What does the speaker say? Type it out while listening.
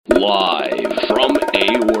Live from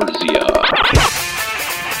Eorzea.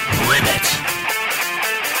 Limit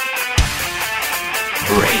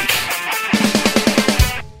Break.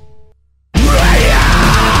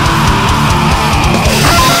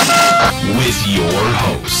 With your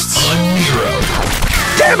hosts, Nero.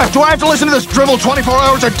 Damn it! Do I have to listen to this drivel 24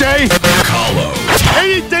 hours a day? Kahlo.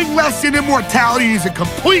 Anything less than immortality is a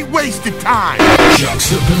complete waste of time.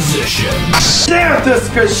 Juxtaposition. Damn,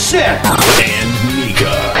 this is shit! And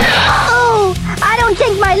Nika. Oh, I don't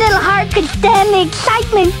think my little heart could stand the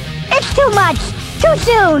excitement. It's too much. Too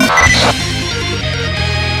soon.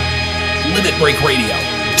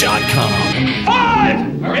 LimitBreakRadio.com.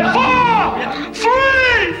 5, 4, 3,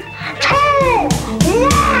 2, 1!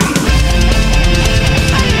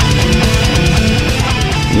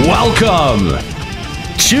 Welcome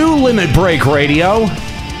to Limit Break Radio,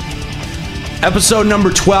 episode number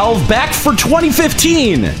 12, back for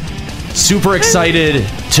 2015. Super excited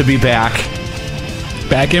to be back.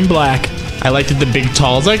 Back in black. I liked the big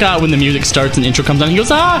talls I got when the music starts and the intro comes on. He goes,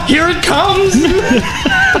 here it comes!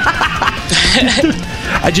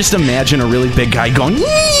 I just imagine a really big guy going,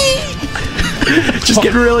 just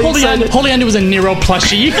getting really excited. Holding on to was a Nero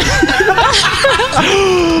plushie.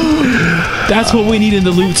 That's what we need in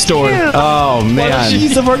the loot store. Oh, man.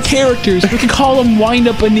 Plushies of our characters. We can call them Wind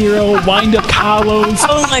Up a Nero, Wind Up Kahlos.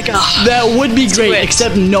 Oh my god. That would be great,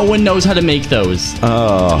 except no one knows how to make those.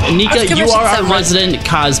 Oh. Nika, you are our someone. resident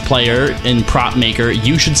cosplayer and prop maker.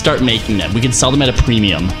 You should start making them. We can sell them at a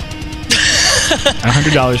premium.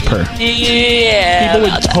 $100 per. Yeah.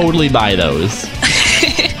 People would totally buy those.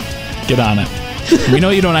 Get on it. We know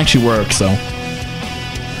you don't actually work, so.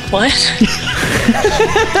 What?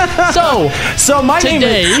 So my name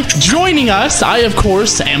today, is... joining us, I of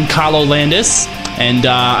course am Kahlo Landis, and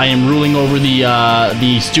I am ruling over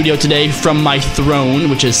the studio today from my throne,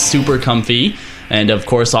 which is super comfy. And of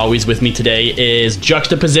course, always with me today is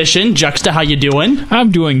Juxtaposition. Juxta, how you doing?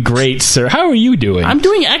 I'm doing great, sir. How are you doing? I'm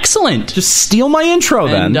doing excellent. Just steal my intro,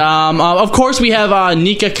 then. And of course, we have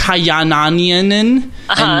Nika Kayananian and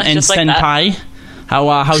just like Senpai.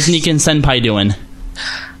 How's Nika and Senpai doing?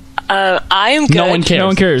 I am good. No one cares. No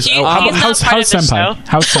one cares. He's How's not part of the Senpai? show.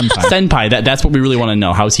 How's Senpai? Senpai, that's what we really want to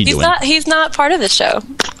know. How's he doing? He's not part of the show.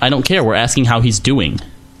 I don't care. We're asking how he's doing.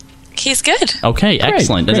 He's good. Okay,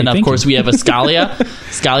 excellent. Great, And then, of thank course, we have Scalia.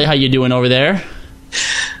 Scalia, how you doing over there?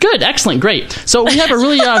 Good, excellent, great. So we have a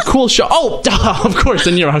really cool show. Oh, of course,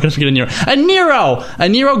 Nero. How can I forget Nero?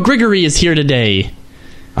 Nero Grigory is here today.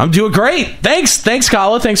 I'm doing great. Thanks,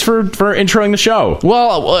 Kala. Thanks for introing the show.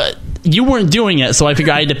 Well, you weren't doing it, so I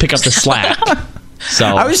figured I had to pick up the slack. So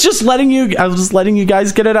I was just letting you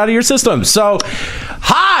guys get it out of your system. So,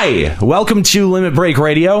 hi, welcome to Limit Break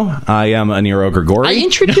Radio. I am Nero Grigori. I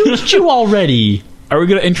introduced you already. Are we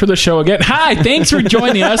going to intro the show again? Hi, thanks for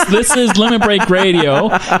joining us. This is Limit Break Radio.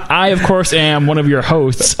 I, of course, am one of your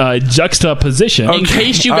hosts, Juxtaposition. In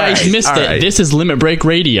case you guys missed it, this is Limit Break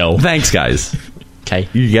Radio. Thanks, guys. Okay.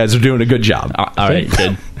 You guys are doing a good job. All right,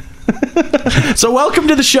 good. So, welcome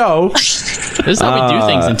to the show. This is how we do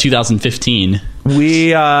things in 2015. New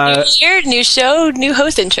year, new show, new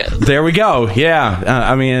host intro. There we go. Yeah.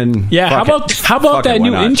 I mean, Yeah, how about that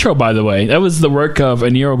new intro? intro, by the way? That was the work of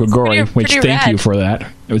Nero Grigori, which pretty thank rad. you for that.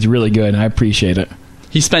 It was really good. I appreciate it.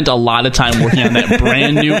 He spent a lot of time working on that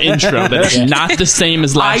brand new intro that's not the same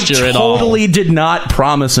as last year at all. I totally did not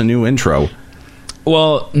promise a new intro.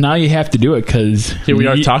 Well, now you have to do it because Here we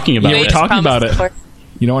are talking about Yeah, it. we're talking about it. Before.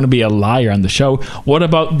 You don't want to be a liar on the show. What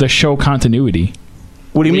about the show continuity?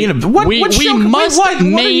 What do you mean? What We show, must what are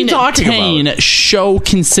you talking maintain about? show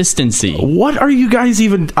consistency. What are you guys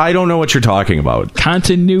even... I don't know what you're talking about.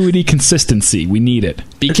 Continuity, consistency. We need it.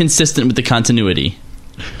 Be consistent with the continuity.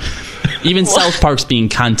 Even South Park's being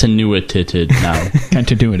continuated now.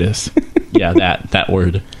 Continuous. Yeah, that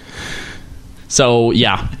word. So,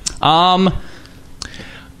 yeah.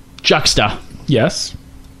 Juxta. Yes.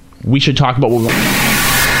 We should talk about what we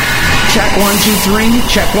Check 1, 2, 3.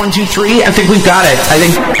 Check 1, 2, 3. I think we've got it. I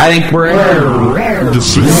think we're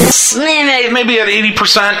maybe at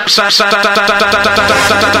 80%.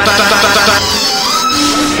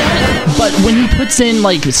 But when he puts in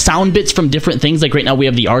like sound bits from different things, like right now we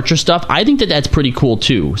have the Archer stuff, I think that's pretty cool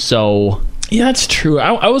too. So Yeah, that's true.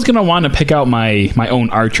 I was going to want to pick out my own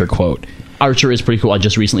Archer quote. Archer is pretty cool. I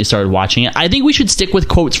just recently started watching it. I think we should stick with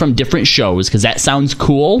quotes from different shows because that sounds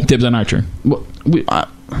cool. Dibs on Archer.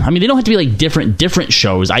 I mean, they don't have to be like different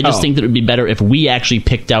shows. I just think that it would be better if we actually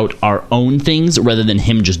picked out our own things rather than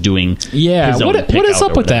him just doing Yeah, his own what is pick up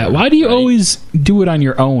out with or that? whatever, Why do you right? always do it on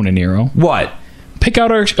your own, Nero? What? pick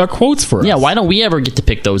out our quotes for us. Yeah, why don't we ever get to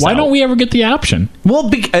pick those Why out? don't we ever get the option? Well,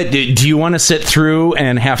 do you want to sit through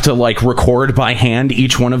and have to like record by hand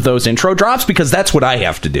each one of those intro drops? Because that's what I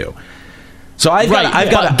have to do. So I've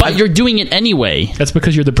got. But you're doing it anyway. That's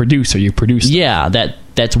because you're the producer. You produce. Yeah,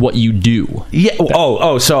 that's what you do. Yeah.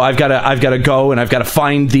 So I've got to go and I've got to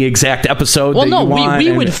find the exact episode. Well, that no, you want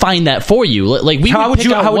we would find that for you. Like we how would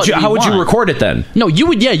you record it then? No, you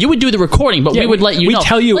would do the recording, but we would let you know.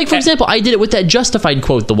 Tell you. Like for example, I did it with that Justified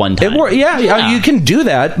quote the one time. You can do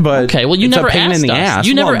that, but okay. Well, you it's never a pain asked in the us. ass.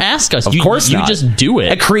 You never ask us. Of course you not. just do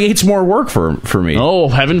it. It creates more work for me. Oh,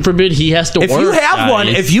 heaven forbid he has to work.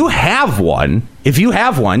 If you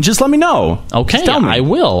have one, just let me know. Okay, just tell me. I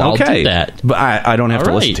will. I'll do that. But I don't have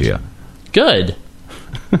to listen to you. Good.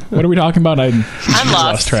 What are we talking about? I'm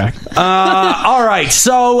lost track. All right.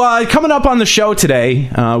 So coming up on the show today,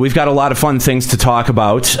 we've got a lot of fun things to talk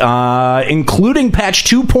about, including patch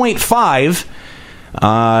 2.5.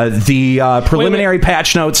 The preliminary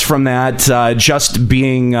patch notes from that just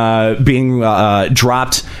being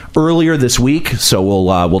dropped earlier this week, so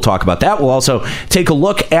we'll talk about that. We'll also take a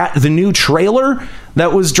look at the new trailer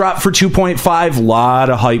that was dropped for 2.5. A lot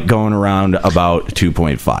of hype going around about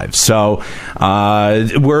 2.5. So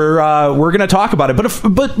we're gonna talk about it,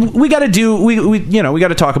 but we got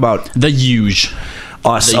to talk about the huge.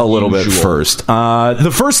 Us a little bit first.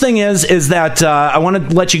 The first thing is that I want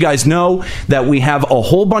to let you guys know that we have a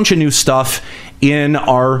whole bunch of new stuff in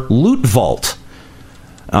our loot vault.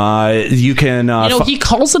 You can he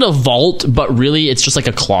calls it a vault, but really it's just like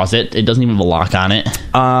a closet. It doesn't even have a lock on it.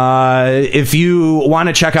 If you want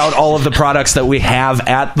to check out all of the products that we have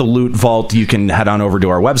at the Loot Vault, you can head on over to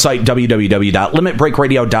our website,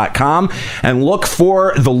 www.limitbreakradio.com, and look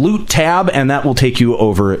for the Loot tab, and that will take you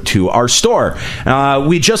over to our store.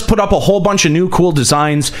 We just put up a whole bunch of new cool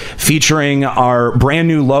designs featuring our brand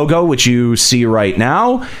new logo, which you see right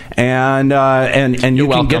now, and you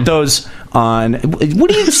can get those on. What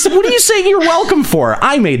are you saying you're welcome for?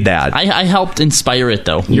 I made that. I helped inspire it,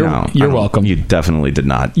 though. You're welcome. You definitely did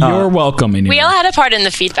not. You're welcome. Anyway. We all had a part in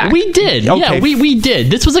the feedback. We did. Okay. Yeah, we did.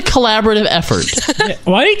 This was a collaborative effort.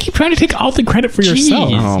 Why do you keep trying to take all the credit for yourself?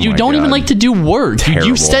 Oh, you don't even like to do work.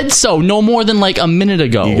 You said so no more than like a minute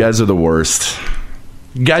ago. You guys are the worst.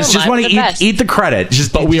 You guys just want to eat the credit.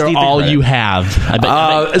 But we are all you have. I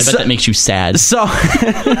bet that makes you sad. So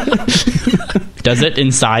does it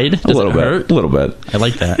inside? Does a little bit. I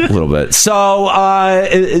like that. A little bit. So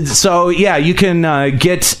yeah, you can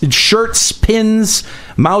get shirts, pins,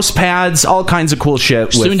 mouse pads, all kinds of cool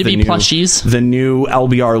shit. Soon to be plushies. The new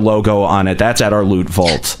LBR logo on it. That's at our Loot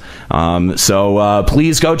Vault. So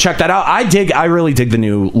please go check that out. I really dig the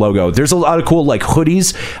new logo. There's a lot of cool like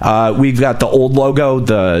hoodies. We've got the old logo,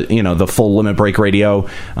 the full Limit Break Radio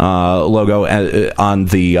logo on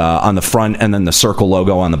the front, and then the circle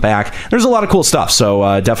logo on the back. There's a lot of cool stuff.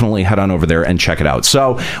 So definitely head on over there and check it out.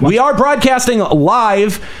 So we are broadcasting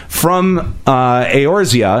live from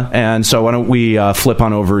Eorzea, and so why don't we flip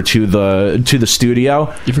on over to the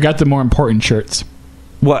studio? You forgot the more important shirts.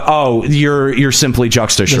 What? Oh, your Simply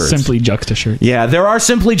Juxta shirts. The Simply Juxta shirts. Yeah, there are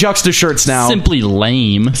Simply Juxta shirts now. Simply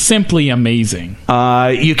lame. Simply amazing.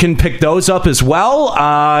 You can pick those up as well.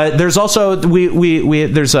 There's also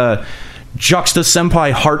there's a Juxta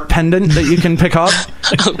Senpai heart pendant that you can pick up.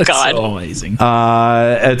 Oh God, so amazing.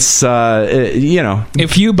 It's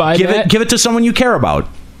if you buy give it to someone you care about,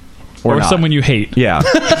 or someone you hate. Yeah.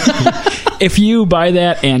 If you buy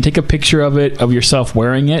that and take a picture of it, of yourself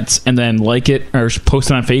wearing it, and then like it or post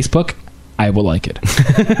it on Facebook, I will like it.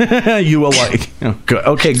 You will like. Oh, good.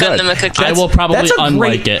 Okay, Send good. them a cookie. I will probably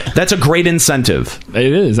unlike it. That's a great incentive.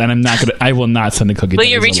 It is, and I will not send a cookie. Will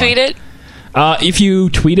you retweet it? If you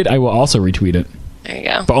tweet it, I will also retweet it. There you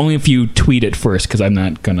go. But only if you tweet it first, because I'm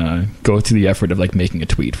not gonna go through the effort of like making a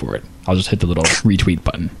tweet for it. I'll just hit the little retweet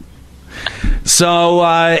button. So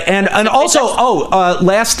and also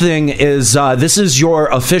last thing is this is your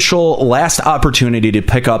official last opportunity to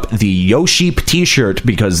pick up the Yoshi t-shirt,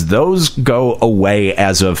 because those go away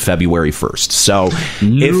as of February 1st. So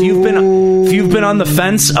if you've been on the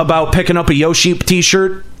fence about picking up a Yoshi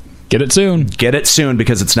t-shirt, get it soon. Get it soon,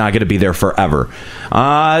 because it's not going to be there forever.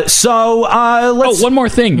 Let's. One more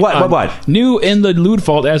thing. What? New in the Loot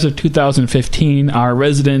Vault as of 2015, our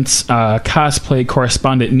resident cosplay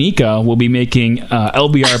correspondent Nika will be making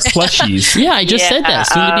LBR plushies. Yeah, I just said that.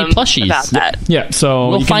 Soon to be plushies. About that. Yeah,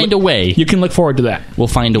 so we'll find a way. You can look forward to that. We'll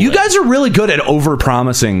find a way. You guys are really good at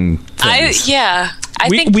over-promising things. I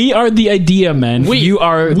think we are the idea men. We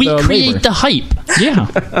create the hype. Yeah,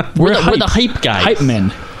 we're the hype guys. Hype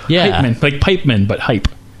men. Yeah, hype men, like pipe men, but hype.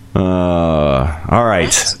 All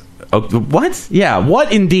right. What? Yeah.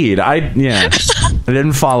 What indeed? I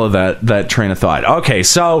didn't follow that train of thought. Okay,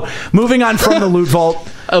 so moving on from the Loot Vault.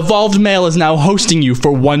 Evolved Male is now hosting you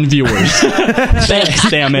for 1 viewer. Thanks,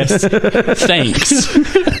 Samus. Thanks.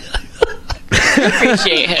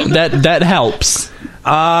 Appreciate him. That helps.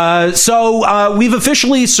 So we've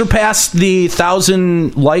officially surpassed the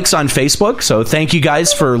 1,000 likes on Facebook. So thank you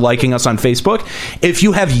guys for liking us on Facebook. If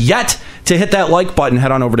you have yet to hit that like button,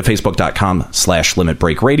 head on over to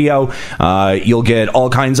facebook.com/limitbreakradio. You'll get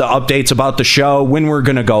all kinds of updates about the show, when we're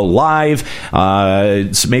going to go live,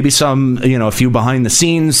 maybe some, a few behind the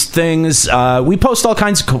scenes things. We post all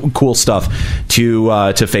kinds of cool stuff to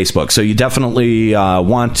Facebook. So you definitely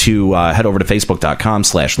want to head over to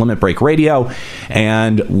facebook.com/limitbreakradio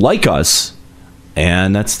and like us.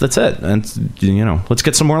 And that's it. And let's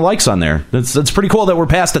get some more likes on there. That's pretty cool that we're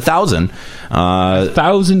past 1,000.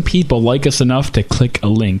 1,000 people like us enough to click a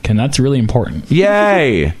link, and that's really important.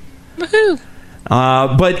 Yay! Woohoo!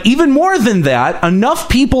 But even more than that, enough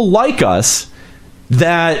people like us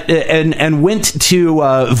that and went to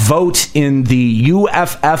vote in the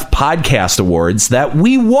UFF Podcast Awards that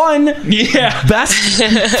we won Best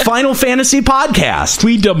Final Fantasy Podcast.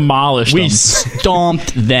 We demolished them. We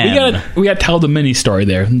stomped them. We got to tell the mini story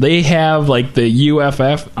there. They have like the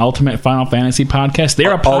UFF Ultimate Final Fantasy Podcast.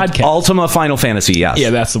 They're a podcast. Ultima Final Fantasy, yes.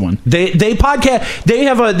 Yeah, that's the one. They podcast. They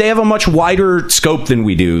have a much wider scope than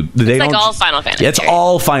we do. It's like all Final Fantasy. It's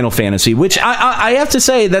all Final Fantasy, which I have to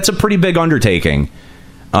say that's a pretty big undertaking.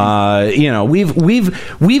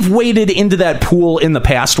 We've waded into that pool in the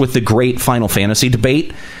past with the great Final Fantasy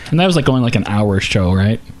debate, and that was only an hour show,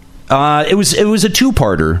 right? It was a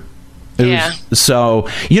 2-parter. So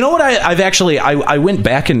you know what, I went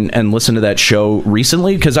back and listened to that show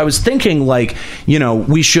recently because I was thinking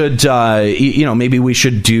we should maybe we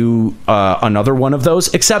should do another one of those,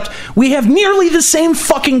 except we have nearly the same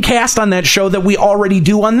fucking cast on that show that we already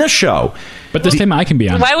do on this show. But this time I can be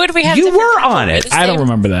on. Why would we have? You were on it. I don't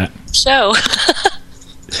remember that show.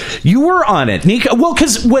 You were on it, Nika. Well,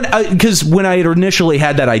 because when I had initially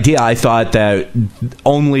had that idea, I thought that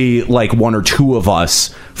only like one or two of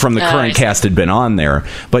us from the current cast had been on there.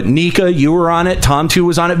 But Nika, you were on it. Tom 2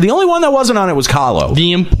 was on it. The only one that wasn't on it was Kahlo,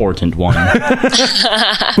 the important one.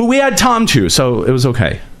 But we had Tom 2, so it was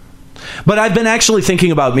okay. But I've been actually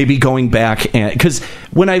thinking about maybe going back, and because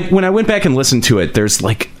when I went back and listened to it, there's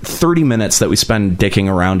like 30 minutes that we spend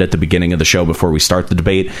dicking around at the beginning of the show before we start the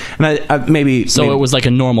debate, and I maybe it was like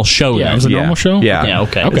a normal show. Yeah, it was a normal show. Yeah.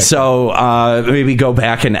 Okay. So maybe go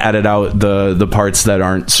back and edit out the parts that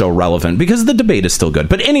aren't so relevant because the debate is still good.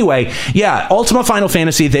 But anyway, yeah, Ultima Final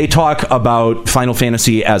Fantasy. They talk about Final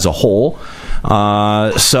Fantasy as a whole.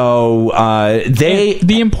 The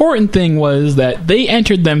important thing was that they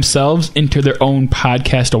entered themselves into their own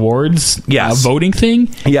podcast awards voting thing.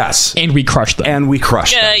 Yes, and we crushed them. Yeah.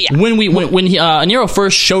 When Nero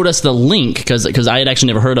first showed us the link, because I had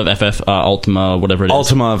actually never heard of FF Ultima, whatever it is.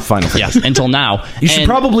 Ultima Final Fantasy. Yes, until now. You should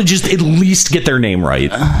probably just at least get their name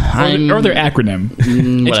right. Or their acronym.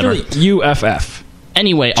 Whatever. It's really UFF.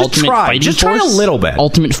 Anyway, Ultimate Fighting Force. Try a little bit.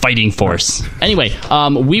 Ultimate Fighting Force. Anyway,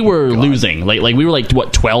 we were losing. Like we were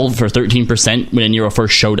 12 or 13% when Nero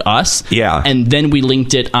first showed us. Yeah. And then we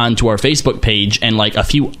linked it onto our Facebook page, and like a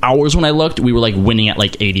few hours when I looked, we were like winning at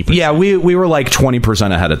like 80%. Yeah, we were like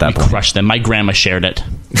 20% ahead at that point. Crushed them. My grandma shared it.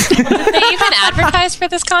 Did they even advertise for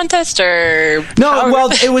this contest or no?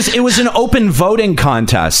 Well, it was an open voting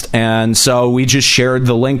contest, and so we just shared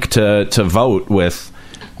the link to vote with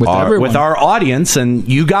our audience, and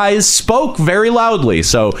you guys spoke very loudly.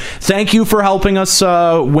 So thank you for helping us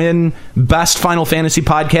win Best Final Fantasy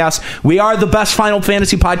Podcast. We are the Best Final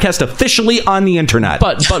Fantasy Podcast officially on the internet.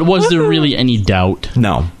 But was there really any doubt?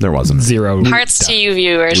 No, there wasn't. Zero. Hearts to you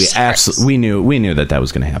viewers. We knew that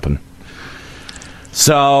was going to happen.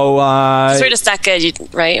 So we're just that good,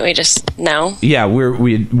 right? We just know. Yeah, we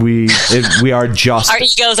are just our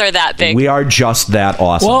egos are that big. We are just that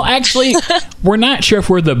awesome. Well, actually, we're not sure if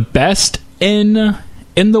we're the best in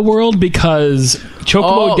the world because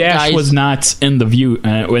Chocobo Dash was not in the view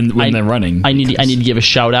when they're running. I need to give a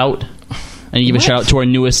shout out. I need to give a shout out to our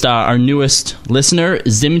newest listener,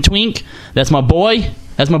 Zimtwink. That's my boy.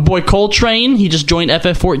 That's my boy Coltrane. He just joined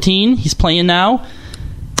FF14. He's playing now.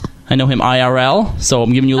 I know him IRL, so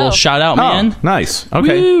I'm giving you a little shout out, man. Nice.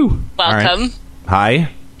 Okay. Woo. Welcome. Right. Hi.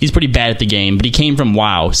 He's pretty bad at the game, but he came from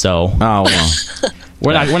WoW, so well.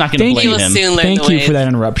 we're not going to blame him. Thank you for that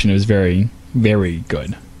interruption. It was very, very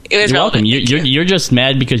good. It was You're welcome. You're just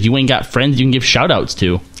mad because you ain't got friends you can give shout outs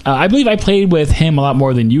to. I believe I played with him a lot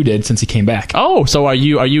more than you did since he came back. Oh, so are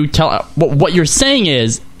you what you're saying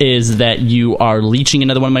is that you are leeching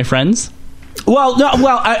another one of my friends? Well, no.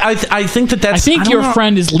 Well, I think that's. I think your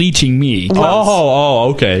friend is leeching me.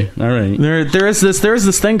 Okay. All right. There is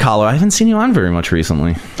this thing, Kahlo. I haven't seen you on very much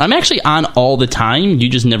recently. I'm actually on all the time. You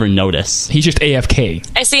just never notice. He's just AFK.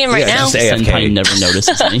 I see him right now. Senpai never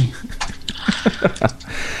notices me.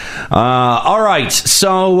 All right,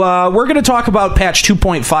 so we're going to talk about patch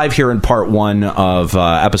 2.5 here in part 1 of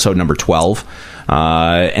episode number 12.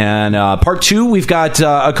 And part 2, we've got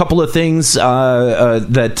a couple of things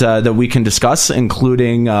that we can discuss,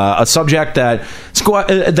 including a subject that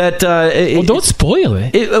don't spoil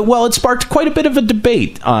it. It sparked quite a bit of a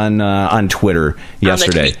debate on Twitter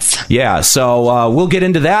yesterday. Yeah, so we'll get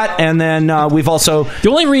into that, and then we've also the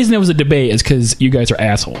only reason it was a debate is because you guys are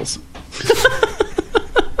assholes.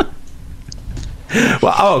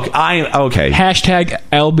 Well, okay. Hashtag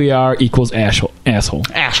LBR equals asshole. Assholes.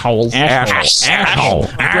 Asshole.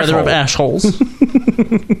 Brother of assholes.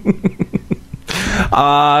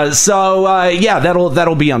 Yeah,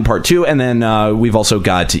 that'll be on part 2, and then we've also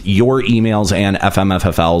got your emails and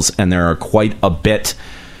FMFFLs, and there are quite a bit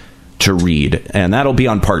to read, and that'll be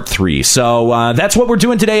on part 3. So that's what we're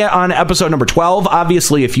doing today on episode number 12.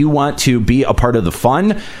 Obviously, if you want to be a part of the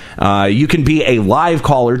fun, you can be a live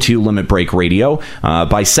caller to Limit Break Radio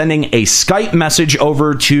by sending a Skype message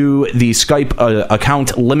over to the Skype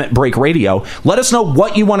account Limit Break Radio. Let us know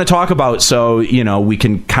what you want to talk about, so we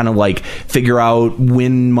can kind of like figure out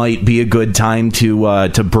when might be a good time to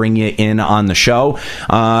bring you in on the show.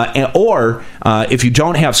 Or if you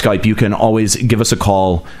don't have Skype, you can always give us a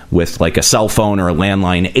call with like a cell phone or a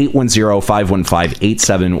landline.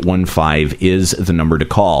 810-515-8715 is the number to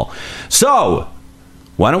call. So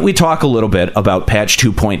why don't we talk a little bit about patch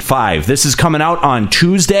 2.5? This is coming out on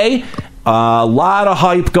Tuesday. A lot of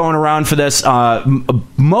hype going around for this.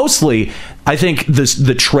 Mostly, I think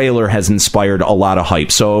the trailer has inspired a lot of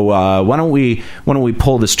hype. So why don't we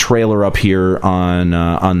pull this trailer up here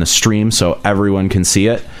on the stream so everyone can see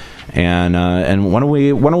it, and why don't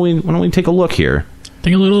we take a look here?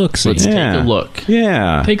 Take a little look. Let's take a look.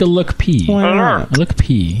 Yeah. Take a look. Pee. Why not? Look.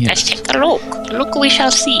 Pee. Yeah. Let's take a look. Look, we shall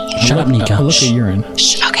see. Shut up, Nika. A look at urine.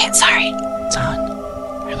 Shh, okay, sorry. It's on.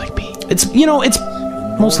 I like pee. It's it's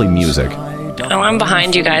mostly music. Oh, I'm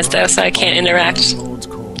behind you guys though, so I can't interact.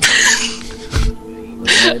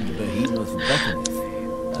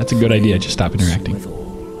 That's a good idea. Just stop interacting.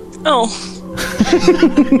 Oh.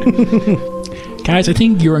 Guys, I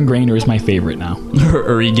think Urine Granger is my favorite now.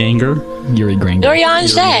 Uri Ganger. Yuri Granger.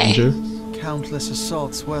 Uriange. Countless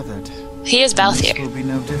assaults weathered. He is Balthier. Will be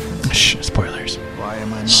no different. Shh, spoilers. Why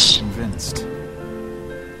am I not convinced?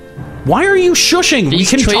 Why are you shushing? These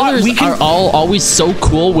trailers are always so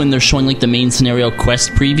cool when they're showing like the main scenario quest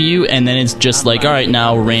preview, and then it's just like, all right,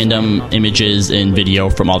 now random images and video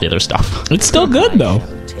from all the other stuff. It's still good though.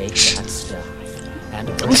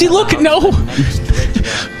 See, look, no.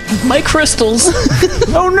 My crystals.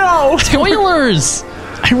 Oh no! Spoilers!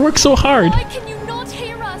 I work so hard. Why can you not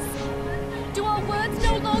hear us? Do our words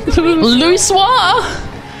no longer Louis Soir!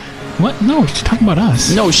 What? No, she's talking about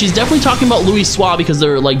us. No, she's definitely talking about Louis Soir because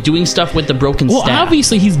they're like doing stuff with the broken staff. Well,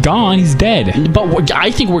 obviously he's gone. He's dead. But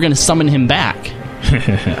I think we're gonna summon him back.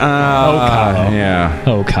 Kahlo. Yeah.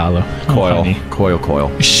 Oh, Kahlo. Coil.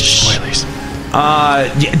 Spoilers.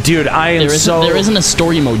 Dude, there isn't a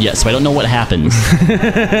story mode yet, so I don't know what happens.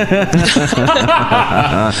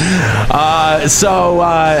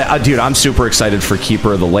 Dude, I'm super excited for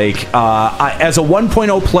Keeper of the Lake. As a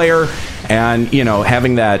 1.0 player, and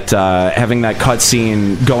having that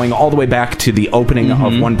cutscene going all the way back to the opening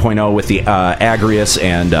of 1.0 with the Agrius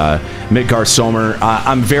and Midgar Somer,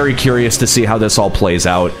 I'm very curious to see how this all plays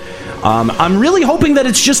out. I'm really hoping that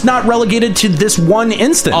it's just not relegated to this one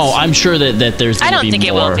instance. Oh, I'm sure that there's going to be more. I don't think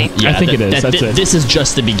it will be. Yeah, I think it is. This is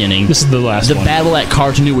just the beginning. This is the last one. The battle at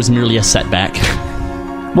Cartanu was merely a setback.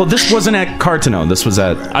 Well, this wasn't at Cartano. This was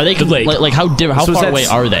at... Are they... Like how far away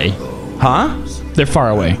are they? Huh? They're far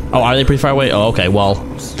away. Oh, are they pretty far away? Oh, okay. Well,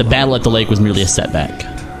 the battle at the lake was merely a setback.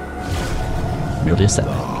 Merely a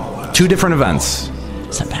setback. Two different events.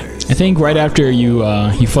 Setback. I think right after you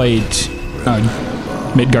fight...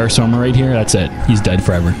 Midgar Somer right here, that's it. He's dead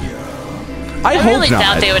forever. I really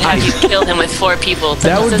doubt they would have you kill him with 4 people.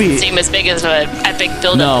 That doesn't seem as big as an epic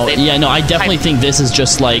build-up. I definitely think this is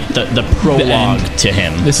just like the prologue to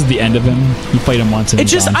him. This is the end of him. You fight him once and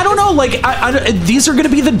it's just, I don't know, like, these are going to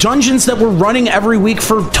be the dungeons that we're running every week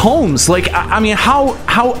for tomes. Like, I mean, how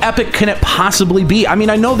epic can it possibly be? I mean,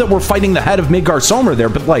 I know that we're fighting the head of Midgar Somer there,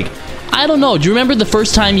 but like... I don't know. Do you remember the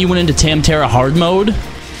first time you went into Tamtara hard mode?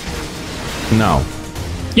 No.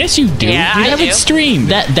 Yes, you do. Yeah, you have it streamed.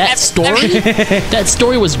 That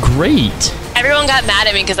story was great. Everyone got mad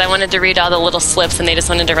at me because I wanted to read all the little slips and they just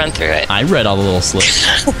wanted to run through it. I read all the little slips.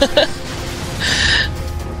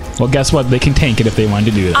 Well, guess what? They can tank it if they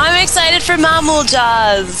wanted to do that. I'm excited for Mamul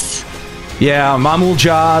Jaws. Yeah, Mamul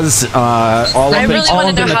Jaws. I really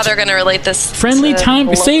want to know how they're going to relate this. Friendly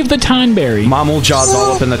time. Save the Tonberry. Mamul Jaws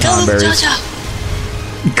all up in the Tonberries.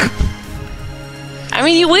 I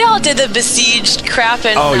mean, we all did the besieged crap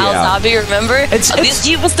in Al-Zabi, remember?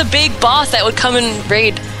 He was the big boss that would come and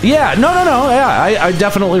raid. Yeah, no. Yeah, I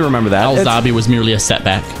definitely remember that. Al-Zabi was merely a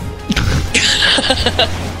setback.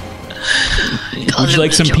 Would you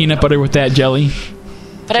like some peanut butter with that jelly?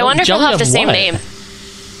 But I wonder if he'll have the same name.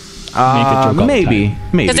 Maybe.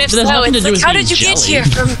 Because if so, it's like, how did you get here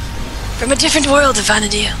from a different world of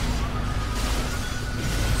Vanadil?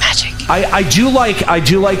 Magic. I do like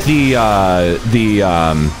the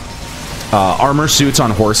armor suits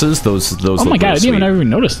on horses. Those. Oh my god! I didn't even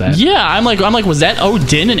notice that. Yeah, I'm like, was that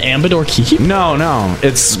Odin and Ambador Keep? No.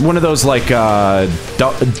 It's one of those like doctors.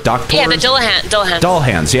 Yeah, the Dullahan.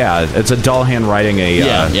 Dullhands. Yeah, it's a Dullahan riding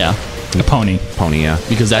a a pony. Pony, yeah.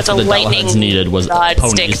 Because that's what the Dullhands needed was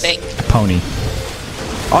stick thing. A pony.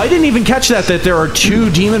 Oh, I didn't even catch that there are 2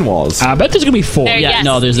 demon walls. I bet there's gonna be 4.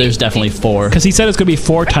 There's definitely 4. Because he said it's gonna be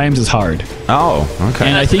 4 times as hard. Oh, okay.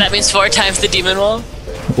 And I think that means 4 times the demon wall.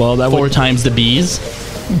 Well, that 4 times the bees.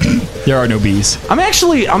 There are no bees. I'm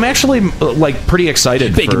actually like pretty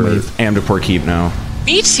excited for Amdapor Keep now.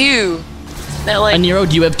 Me too. Nero,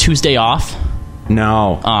 do you have Tuesday off?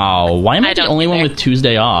 No. Oh, why am I the only one with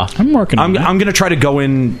Tuesday off? I'm working on I'm gonna try to go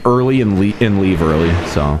in early and leave early.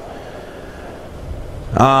 So.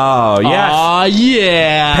 Oh yes. Oh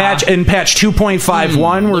yeah. Patch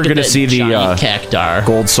 2.51. We're gonna see the Cactar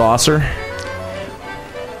gold saucer.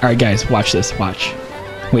 All right, guys, watch this. Watch.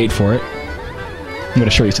 Wait for it. I'm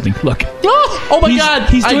gonna show you something. Look. Oh my god!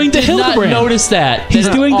 He's doing the Hildebrand. I notice that. He's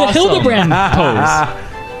doing the Hildebrand pose.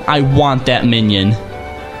 I want that minion.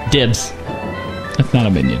 Dibs. That's not a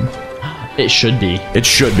minion. It should be. It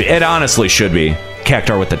should be. It honestly should be.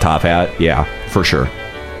 Cactar with the top hat. Yeah, for sure.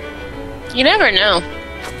 You never know.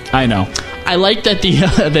 I know. I like that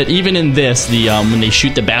that even in this, when they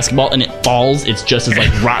shoot the basketball and it falls, it's just as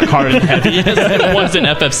like rock hard and heavy as it was in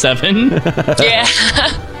FF7. Yeah.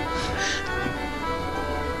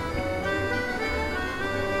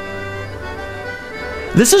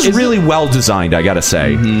 This is really well designed, I gotta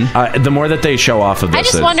say. The more that they show off of this, I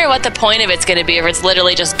just wonder what the point of it's going to be. If it's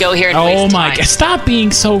literally just go here and waste time. God! Stop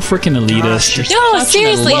being so freaking elitist. No,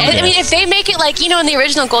 seriously. I mean, if they make it like in the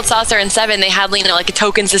original Gold Saucer and 7, they had like a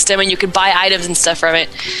token system and you could buy items and stuff from it.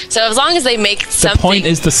 So as long as they make something, the point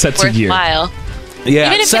is the sets of gear. Yeah,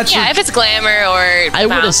 even if if it's glamour or I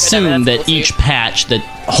would assume that each patch that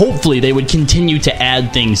hopefully they would continue to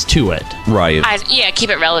add things to it. Right. Keep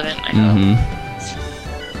it relevant. I hope.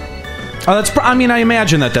 Oh, I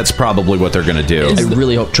imagine that's probably what they're gonna do. I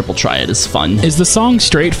really hope Triple Triad is fun. Is the song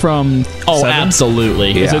straight from 7?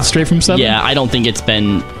 Absolutely. Yeah. Is it straight from 7? Yeah, I don't think it's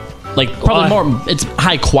been probably more. It's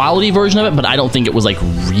high quality version of it, but I don't think it was like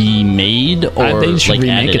remade or added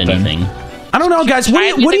anything. I don't know, guys.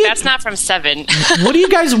 What do you? That's not from 7. What do you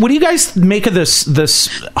guys make of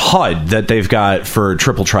this HUD that they've got for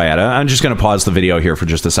Triple Triad? I'm just going to pause the video here for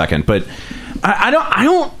just a second, but I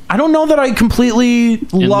don't know that I completely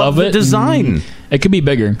love the design. It could be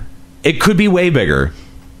bigger. It could be way bigger.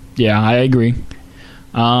 Yeah, I agree.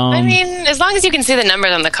 I mean, as long as you can see the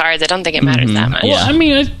numbers on the cards, I don't think it matters that much. Well, I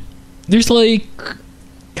mean, there's like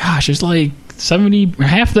 70,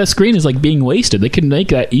 half that screen is like being wasted. They could make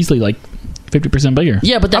that easily like 50% bigger.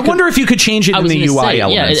 Yeah, but I wonder if you could change it in the UI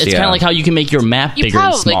elements. Yeah, it's kind of like how you can make your map bigger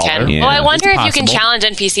and smaller. You probably can. Yeah. Well, I wonder if you can challenge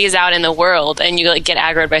NPCs out in the world and you get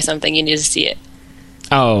aggroed by something, you need to see it.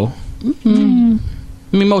 Oh. I mean,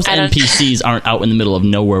 most NPCs aren't out in the middle of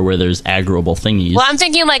nowhere where there's aggroable thingies. Well, I'm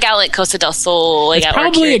thinking out like Costa del Sol, it's at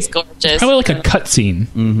probably Orchid, gorgeous. It's probably like a cutscene.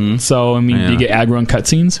 Mm-hmm. So, I mean, do you get aggro on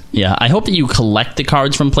cutscenes? Yeah, I hope that you collect the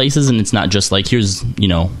cards from places and it's not just like, here's,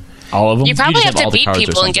 all of them. You probably have to beat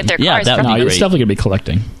people and get their cards. Yeah, you're definitely going to be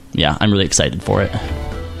collecting. Yeah, I'm really excited for it.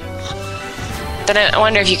 Then I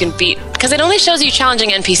wonder if you can beat... Because it only shows you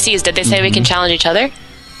challenging NPCs. Did they say we can challenge each other?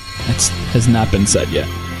 That has not been said yet.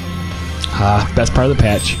 Best part of the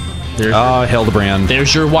patch. Hildebrand.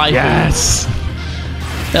 There's your waifu. Yes.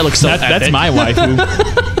 That looks so epic. That's my waifu.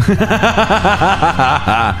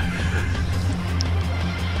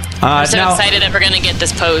 I'm so excited that we're going to get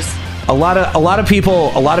this pose. A lot of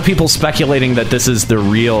people speculating that this is the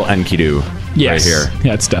real Enkidu right here.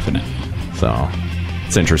 Yeah, it's definite. So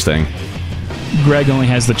it's interesting. Greg only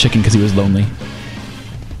has the chicken because he was lonely.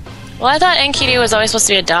 Well, I thought Enkidu was always supposed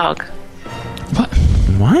to be a dog. What?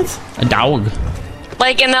 What? A dog.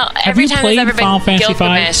 Like in the Have every you time played there's ever Final been Fantasy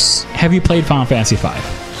Gilgamesh. V? Have you played Final Fantasy V?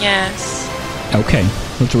 Yes. Okay,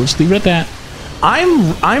 let's just leave it at that.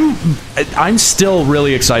 I'm still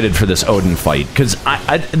really excited for this Odin fight because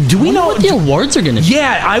do we know what the awards are going to be?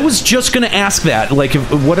 Yeah, I was just going to ask that. Like,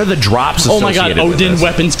 what are the drops? Oh my god, associated with Odin this?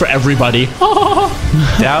 weapons for everybody.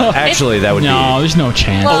 That would no, there's no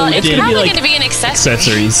chance. Well, it's Odin. probably Like going to be an accessory.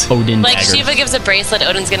 accessories. Odin Like dagger. Shiva gives a bracelet,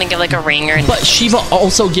 Odin's going to give like a ring or. But Shiva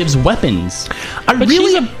also gives weapons. But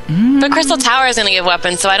Crystal Tower is going to give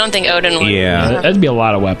weapons, so I don't think Odin would. Yeah. That'd be a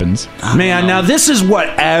lot of weapons. Man, now this is what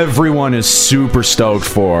everyone is super stoked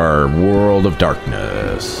for. World of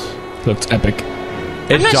Darkness. Looks epic.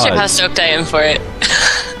 I'm not sure how stoked I am for it.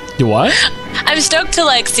 Do what? I'm stoked to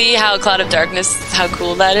like see how Cloud of Darkness, how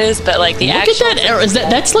cool that is, but like the Look actual. at that era.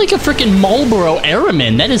 That's like a freaking Marlboro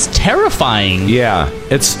Aramin. That is terrifying. Yeah,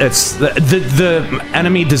 it's the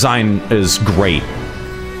enemy design is great.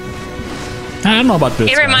 I don't know about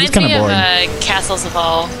this. It guy. reminds He's kind me of of boring. Castles of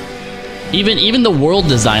All. Even the world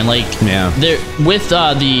design, like there with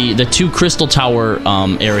the two Crystal Tower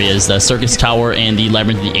areas, the Circus Tower and the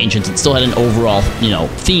Labyrinth of the Ancients, it still had an overall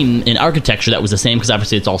theme in architecture that was the same because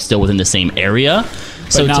obviously it's all still within the same area.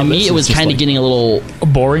 So now to me, this it was is just kind of like getting a little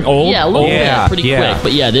boring, old. Yeah, a little old. pretty quick.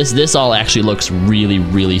 But yeah, this all actually looks really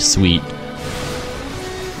really sweet.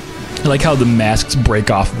 I like how the masks break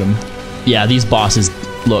off of them. Yeah, these bosses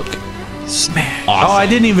look smash. Awesome. Oh, I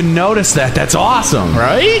didn't even notice that. That's awesome.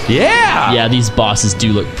 Right? Yeah. Yeah, these bosses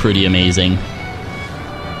do look pretty amazing.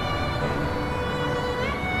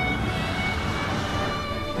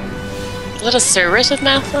 Is that a Cerberus with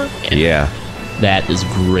mouth on? Yeah. That is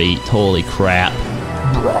great. Holy crap.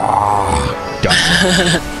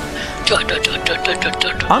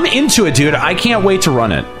 I'm into it, dude. I can't wait to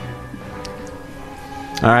run it.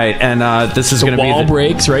 All right, and this is going to be wall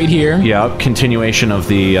breaks right here. Yeah, continuation of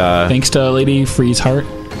the. Thanks to Lady Freezeheart.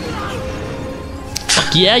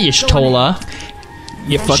 Fuck yeah, Y'shtola.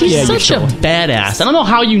 Yeah, fuck She's yeah, such a Y'shtola. badass. I don't know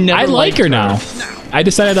how you never. I like her now. I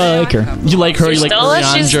decided I like her. You like her? You like Y'shtola,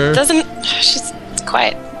 Urianger? she's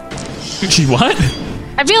quiet. She what?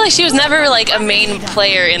 I feel like she was never like a main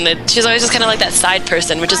player in the. She's always just kind of like that side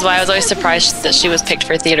person, which is why I was always surprised that she was picked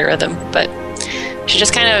for Theater Rhythm. But she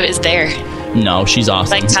just kind of is there, No, she's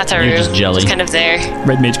awesome. like Tataru, You're just jelly. just kind of there.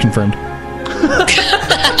 Red Mage confirmed.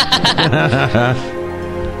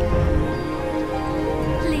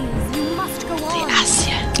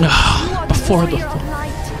 Before the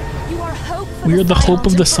we are the hope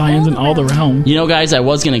of the Scions in all the realm. You know, guys, I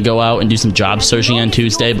was gonna go out and do some job searching on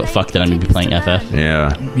Tuesday, but fuck that, I'm gonna be playing FF.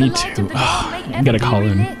 Yeah. Me too. I gotta call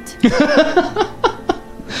in.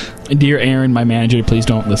 Dear Aaron, my manager, please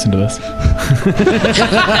don't listen to this.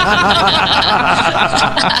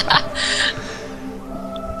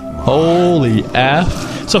 Holy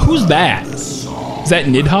F. So who's that? Is that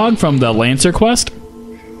Nidhogg from the Lancer quest?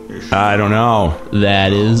 I don't know.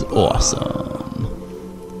 That is awesome.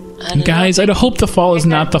 Guys, I'd hope the fall is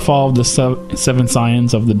not the fall of the Seven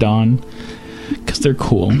Scions of the Dawn, because they're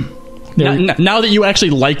cool. Now that you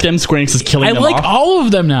actually like them, Square Enix is killing I them like off. all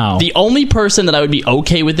of them now. The only person that I would be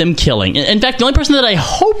okay with them killing, in fact, the only person that I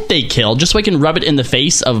hope they kill, just so I can rub it in the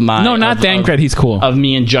face of my... No, not Thancred, he's cool. Of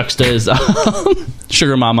me and Juxta's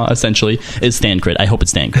sugar mama, essentially, is Thancred. I hope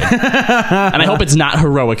it's Thancred. And I hope it's not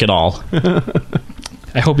heroic at all.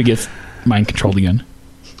 I hope he gets mind controlled again.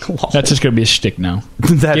 Whoa. That's just going to be a shtick now.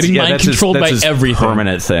 Getting mind controlled by his everything.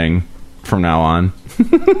 Permanent thing from now on.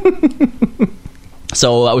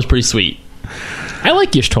 So that was pretty sweet. I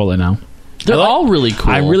like Y'shtola now. They're all really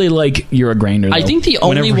cool. I really like Uragrainer, though. I think the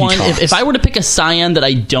only one, if I were to pick a Scion that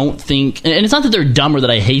I don't think, and it's not that they're dumb or that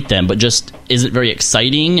I hate them, but just isn't very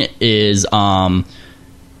exciting, is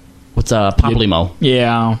what's Paplimo.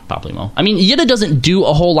 Yeah, Paplimo. I mean, Yida doesn't do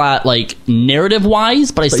a whole lot like narrative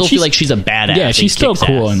wise, but I still feel like she's a badass. Yeah, she's still kicks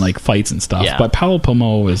cool ass. in like fights and stuff. Yeah. But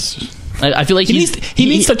Palupomo is. I feel like he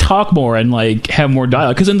needs to talk more and like have more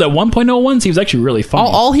dialogue. Because in the 1.0 ones, he was actually really funny.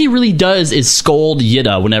 All he really does is scold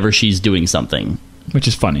Yida whenever she's doing something, which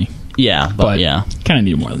is funny. Yeah, but yeah, kind of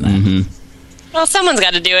need more than that. Mm-hmm. Well, someone's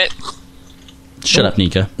got to do it. Shut up,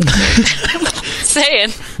 Nika. Saying.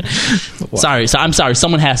 Sorry, I'm sorry.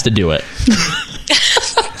 Someone has to do it.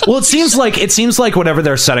 Well, it seems like whatever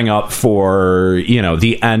they're setting up for,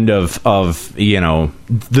 the end of the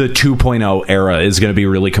 2.0 era is going to be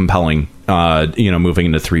really compelling, moving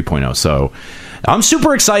into 3.0. So I'm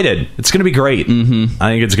super excited. It's going to be great. I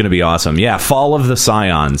think it's going to be awesome. Yeah, Fall of the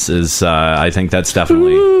Scions is, I think that's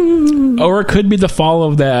definitely... Or it could be the fall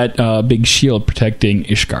of that big shield protecting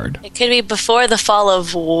Ishgard. It could be before the fall of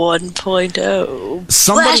 1.0.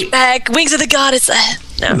 Somebody- Flashback, Wings of the Goddess.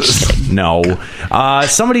 No, I'm just kidding. No.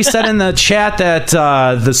 Somebody said in the chat that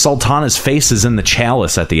the Sultana's face is in the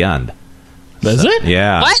chalice at the end. Does it?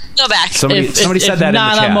 Yeah. What? Go back. Somebody said that in the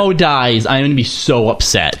chat. If Nanamo dies, I'm going to be so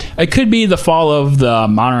upset. It could be the fall of the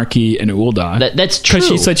monarchy in Ul'dah. That's true. Because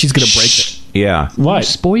she said she's going to break it. Yeah. What?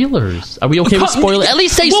 Spoilers. Are we okay with spoilers? At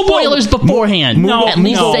least say spoilers beforehand. At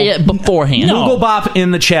least say it beforehand. Google Bop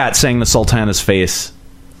in the chat saying the Sultana's face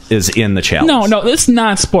is in the chalice. No, it's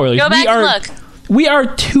not spoilers. Go back and look. We are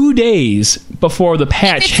 2 days before the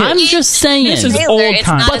patch. I'm just saying. This is old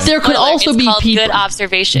time. But there could also be people. Good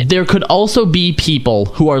observation. There could also be people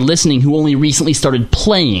who are listening who only recently started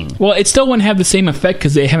playing. Well, it still wouldn't have the same effect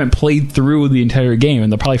because they haven't played through the entire game,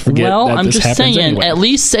 and they'll probably forget. Well, that I'm this just happens saying. anyway. At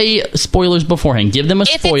least say spoilers beforehand. Give them a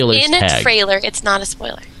spoilers If it's in tag. a trailer, it's not a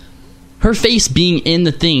spoiler. Her face being in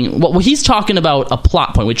the thing. Well, he's talking about a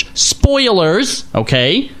plot point, which spoilers.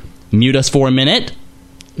 Okay, mute us for a minute.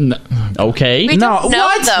 No. Okay. We don't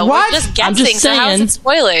know, though. We're just guessing. I'm just saying. So how is it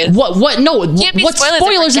spoilers? What? No. Can't be What spoilers if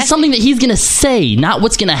we're spoilers is guessing. something that he's going to say, not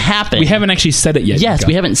what's going to happen. We haven't actually said it yet. Yes, Nika.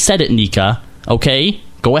 we haven't said it, Nika. Okay,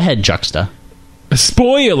 go ahead, Juxta.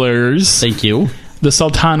 Spoilers. Thank you. The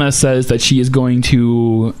Sultana says that she is going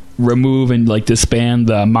to remove and disband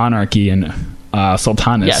the monarchy and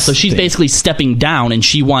Sultanas. Yeah, so she's thing. basically stepping down, and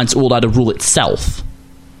she wants Ul'dah to rule itself.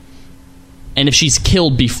 And if she's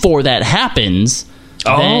killed before that happens,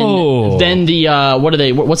 then the what are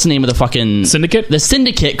they? What's the name of the fucking syndicate? The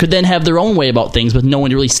syndicate could then have their own way about things, with no one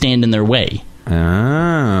to really stand in their way.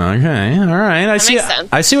 Ah, okay, all right. I see.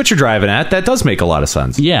 I see what you're driving at. That does make a lot of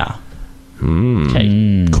sense. Yeah.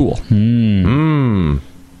 Okay. Cool.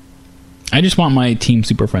 I just want my Team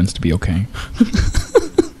Super Friends to be okay.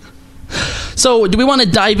 So, do we want to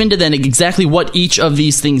dive into then exactly what each of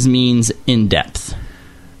these things means in depth?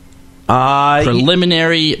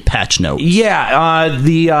 Preliminary patch notes. Yeah,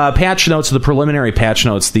 the patch notes, the preliminary patch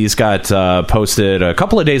notes, these got posted a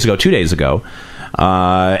couple of days ago, 2 days ago.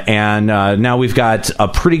 And now we've got a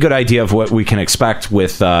pretty good idea of what we can expect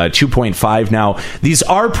with 2.5. Now, these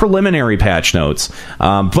are preliminary patch notes,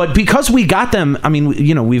 but because we got them, I mean,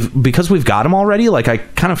 because we've got them already, like, I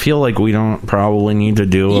kind of feel like we don't probably need to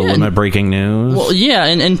do a limit breaking news. Well, yeah,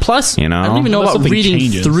 and plus, I don't even know about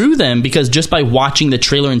reading through them, because just by watching the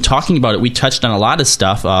trailer and talking about it, we touched on a lot of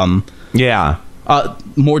stuff. More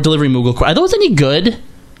delivery Moogle. Are those any good?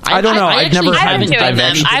 I don't know. I haven't doing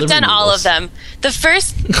them. I've done all of them. The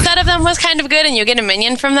first set of them was kind of good, and you get a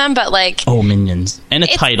minion from them, but minions and a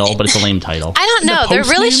title, but it's a lame title. I don't know. They're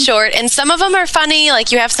really short, and some of them are funny.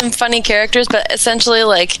 Like, you have some funny characters, but essentially,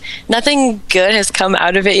 nothing good has come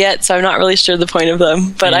out of it yet. So I'm not really sure the point of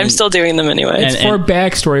them, but I'm still doing them anyway. It's for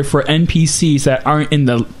backstory for NPCs that aren't in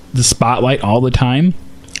the spotlight all the time.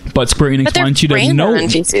 But Square Enix wants you to know.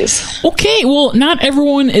 NPCs. Okay, well, not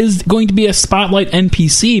everyone is going to be a spotlight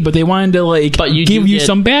NPC, but they wanted to give you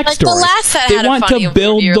some backstory. the last set they had a want funny to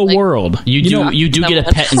build overview, the world. You do get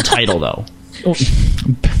a pet and title though.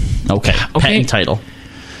 Okay, pet and title,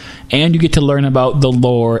 and you get to learn about the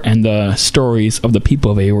lore and the stories of the people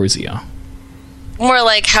of Eorzea. More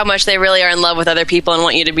like how much they really are in love with other people and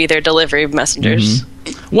want you to be their delivery messengers.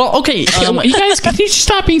 Well, okay. You guys, can you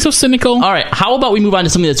stop being so cynical? All right, how about we move on to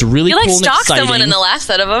something that's really You cool and stalked exciting? someone in the last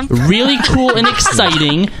set of them. Really cool and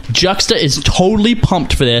exciting. Juxta is totally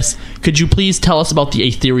pumped for this. Could you please tell us about the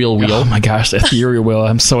ethereal wheel? Oh my gosh, the ethereal wheel!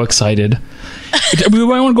 I'm so excited. Do we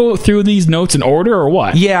want to go through these notes in order or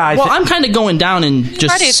what? Yeah. I'm kind of going down and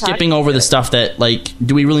just skipping over the stuff that,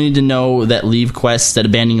 do we really need to know that leave quests, that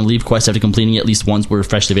abandoning leave quests after completing at least once were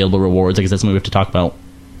freshly available rewards? I guess that's something we have to talk about.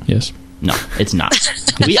 Yes. No, it's not.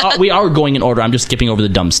 we are going in order. I'm just skipping over the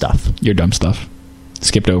dumb stuff. Your dumb stuff.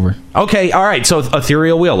 Skipped over. Okay, all right. So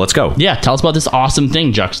ethereal wheel. Let's go. Yeah, tell us about this awesome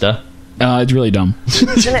thing, Juxta. It's really dumb.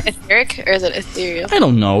 Isn't it etheric or is it ethereal? I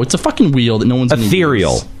don't know. It's a fucking wheel that no one's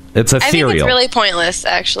ethereal. It's ethereal. I think it's really pointless,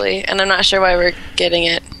 actually, and I'm not sure why we're getting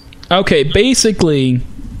it. Okay, basically,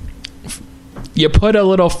 you put a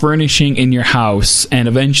little furnishing in your house, and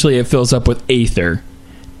eventually it fills up with aether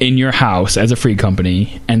in your house as a free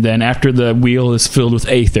company, and then after the wheel is filled with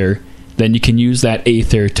aether, then you can use that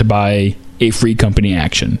aether to buy a free company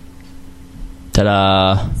action.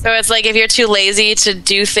 Ta-da! So it's like if you're too lazy to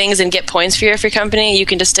do things and get points for your free company, you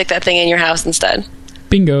can just stick that thing in your house instead.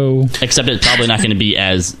 Bingo. Except it's probably not going to be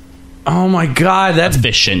as oh my god, that's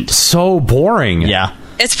efficient. So boring. Yeah.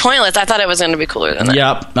 It's pointless. I thought it was going to be cooler than that.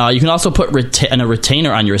 Yep. You can also put a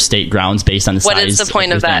retainer on your estate grounds based on the size. What is the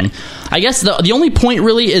point of that? I guess the only point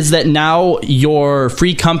really is that now your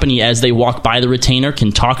free company, as they walk by the retainer,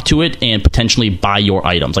 can talk to it and potentially buy your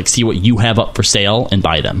items, like see what you have up for sale and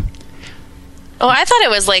buy them. Oh, I thought it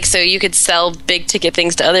was like so you could sell big ticket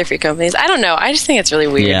things to other free companies. I don't know. I just think it's really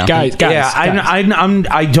weird. Yeah. Guys.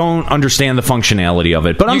 I don't understand the functionality of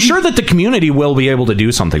it, but I'm sure that the community will be able to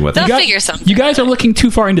do something with it. They'll figure something. You guys are looking too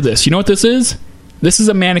far into this. You know what this is? This is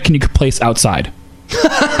a mannequin you could place outside.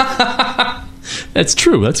 That's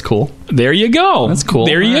true. That's cool. There you go. That's cool.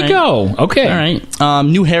 There you go. Okay. All right.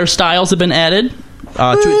 New hairstyles have been added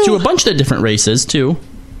to a bunch of different races too.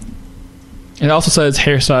 It also says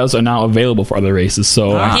hairstyles are now available for other races.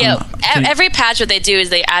 So every patch, what they do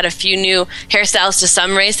is they add a few new hairstyles to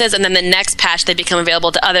some races, and then the next patch they become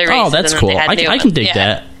available to other races. Oh, that's cool. I can dig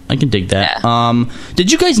that. I can dig that. Yeah.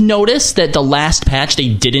 Did you guys notice that the last patch they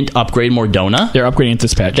didn't upgrade Mordona? They're upgrading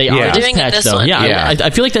this patch. They are doing patch, this though. One. Yeah. I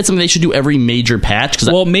feel like that's something they should do every major patch.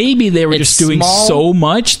 Well, maybe they were just doing so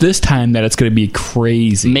much this time that it's going to be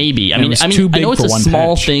crazy. Maybe. I know it's a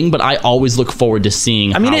small thing, but I always look forward to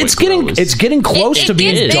seeing. It's getting close to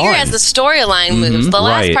being done. It gets bigger as the storyline moves. The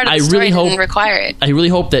last part of the story didn't require it. I really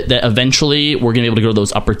hope that eventually we're going to be able to go to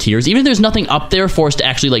those upper tiers. Even if there's nothing up there for us to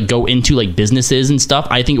actually like go into, like businesses and stuff,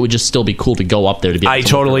 I think it would just still be cool to go up there to be able to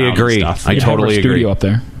totally agree. I totally agree. Studio up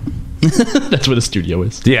there. That's where the studio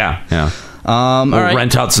is. Yeah. All right.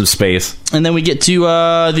 Rent out some space, and then we get to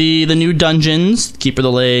the new dungeons. Keeper of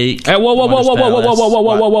the Lake. Whoa!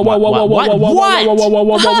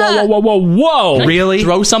 Really?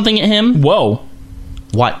 Throw something at him? Whoa!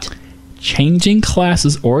 What? Changing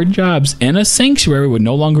classes or jobs in a sanctuary would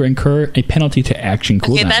no longer incur a penalty to action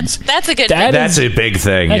cooldowns. Okay, that's a good thing. That's a big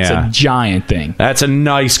thing. That's a giant thing. That's a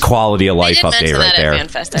nice quality of life update right there.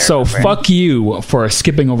 So fuck you for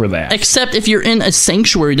skipping over that. Except if you're in a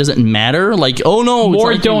sanctuary, doesn't matter. Like, oh no,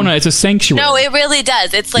 Mordona, it's a sanctuary. No, it really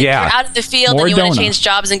does. It's like you're out in the field and you want to change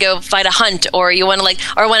jobs and go fight a hunt, or you want to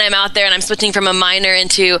or when I'm out there and I'm switching from a miner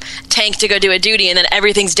into tank to go do a duty, and then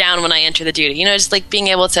everything's down when I enter the duty. Just like being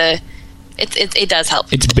able to. It does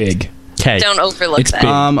help. It's big. Okay. Don't overlook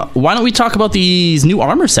that. Why don't we talk about these new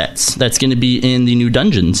armor sets that's going to be in the new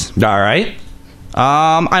dungeons? All right.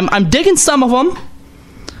 I'm digging some of them.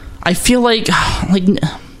 I feel like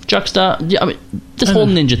Juxta. This whole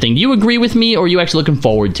ninja thing. Do you agree with me, or are you actually looking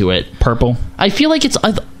forward to it? Purple. I feel like it's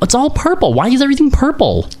all purple. Why is everything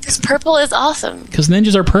purple? Because purple is awesome. Because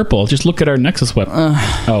ninjas are purple. Just look at our Nexus weapon.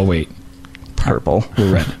 Oh wait, purple.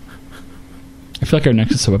 We're red. I feel like our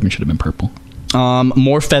Nexus weapon should have been purple.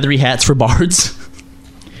 More feathery hats for bards.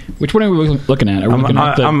 Which one are we looking at?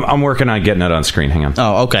 I'm working on getting it on screen. Hang on.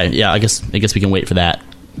 Oh, okay. Yeah, I guess we can wait for that.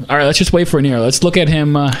 All right, let's just wait for Nero. Let's look at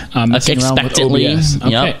him messing around with OBS. Okay,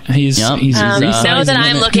 yep. He's know that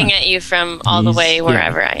I'm looking at you from all the way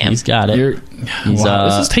wherever I am. He's got it. Wow,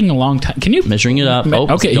 this is taking a long time. Can you measuring it up?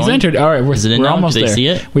 Okay, he's entered. All right, we're almost there. See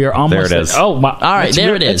it? We are almost there. It is. Oh, wow. All right,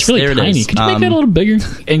 there it is. It's really tiny. Can you make that a little bigger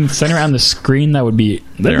and center around the screen? That'd be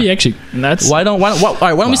actually. That's why don't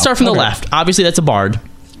we start from the left? Obviously, that's a bard.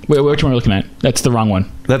 Wait, which one are we looking at? That's the wrong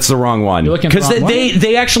one. That's the wrong one. Because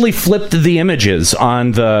they actually flipped the images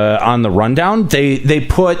on the rundown. They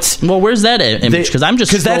put where's that image? Because I'm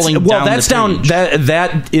just scrolling down. That's down.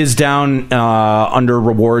 That is down under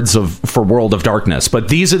rewards for World of Darkness. But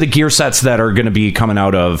these are the gear sets that are going to be coming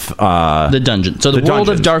out of the dungeon. So the World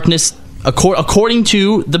of Darkness. According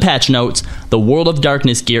to the patch notes, the World of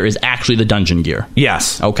Darkness gear is actually the dungeon gear.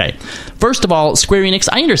 Yes. Okay. First of all, Square Enix,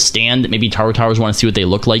 I understand that maybe Tower Towers want to see what they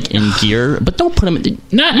look like in gear, but don't put them in...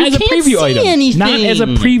 Not as a preview item. Anything. Not as a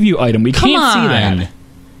preview item. We can't see that.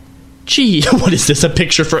 Gee, what is this, a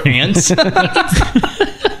picture for ants?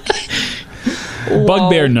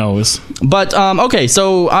 Bugbear knows. But, okay,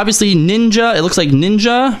 so obviously Ninja, it looks like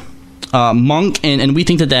Ninja... Monk, and we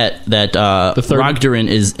think that Ragdurin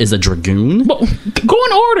is a dragoon. Well, go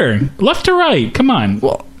in order, left to right. Come on.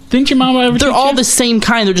 Well, didn't your mama ever? They're all the same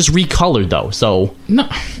kind. They're just recolored though. So no.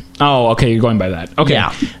 Oh, okay. You're going by that. Okay.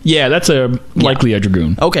 Yeah. That's likely a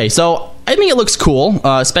dragoon. Okay, so I think it looks cool,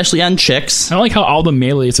 especially on chicks. I like how all the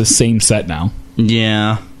melee is the same set now.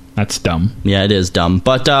 Yeah. That's dumb. Yeah, it is dumb.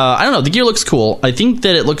 But I don't know. The gear looks cool. I think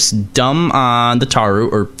that it looks dumb on the Taru,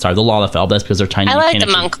 the Lalafell. That's because they're tiny. I like the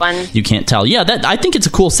monk one. You can't tell. Yeah, I think it's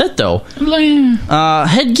a cool set though.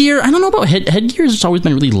 Headgear. I don't know about headgear. Has always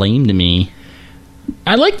been really lame to me.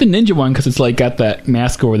 I like the ninja one because it's got that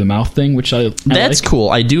mask over the mouth thing, which that's like. Cool.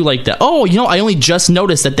 I do like that. Oh, I only just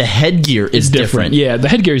noticed that the headgear is different. Yeah, the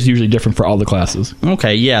headgear is usually different for all the classes.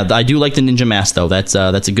 Okay, yeah, I do like the ninja mask though. That's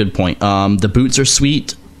a good point. The boots are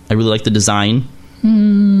sweet. I really like the design.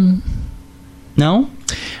 No?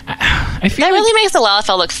 I feel that really makes the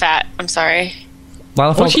Lalafell look fat. I'm sorry.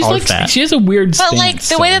 Lalafell's she's are like fat. she has a weird But stance. like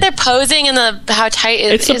the way that they're posing and how tight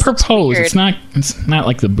it's the propose. weird. It's not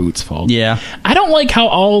like the boots' fault. Yeah. I don't like how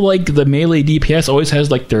all like the melee DPS always has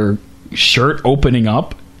like their shirt opening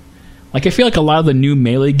up. Like I feel like a lot of the new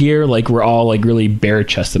melee gear, like we're all like really bare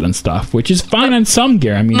chested and stuff, which is fine on some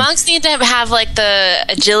gear. I mean, monks need to have like the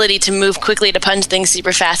agility to move quickly to punch things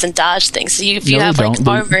super fast and dodge things. So if you No, have they like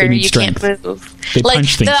don't. They armor, need you strength. can't move. They Like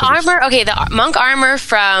punch things the super armor, the monk armor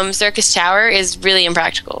from Circus Tower is really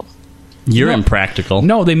impractical. You're impractical.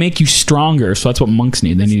 No, they make you stronger, so that's what monks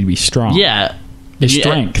need. They need to be strong. Yeah. It's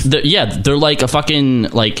strength. They're like a fucking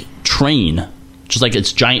like train. Just like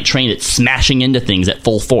it's giant train that's smashing into things at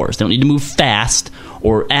full force. They don't need to move fast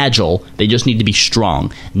or agile. They just need to be strong.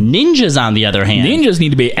 Ninjas, on the other hand, Ninjas need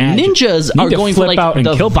to be agile. Ninjas Need are to going for flip out like and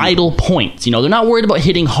the kill people. vital points. You know, they're not worried about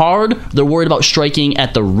hitting hard. They're worried about striking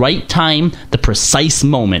at the right time, the precise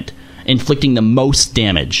moment, inflicting the most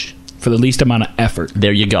damage for the least amount of effort.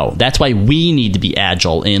 There you go. That's why we need to be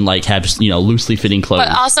agile and like have loosely fitting clothes.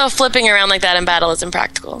 But also flipping around like that in battle is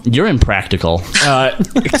impractical. You're impractical.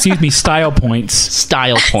 Excuse me, style points.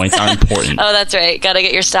 Style points are important. Oh, that's right. Got to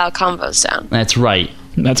get your style combos down. That's right.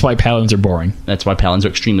 That's why paladins are boring. That's why paladins are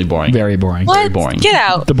extremely boring. Very boring. What? Very boring. Get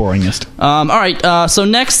out. The boringest. All right. So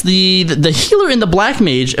next, the healer and the black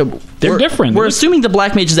mage. They're different. We're assuming the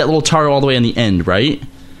black mage is that little Taro all the way on the end, right?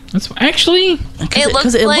 That's actually It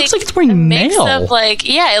looks like it's wearing mix mail. of like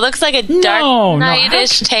it looks like a dark No,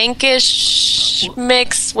 knightish, tankish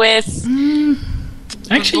mix with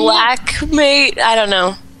actually black mate. I don't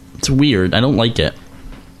know. It's weird. I don't like it.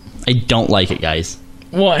 I don't like it, guys.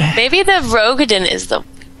 What? Maybe the Rogadin is the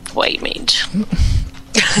white mage.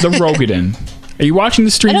 The Rogadin. Are you watching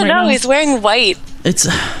the stream I don't right know. now? He's wearing white. It's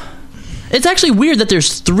actually weird that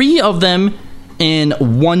there's 3 of them in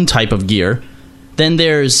one type of gear. Then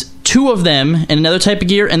there's 2 of them in another type of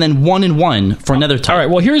gear, and then 1 in 1 for another type. All right.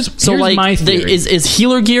 Well, here's like my theory. is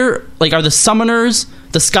healer gear like are the summoners,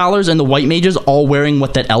 the scholars, and the white mages all wearing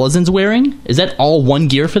what that Elezen's wearing? Is that all one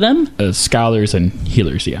gear for them? Scholars and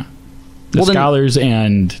healers, yeah. The Well, then- scholars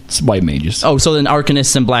and white mages. Oh, so then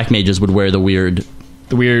arcanists and black mages would wear the weird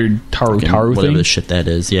Taru whatever thing. the shit that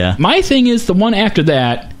is. Yeah. My thing is the one after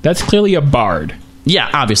that. That's clearly a bard. Yeah,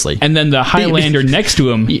 obviously. And then the Highlander next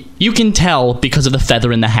to him. You can tell because of the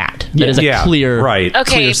feather in the hat. That is a clear Okay,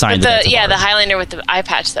 clear sign but that that's a the Highlander with the eye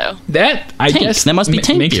patch though. That I Tank. guess That must be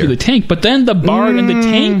tank makes gear. you the tank. But then the bard and the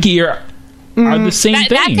tank gear are the same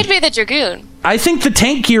That thing. could be the dragoon. I think the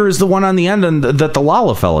tank gear is the one on the end and that the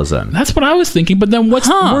Lalafell is in. That's what I was thinking. But then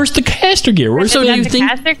where's the caster gear? Where's So the do you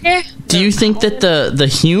think? Do you think that the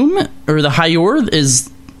Hume or the Hyor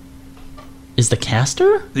is the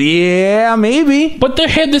caster? Yeah, maybe. But they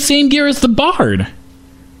had the same gear as the bard.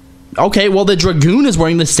 Okay, well the dragoon is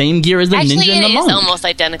wearing the same gear as the Actually, ninja and the it is monk. almost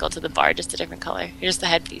identical to the bard, just a different color. Just the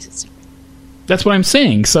headpiece is different. That's what I'm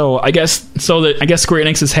saying. So I guess Square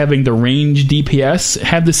Enix is having the range DPS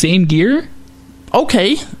have the same gear.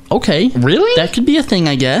 Okay. Really? That could be a thing,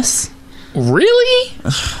 I guess. Really?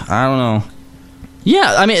 I don't know.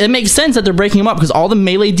 Yeah, I mean, it makes sense that they're breaking them up because all the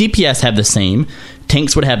melee DPS have the same.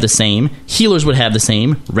 Tanks would have the same. Healers would have the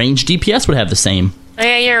same. Range DPS would have the same. Oh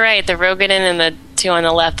yeah, you're right. The Rogadin and the 2 on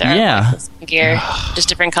the left are Yeah. like the same gear, just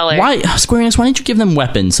different color. Why, Square Enix, why didn't you give them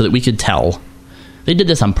weapons so that we could tell? They did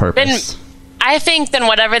this on purpose. I think then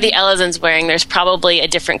whatever the Elezen's wearing, there's probably a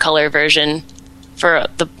different color version for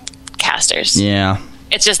the casters. Yeah.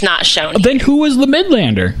 It's just not shown. Then who was the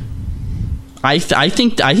Midlander? I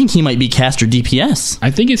think he might be caster DPS.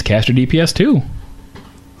 I think it's caster DPS too.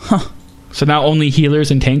 Huh. So now only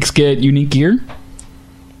healers and tanks get unique gear?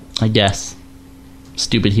 I guess.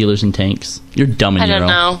 Stupid healers and tanks. You're dumb, I don't Nero.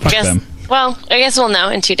 know. Fuck them. Well, I guess we'll know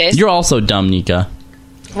in 2 days. You're also dumb, Nika.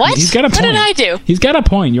 What? He's got a point. What did I do? He's got a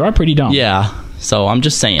point. You are pretty dumb. Yeah. So I'm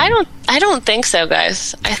just saying. I don't think so,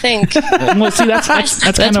 guys. I think Well, see, that's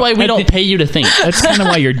kind of why we don't pay you to think. That's kind of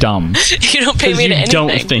why you're dumb. you don't pay me to anything.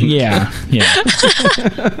 Don't think. Yeah.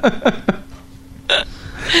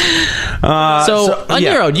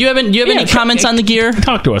 Nero, do you have any comments on the gear?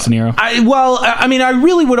 Talk to us, Nero. I mean, I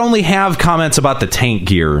really would only have comments about the tank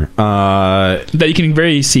gear. That you can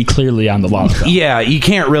very see clearly on the log. Yeah, you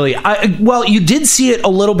can't really. Well, you did see it a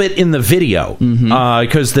little bit in the video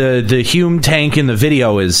because the Hume tank in the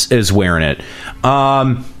video is wearing it.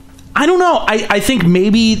 I don't know. I think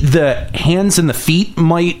maybe the hands and the feet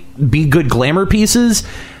might be good glamour pieces.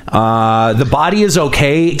 The body is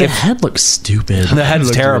okay. The head looks stupid. The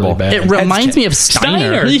head's terrible. Really it reminds me of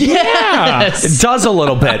Steiner. Yes. It does a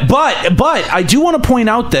little bit. But I do want to point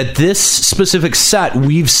out that this specific set,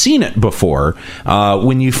 we've seen it before.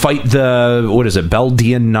 When you fight the,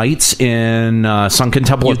 Beldian Knights in Sunken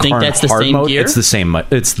Temple of Karn. You think that's the hard same mode. gear? It's the same gear.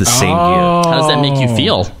 How does that make you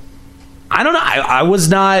feel? I don't know. I was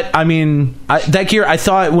not. I mean, that gear. I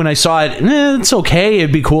thought when I saw it, it's okay.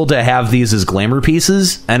 It'd be cool to have these as glamour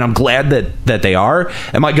pieces, and I'm glad that they are.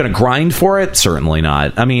 Am I going to grind for it? Certainly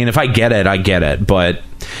not. I mean, if I get it, I get it. But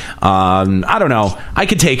I don't know. I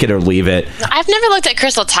could take it or leave it. I've never looked at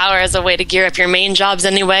Crystal Tower as a way to gear up your main jobs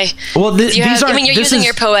anyway. Well, you're using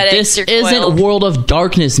your poetics. This isn't World of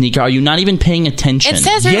Darkness, Nika. Are you not even paying attention? It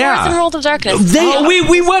says it's in World of Darkness.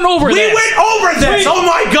 We went over this. We went over this. Oh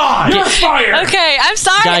my god! You're fired. Okay, I'm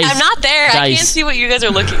sorry. Guys, I'm not there. I can't see what you guys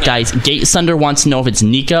are looking at. Guys, Gate Sunder wants to know if it's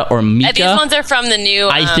Nika or Mika. These ones are from the new.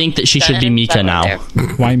 I think that she should be Mika now.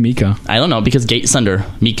 Why Mika? I don't know, because Gate Sunder,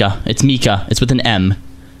 Mika. It's Mika. It's with an M.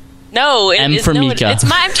 No, M for Mika.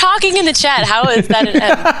 I'm talking in the chat. How is that an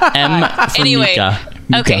M? M for anyway, Mika.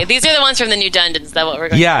 Okay, these are the ones from the new dungeons. Is that what we're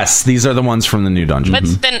going Yes, these are the ones from the new dungeon. But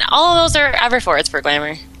then all of those are Everfords for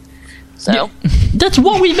glamour. So that's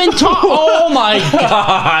what we've been talking. Oh my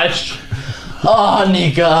gosh. Oh,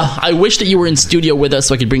 Nika. I wish that you were in studio with us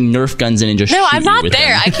so I could bring Nerf guns in and just shoot I'm not you with there.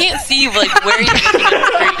 them. I can't see where you're looking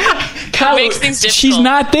at. It makes things difficult. She's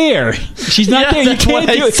not there. She's not there. You that's can't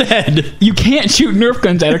what do I it. said. You can't shoot Nerf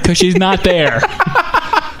guns at her because she's not there.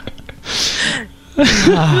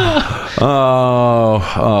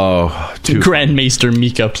 Grandmaster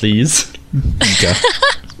Mika, please. Mika.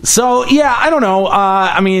 So, yeah, I don't know.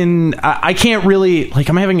 I mean, I can't really...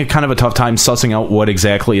 I'm having a kind of a tough time sussing out what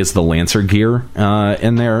exactly is the Lancer gear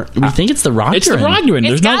in there. We think it's the Roguin. It's the Roguin.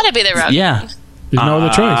 It's got to be the Roguin. Yeah. There's no other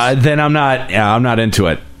choice. Then I'm not into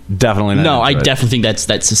it. Definitely not. No, I into it. definitely think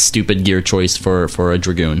that's a stupid gear choice for a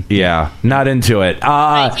Dragoon. Yeah, not into it.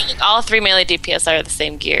 I think all 3 melee DPS are the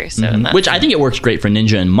same gear. So Which I think it works great for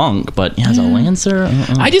Ninja and Monk, but as a Lancer...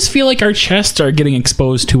 I just feel like our chests are getting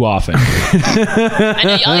exposed too often. I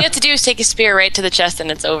know, all you have to do is take a spear right to the chest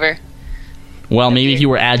and it's over. Well, maybe if you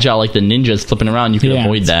were agile like the ninjas flipping around, you could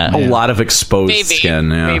avoid that. A lot of exposed skin,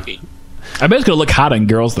 Maybe. I bet it's going to look hot on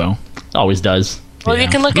girls, though. Always does. Well, you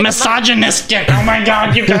can look at misogynistic. Oh my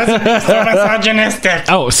god, you guys are so misogynistic.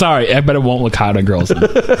 Oh, sorry. I bet it won't look hot on girls. It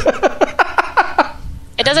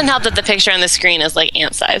doesn't help that the picture on the screen is like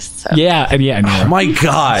ant sized. So. Yeah. Oh my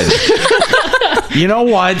god. You know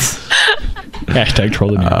what? Hashtag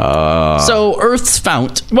trolling. So Earth's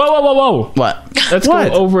fount. Whoa. What? Let's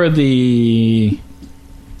go over the...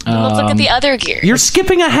 Let's look at the other gear. You're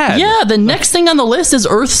skipping ahead. Yeah, the next thing on the list is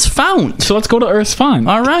Earth's fount. So let's go to Earth's fount.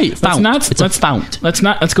 All right, fount. It's a fount.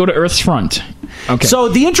 Let's go to Earth's front. Okay. So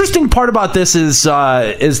the interesting part about this is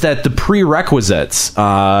that the prerequisites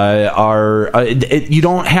are you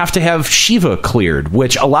don't have to have Shiva cleared,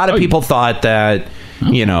 which a lot of people thought that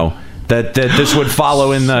that this would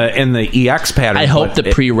follow in the EX pattern. I hope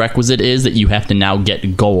the prerequisite is that you have to now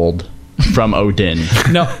get gold from Odin.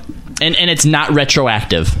 No. And it's not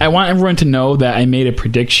retroactive. I want everyone to know that I made a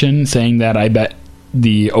prediction saying that I bet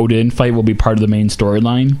the Odin fight will be part of the main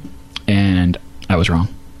storyline, and I was wrong.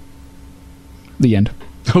 The end.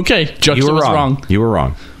 Okay, Juxta was wrong. You were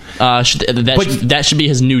wrong. That should be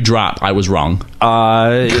his new drop. I was wrong.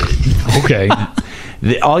 Okay.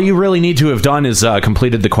 All you really need to have done is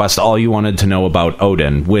completed the quest. All you wanted to know about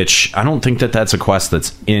Odin, which I don't think that's a quest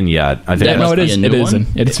that's in yet. I think no, it is. It is.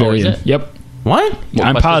 It's very in. Yep. What?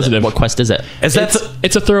 I'm positive. What quest is it?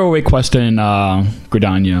 It's a throwaway quest in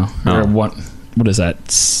Gridania. Or what is that?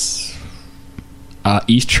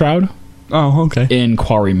 East Shroud. Oh, okay. In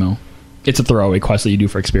Quarry Mill. It's a throwaway quest that you do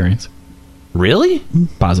for experience. Really?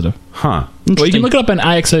 Positive. Huh. Well, you can look it up on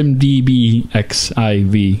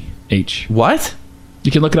IXMDBXIVH. What?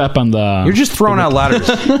 You can look it up on the... You're just throwing out letters.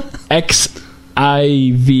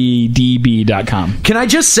 XIVDB.com. Can I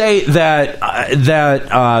just say that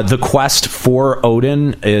the quest for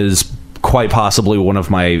Odin is quite possibly one of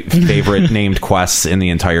my favorite named quests in the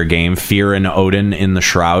entire game. Fear and Odin in the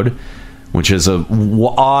Shroud, which is a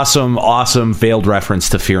awesome veiled reference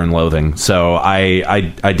to Fear and Loathing. So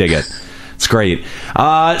I dig it. It's great. You're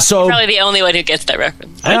probably the only one who gets that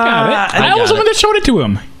reference. I got it. I was the one that showed it to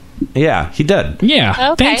him. Yeah, he did.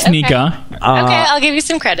 Yeah. Okay, Thanks, Mika. Okay, I'll give you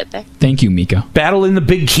some credit there. Thank you, Mika. Battle in the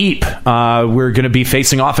Big Keep. We're going to be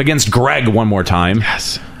facing off against Greg one more time.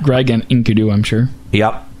 Yes. Greg and Enkidu, I'm sure.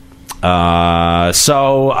 Yep.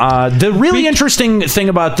 The really interesting thing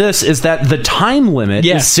about this is that the time limit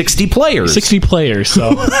is 60 players. 60 players.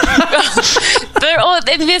 So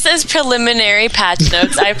this is preliminary patch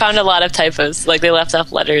notes. I found a lot of typos, like they left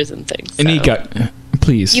off letters and things. So. Anika,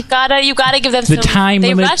 please. You gotta give them the time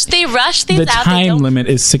limit. They rush these the out. The time limit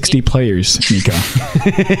is 60 players,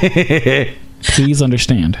 Anika. Please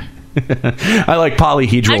understand. I like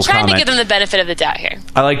Polyhedral's comment. I'm trying to give them the benefit of the doubt here.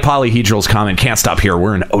 I like Polyhedral's comment. Can't stop here.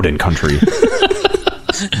 We're in Odin country.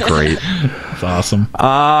 Great. That's awesome.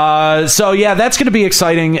 So yeah, that's going to be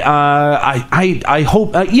exciting. I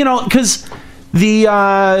hope because the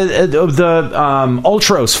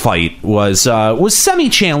Ultros fight was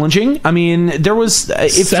semi-challenging. I mean, there was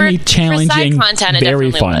semi-challenging, for side content,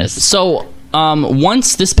 very fun. Was. So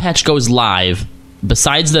once this patch goes live,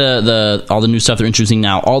 besides the all the new stuff they're introducing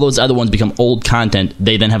now, all those other ones become old content.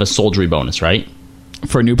 They then have a soldiery bonus, right?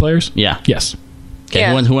 For new players? Yeah. Yes. Okay.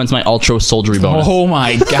 Yeah. Who wants my Ultra soldiery bonus? Oh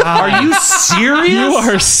my god! Are you serious? You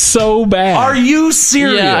are so bad. Are you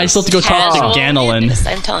serious? Yeah, I still have to go talk to Ganelin.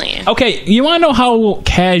 I'm telling you. Okay, you want to know how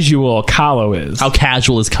casual Kahlo is? How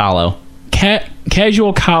casual is Kahlo?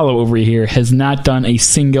 Casual Kahlo over here has not done a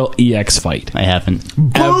single EX fight. I haven't.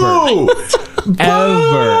 Ever. Ever.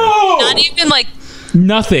 Not even like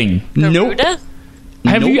nothing. Nope.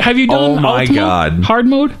 Have you done? Oh my god! Hard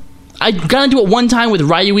mode. I got into it one time with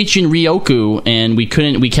Ryuichi and Ryoku, and we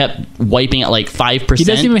kept wiping at like 5%. He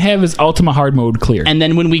doesn't even have his Ultima hard mode clear. And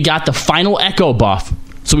then when we got the final Echo buff,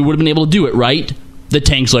 so we would have been able to do it, right? The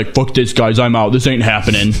tank's like, fuck this, guys, I'm out. This ain't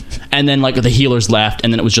happening. And then like the healers left,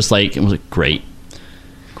 and then it was great.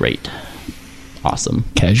 Awesome.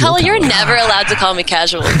 Casual. Hell, you're never allowed to call me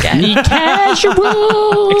casual again. Me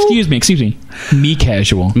casual. Excuse me. Me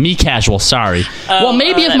casual, sorry. Well,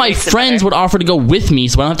 maybe if my friends would offer to go with me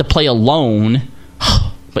so I don't have to play alone.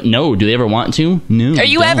 But no, do they ever want to? No. Are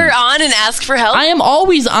you ever on and ask for help? I am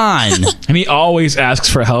always on. And he always asks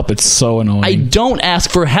for help. It's so annoying. I don't ask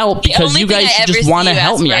for help because you guys just want to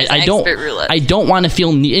help me. I don't want to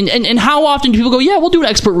feel and how often do people go, yeah, we'll do an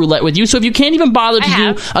expert roulette with you. So if you can't even bother to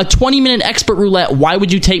do a 20-minute expert roulette, why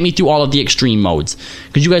would you take me through all of the extreme modes?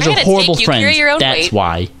 Because you guys are horrible friends. That's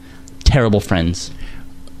why. Terrible friends.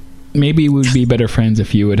 Maybe we would be better friends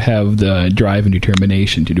if you would have the drive and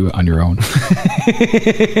determination to do it on your own.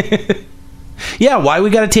 Yeah, why we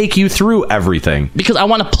got to take you through everything? Because I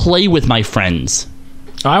want to play with my friends.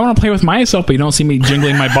 I want to play with myself, but you don't see me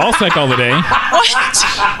jingling my ball sack all the day. What?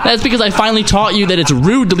 That's because I finally taught you that it's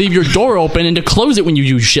rude to leave your door open and to close it when you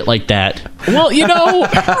do shit like that. Well,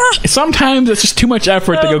 sometimes it's just too much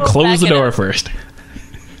effort to go close the door first.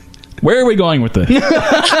 Where are we going with this?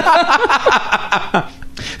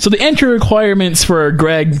 So the entry requirements for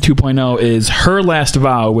Greg 2.0 is Her Last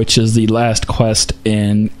Vow, which is the last quest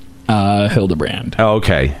in Hildebrand. Oh,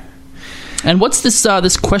 okay. And what's this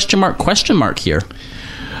question mark here?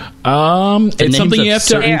 It's something you have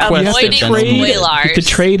to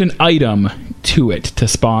trade an item to it to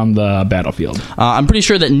spawn the battlefield. I'm pretty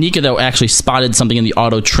sure that Nika, though, actually spotted something in the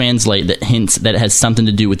auto-translate that hints that it has something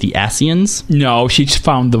to do with the Ascians. No, she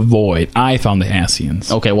found the Void. I found the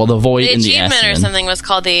Ascians. Okay, well, the Void the and the Ascian. achievement or something was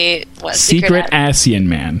called the Secret Ascian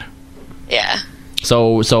Man. Yeah.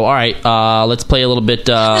 So all right, let's play a little bit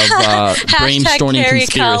of brainstorming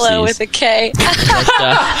conspiracies. Kahlo with a K.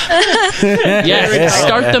 Yes,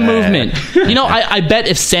 start the movement. I bet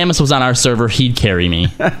if Samus was on our server, he'd carry me.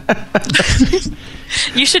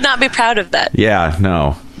 You should not be proud of that. Yeah,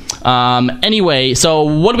 no. Anyway, so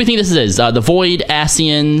what do we think this is? The Void,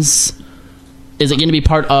 Ascians. Is it going to be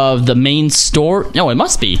part of the main store? No, it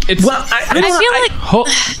must be. Okay.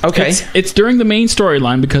 It's during the main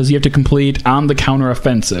storyline because you have to complete on the counter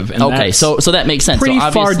offensive. And okay, so that makes sense. Pretty so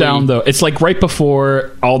far down though. It's like right before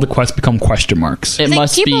all the quests become question marks. It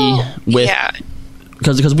must be with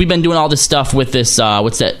because we've been doing all this stuff with this.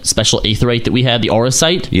 What's that special aetheryte that we had? The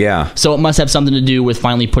Auracite. Yeah. So it must have something to do with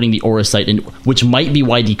finally putting the Auracite in, which might be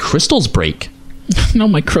why the crystals break. No,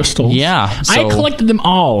 my crystals. Yeah, I collected them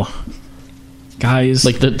all. Guys,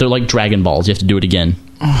 like they're like Dragon Balls. You have to do it again.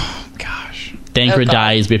 Oh gosh. Dankra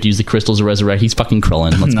dies. We have to use the crystals to resurrect. He's fucking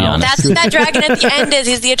Krillin. Let's be honest. That's that dragon at the end.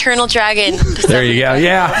 He's the eternal dragon. There you go.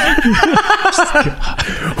 Yeah.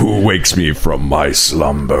 Who wakes me from my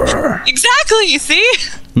slumber? Exactly. You see?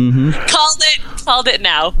 Mm-hmm. Called it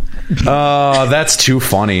now. Oh, that's too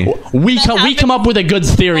funny. We come up with a good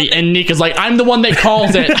theory, and Nika's like, I'm the one that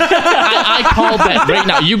calls it. I called that right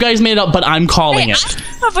now. You guys made it up, but I'm calling it. I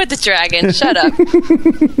came up with the dragon. Shut up.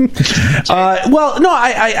 Well, no,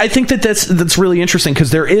 I think that's really interesting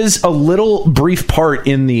because there is a little brief part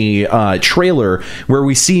in the trailer where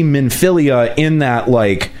we see Minfilia in that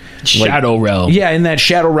shadow realm. Yeah, in that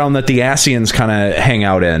shadow realm that the Ascians kind of hang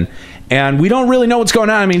out in. And we don't really know what's going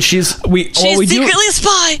on. I mean, she's secretly a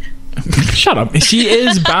spy. Shut up. She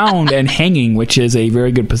is bound and hanging, which is a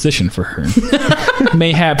very good position for her.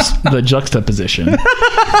 Mayhaps the juxtaposition.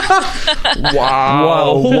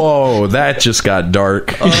 Wow. Whoa, that just got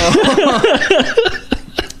dark.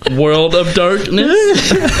 World of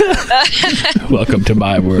darkness. Welcome to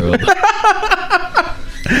my world.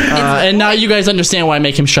 And now you guys understand why I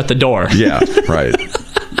make him shut the door. Yeah, right.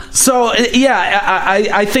 So yeah,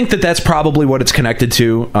 I think that's probably what it's connected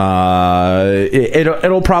to.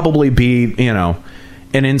 It'll probably be an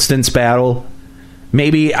instance battle.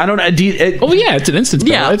 Maybe I don't know. It's an instance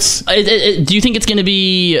battle. Yeah. Do you think it's going to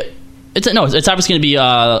be? It's obviously going to be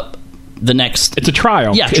the next. It's a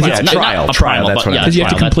trial. Yeah, trial. That's what because you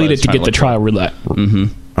have to complete it to get the trial roulette.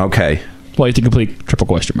 Mm-hmm. Okay. Well, you have to complete triple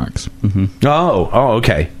question marks. Mm-hmm. Oh,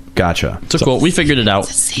 okay. Gotcha. So cool. We figured it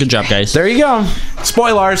out. Good job, guys. There you go.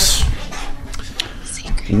 Spoilers.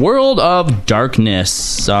 World of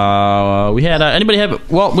Darkness. We had anybody have?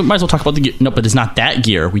 Well, we might as well talk about the gear. No, but it's not that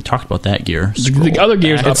gear. We talked about that gear. The other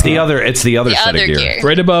gear. It's the other set of gear.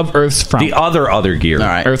 Right above Earth's front. The other gear. All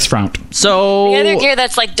right. Earth's front. So the other gear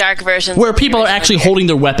that's like dark versions where people are actually holding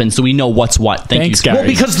their weapons, so we know what's what. Thanks, guys. Well,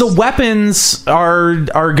 because the weapons are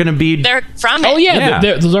going to be. They're from it. Oh yeah.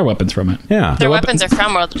 Those are weapons from it. Yeah. Their weapons are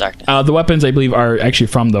from World of Darkness. The weapons, I believe, are actually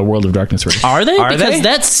from the World of Darkness race. Are they? Because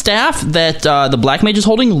that staff that the Black Mage is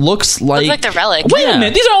holding looks like the relic. Wait a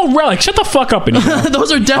minute, these are all relics. Shut the fuck up, Anita.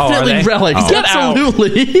 Those are definitely relics. Oh. Get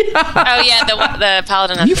Absolutely. Oh yeah, the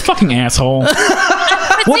paladin. You fucking asshole. Hang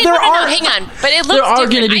on, but it looks. There are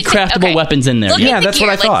going to be craftable weapons in there. Yeah, that's what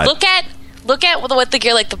I thought. Look at what the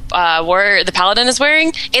gear the paladin is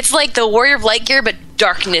wearing. It's like the Warrior of Light gear, but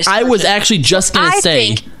darkness. I was actually just going to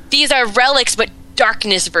say think these are relics, but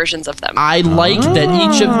darkness versions of them. I like that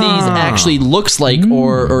each of these actually looks like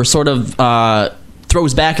or sort of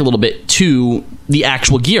throws back a little bit to the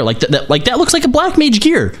actual gear. Like that looks like a Black Mage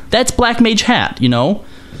gear. That's Black Mage hat,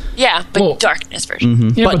 Yeah, but darkness version.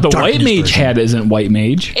 Mm-hmm. Yeah, but the White Mage hat isn't White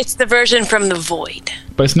Mage. It's the version from the Void.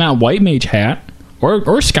 But it's not White Mage hat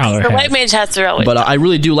or Scholar hat. The White Mage hat's the relic. But I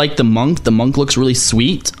really do like the monk. The monk looks really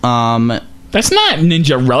sweet. That's not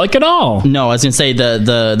ninja relic at all. No, I was gonna say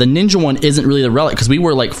the ninja one isn't really the relic because we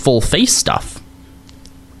wear like full face stuff,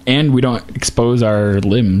 and we don't expose our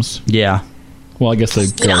limbs. Yeah. Well, I guess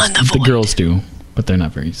the girls do, but they're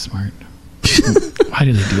not very smart. Why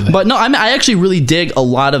do they do that? But no, I actually really dig a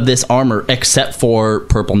lot of this armor except for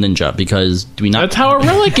Purple Ninja because do we not? That's how a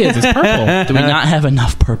relic is. It's purple. Do we not have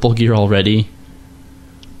enough purple gear already?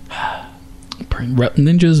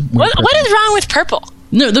 Ninjas. What is wrong with purple?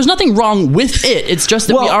 No, there's nothing wrong with it. It's just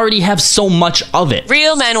that we already have so much of it.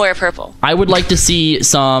 Real men wear purple. I would like to see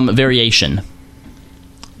some variation.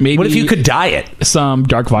 Maybe what if you could dye it? Some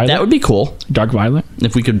dark violet. That would be cool. Dark violet.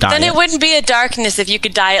 If we could dye then it. Then it wouldn't be a darkness if you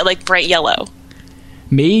could dye it like bright yellow.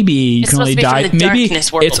 Maybe you can only dye. Maybe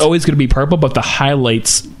it's always going to be purple, but the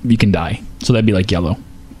highlights you can dye. So that'd be like yellow.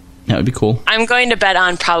 That would be cool. I'm going to bet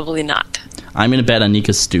on probably not. I'm going to bet on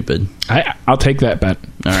Nika's stupid. I'll take that bet.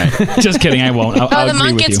 All right. Just kidding. I won't. I'll the agree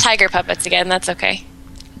monk with gets you. tiger puppets again. That's okay.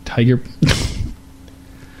 Tiger.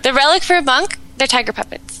 The relic for a monk, they're tiger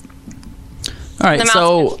puppets. All right,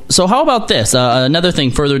 so how about this? Another thing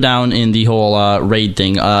further down in the whole raid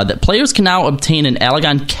thing, that players can now obtain an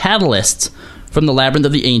Allagan Catalyst from the Labyrinth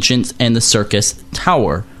of the Ancients and the Circus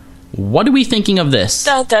Tower. What are we thinking of this?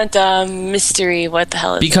 Dun, dun, dun, mystery. What the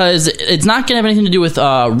hell is because it's not going to have anything to do with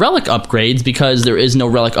relic upgrades because there is no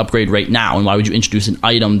relic upgrade right now. And why would you introduce an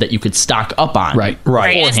item that you could stock up on? Right.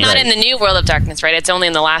 And it's not in the new World of Darkness, right? It's only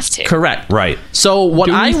in the last two. Correct. Right. So what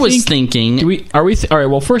I was thinking... all right,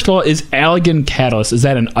 well, first of all, is Allagan Catalyst, is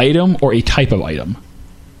that an item or a type of item?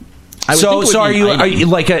 So are you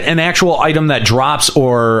like an actual item that drops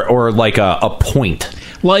or like a point?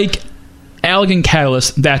 Like... Allagan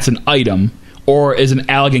Catalyst, that's an item. Or is an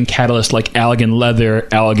Allagan Catalyst like Allagan leather,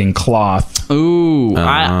 Allagan cloth? Ooh.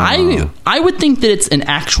 I would think that it's an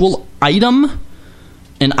actual item.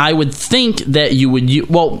 And I would think that you would...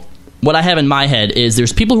 Well, what I have in my head is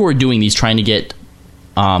there's people who are doing these trying to get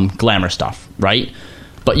glamour stuff, right?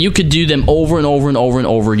 But you could do them over and over and over and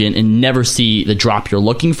over again and never see the drop you're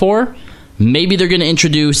looking for. Maybe they're going to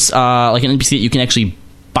introduce like an NPC that you can actually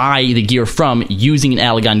buy the gear from using an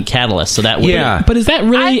Allegon catalyst. So that would But is that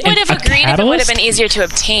really I would have a agreed if it would have catalyst? been easier to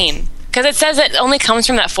obtain. Because it says it only comes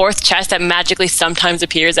from that fourth chest that magically sometimes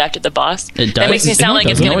appears after the boss. It does. That makes me sound like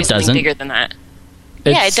it's going to be something doesn't. bigger than that.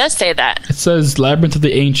 Yeah, it does say that. It says Labyrinth of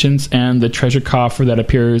the Ancients and the treasure coffer that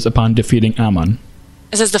appears upon defeating Ammon.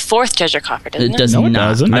 It says the fourth treasure coffer, doesn't it? It does No, it not.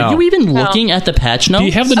 doesn't. Are No. you even No. looking at the patch notes? Do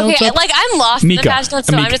you have the notes Okay, up? like I'm lost in Mika. the patch notes,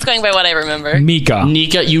 so Mika. I'm just going by what I remember. Mika.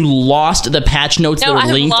 Nika, you lost the patch notes No, that were I'm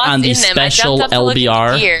linked lost on the in them. special I jumped up to look at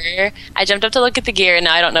LBR. the gear. I jumped up to look at the gear, and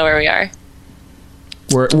now I don't know where we are.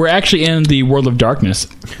 We're actually in the World of Darkness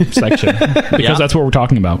section because Yeah. that's what we're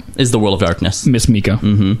talking about. Is the World of Darkness. Miss Mika.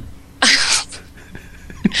 Mm-hmm.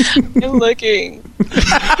 I'm looking.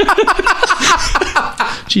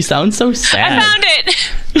 She sounds so sad. I found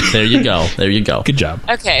it! There you go. There you go. Good job.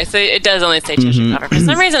 Okay, so it does only say treasure coffer. For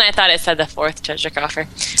some reason, I thought it said the fourth treasure coffer.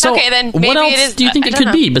 So okay, then maybe what else it is. do you think I it don't could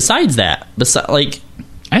know. be besides that?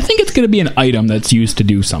 I think it's going to be an item that's used to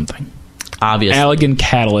do something. Obviously. Allegan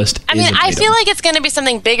Catalyst I is mean, an I item. feel like it's going to be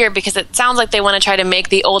something bigger because it sounds like they want to try to make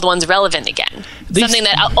the old ones relevant again. They Something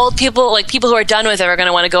that old people, like people who are done with it, are going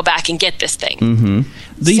to want to go back and get this thing. Mm-hmm.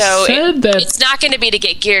 They said that it's not going to be to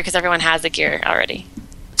get gear because everyone has the gear already.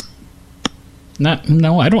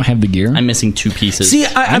 No, I don't have the gear. I'm missing two pieces. See,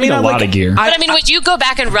 I mean, need a lot of gear. But I mean, would you go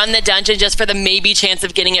back and run the dungeon just for the maybe chance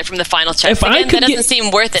of getting it from the final chest If I again? could That doesn't get- seem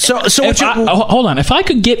worth it. Hold on. If I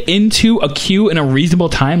could get into a queue in a reasonable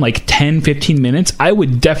time, like 10, 15 minutes, I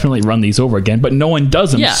would definitely run these over again. But no one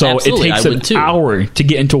does them, Yeah, so it absolutely, takes I an would too. hour to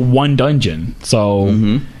get into one dungeon.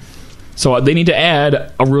 So, so they need to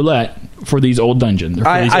add a roulette for these old dungeons, or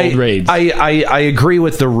for these old raids. I agree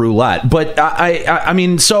with the roulette, but I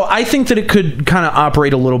mean, so I think that it could kind of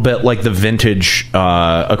operate a little bit like the vintage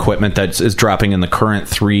equipment that is dropping in the current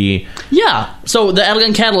 3. Yeah. So the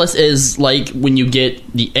Allegan Catalyst is like when you get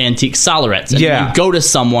the antique Solarets. And Yeah. you go to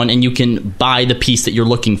someone and you can buy the piece that you're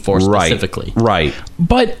looking for specifically. Right.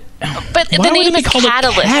 But But Why the would name it be is called a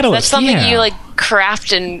catalyst. catalyst? That's something Yeah. you like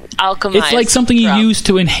craft and alchemize. it's like something you from. use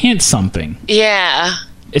to enhance something. Yeah.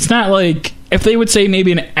 It's not like if they would say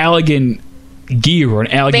maybe an Allegan gear or an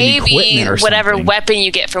Allegan Maybe equipment or whatever something. weapon you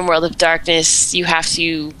get from World of Darkness, you have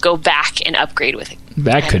to go back and upgrade with it.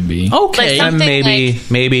 That could be Okay. Like And something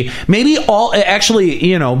maybe all actually,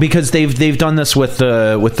 you know, because they've done this with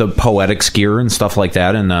the Poetics gear and stuff like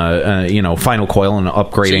that, and you know, Final Coil and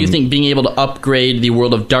upgrading. So you think being able to upgrade the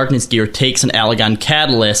World of Darkness gear takes an Allegan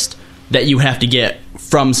Catalyst that you have to get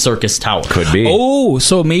from Circus Tower? Could be. Oh,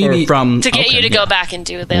 so maybe Or from to get you to go back and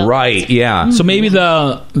do the Right, yeah. So maybe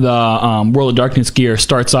the World of Darkness gear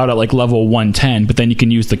starts out at like level 110, but then you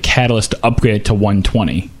can use the catalyst to upgrade it to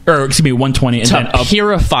 120, or excuse me, 120, and then to up.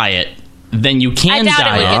 purify it. Then you can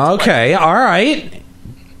dye it. Okay, all right.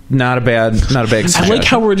 Not a bad I suggestion. like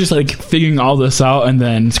how we're just like figuring all this out, and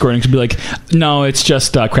then Square Enix would be like, "No, it's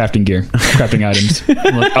just crafting gear, crafting items."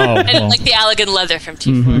 I'm like, oh, and well. like the Allegan leather from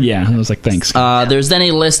T4. Yeah. I was like, thanks. There's then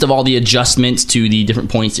a list of all the adjustments to the different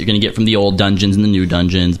points that you're going to get from the old dungeons and the new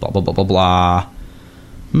dungeons. Blah blah blah blah blah.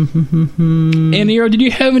 And Nero, did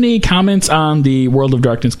you have any comments on the World of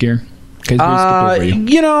Darkness gear? 'Cause we skipped over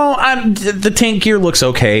you. You know, the tank gear looks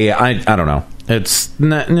okay. I don't know. It's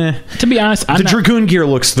nah. To be honest, the Dragoon gear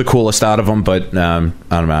looks the coolest out of them, but I'm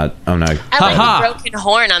not. I like the broken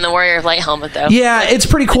horn on the Warrior of Light helmet, though. Yeah, it's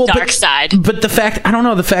pretty cool. The dark side. But the fact, I don't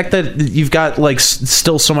know, the fact that you've got like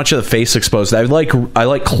still so much of the face exposed. I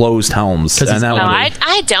like closed helms. And that No, would-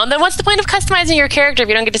 I don't. Then what's the point of customizing your character if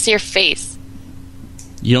you don't get to see your face?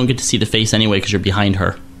 You don't get to see the face anyway because you're behind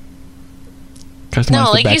her.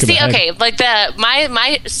 No, like you see, okay, like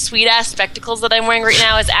my sweet ass spectacles that I'm wearing right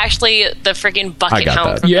now is actually the freaking bucket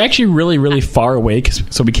helm. You're actually really, really far away,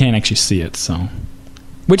 so we can't actually see it. So,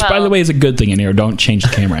 which, by the way, is a good thing in here. Don't change the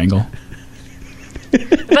camera angle.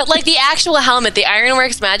 But like the actual helmet, the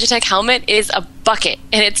Ironworks Magitech helmet is a bucket,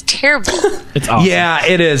 and it's terrible. It's awesome. Yeah,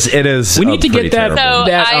 it is. It is. We need to get that. So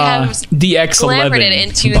that I have DX11 glamored it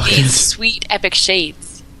into bucket. these sweet epic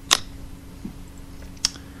shades.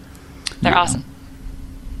 They're awesome.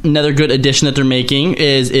 Another good addition that they're making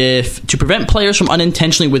is if to prevent players from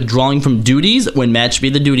unintentionally withdrawing from duties when matched via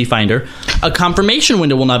the duty finder, a confirmation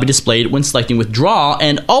window will now be displayed when selecting withdraw,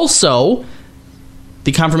 and also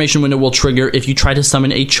the confirmation window will trigger if you try to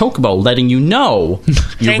summon a chocobo, letting you know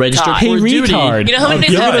you're Thank registered God. for Hey, duty. retard! You know how many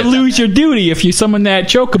You're times- gonna lose your duty if you summon that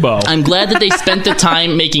chocobo. I'm glad that they spent the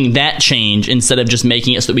time making that change instead of just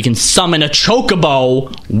making it so that we can summon a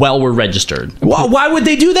chocobo while we're registered. Why would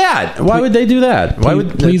they do that? Why would they do that? Why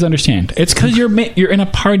would? Please understand. It's because you're in a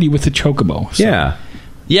party with the chocobo. So. Yeah.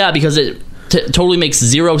 Yeah, because totally makes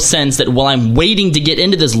zero sense that while I'm waiting to get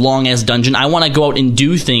into this long-ass dungeon, I want to go out and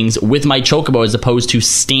do things with my chocobo as opposed to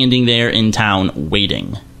standing there in town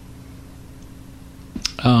waiting.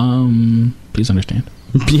 Please understand.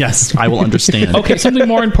 Yes, I will understand. Okay, something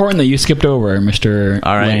more important that you skipped over, Mr.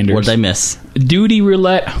 All right, Landers. what did I miss? Duty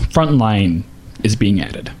Roulette Frontline is being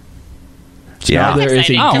added. So now there is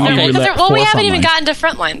a Duty Roulette well, we haven't Frontline. even gotten to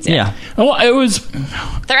frontlines yet. Yeah. Well, it was...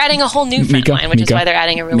 They're adding a whole new frontline, which is why they're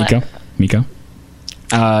adding a roulette. Miko.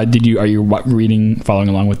 Are you following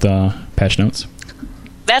along with the patch notes?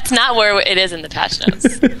 That's not where it is in the patch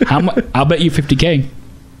notes. I'll bet you 50K.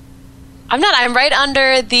 I'm not. I'm right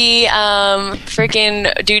under the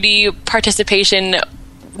freaking duty participation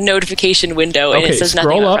notification window, and it says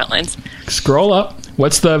nothing about frontlines. Scroll up.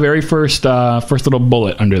 What's the very first little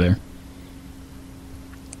bullet under there?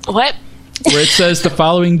 What? Where it says the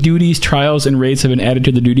following duties, trials, and raids have been added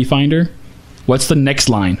to the duty finder. What's the next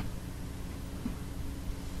line?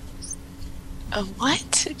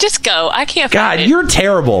 What? Just go. I can't God, find it. you're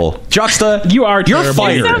terrible. Juxta, you're fired. You're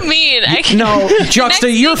so mean. No, Juxta,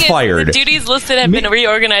 you're fired. The duties listed have been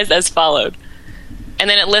reorganized as followed. And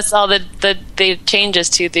then it lists all the changes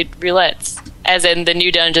to the roulettes. As in, the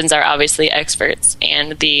new dungeons are obviously experts,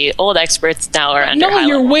 and the old experts now are under high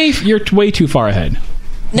you're level. way too far ahead.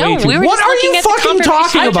 No, we were What just are looking you at the fucking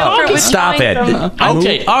talking confirmation about? Stop it.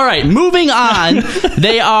 Okay, all right, moving on.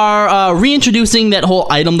 They are reintroducing that whole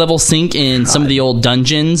item level sync in some of the old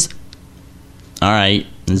dungeons. All right,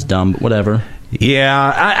 it's dumb, but whatever.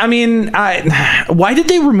 Yeah, I mean, why did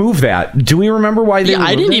they remove that? Do we remember why they removed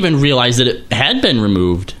it? I didn't even realize that it had been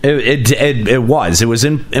removed. It was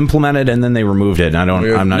implemented and then they removed it. I'm not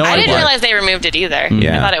sure. I didn't realize they removed it either.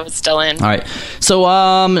 Yeah. I thought it was still in. All right. So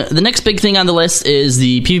the next big thing on the list is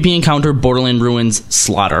the PvP encounter Borderland Ruins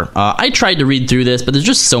Slaughter. I tried to read through this, but there's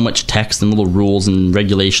just so much text and little rules and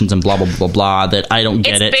regulations and blah, blah, blah, blah that I don't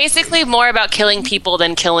get it. It's basically more about killing people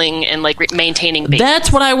than killing and maintaining bases.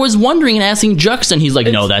 That's what I was wondering and asking Juxta, and he's like,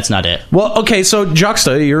 no, that's not it. Well, okay, so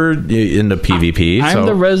Juxta, you're into PvP. I'm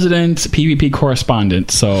the resident PvP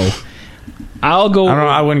correspondent, so I'll go... I don't know,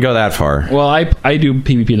 I wouldn't go that far. Well, I do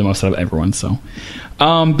PvP the most out of everyone, so...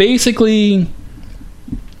 basically...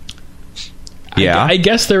 Yeah. I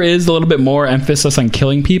guess there is a little bit more emphasis on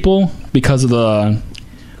killing people because of the...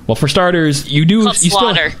 Well, for starters,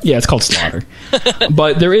 slaughter. Yeah, it's called slaughter.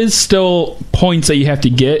 But there is still points that you have to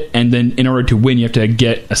get, and then in order to win, you have to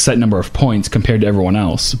get a set number of points compared to everyone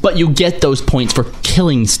else. But you get those points for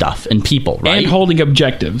killing stuff and people, right? And holding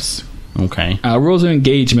objectives. Okay. Rules of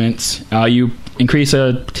engagement. You increase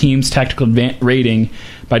a team's tactical rating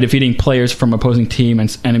by defeating players from opposing team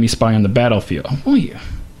and enemy spying on the battlefield. Oh, yeah.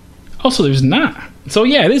 Also, there's not. So,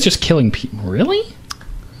 yeah, it is just killing people. Really?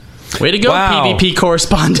 Way to go, wow. PvP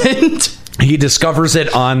correspondent. He discovers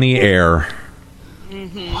it on the air.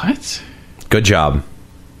 Mm-hmm. What? Good job.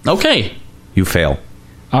 Okay. You fail.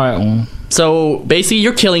 All right, well... So, basically,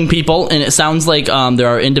 you're killing people, and it sounds like there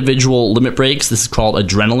are individual limit breaks. This is called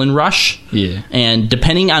Adrenaline Rush. Yeah. And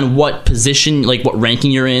depending on what position, like what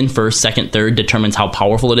ranking you're in, first, second, third, determines how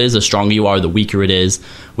powerful it is. The stronger you are, the weaker it is,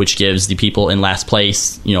 which gives the people in last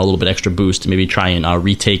place, a little bit extra boost to maybe try and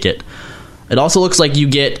retake it. It also looks like you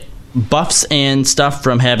get buffs and stuff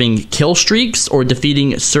from having kill streaks or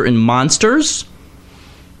defeating certain monsters.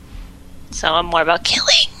 So I'm more about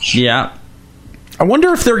killing. Yeah. I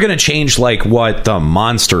wonder if they're going to change what the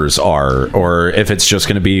monsters are, or if it's just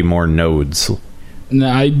going to be more nodes. No,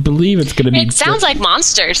 I believe it's going to be... It sounds like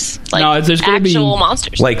monsters. No, there's going to be... actual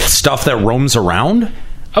monsters. Like stuff that roams around?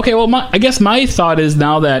 Okay, well, I guess my thought is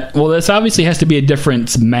now that... Well, this obviously has to be a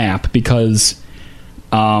different map, because...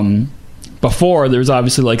 Before, there was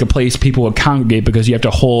obviously a place people would congregate because you have to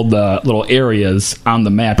hold the little areas on the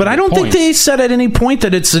map. But I don't think they said at any point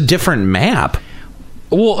that it's a different map.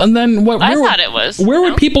 Well, and then I thought it was. Where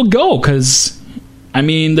would people go? Because,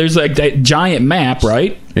 there's that giant map,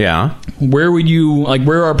 right? Yeah. Where would you...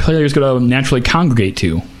 where are players going to naturally congregate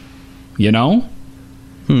to?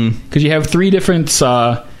 Because you have three different...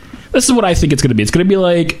 this is what I think it's going to be. It's going to be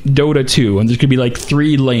like Dota 2, and there's going to be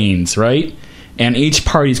 3 lanes, right? And each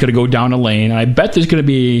party's going to go down a lane. And I bet there's going to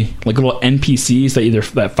be little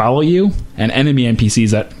NPCs that follow you, and enemy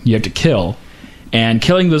NPCs that you have to kill. And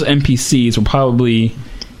killing those NPCs will probably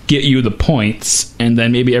get you the points, and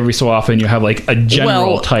then maybe every so often you have a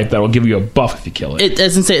general type that will give you a buff if you kill it.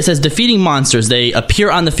 It says defeating monsters. They appear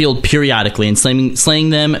on the field periodically, and slaying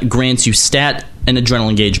them grants you stat and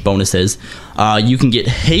adrenaline gauge bonuses. You can get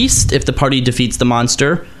haste if the party defeats the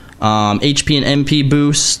monster. HP and MP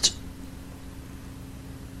boost.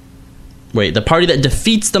 Wait, the party that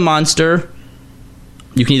defeats the monster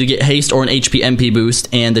You can either get haste or an HP MP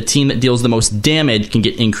boost, and the team that deals the most damage can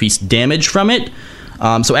get increased damage from it.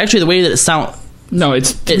 So actually, the way that it sounds... No, it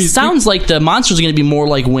sounds like the monsters are going to be more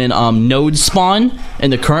like when nodes spawn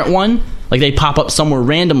in the current one. Like, they pop up somewhere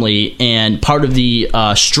randomly, and part of the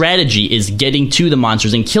strategy is getting to the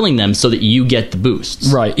monsters and killing them so that you get the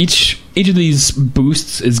boosts. Right. Each of these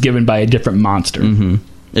boosts is given by a different monster. Mm-hmm.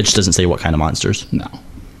 It just doesn't say what kind of monsters. No.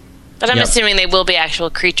 But I'm assuming they will be actual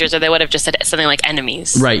creatures, or they would have just said something like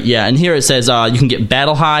enemies. Right, yeah. And here it says you can get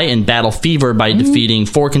Battle High and Battle Fever by defeating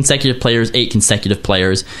 4 consecutive players, 8 consecutive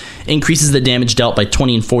players. Increases the damage dealt by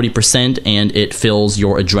 20 and 40%, and it fills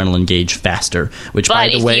your adrenaline gauge faster. Which, by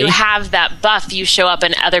the way... But if you have that buff, you show up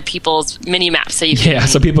in other people's mini-maps. So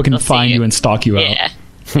so people can find you and stalk you out.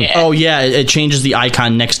 Yeah. Oh, yeah, it changes the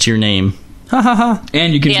icon next to your name. Ha ha ha.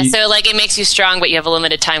 And you can... Yeah, so like it makes you strong, but you have a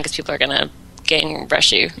limited time because people are going to gang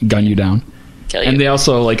rush you. Gun you down. Kill you. And they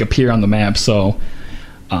also like appear on the map, so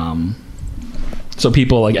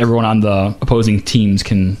people, like everyone on the opposing teams,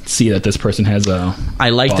 can see that this person has a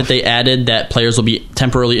I like buff. that they added that players will be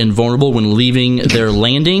temporarily invulnerable when leaving their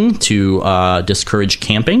landing to discourage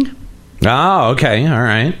camping. Oh, okay. All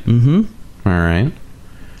right. Mm-hmm. All right.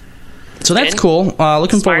 So that's cool.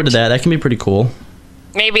 Looking forward to that. That can be pretty cool.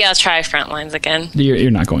 Maybe I'll try Frontlines again.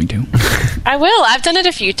 You're not going to. I will. I've done it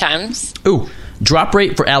a few times. Ooh. Drop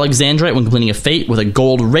rate for Alexandrite when completing a fate with a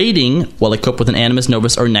gold rating while equipped with an Animus,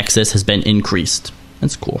 Novus, or Nexus has been increased.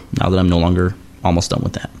 That's cool. Now that I'm no longer almost done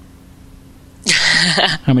with that.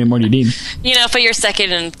 How many more do you need? You know, for your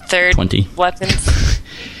second and third 20 weapons.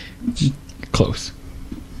 Close.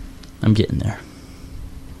 I'm getting there.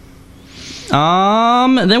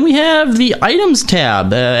 Then we have the items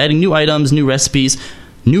tab. Adding new items, new recipes.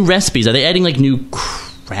 New recipes. Are they adding like new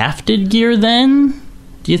crafted gear then?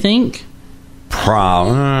 Do you think?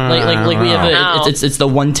 Like we have it's the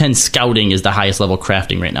 110 scouting is the highest level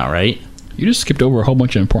crafting right now, right? You just skipped over a whole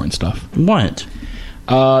bunch of important stuff. What?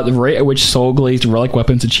 The rate at which soul glazed relic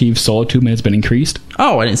weapons achieve soul attunement has been increased.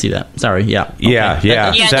 Oh, I didn't see that. Sorry. Yeah. Okay. Yeah.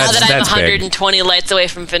 Now that I'm 120 lights away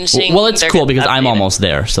from finishing. Well, it's cool because I'm almost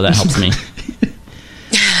there, so that helps me.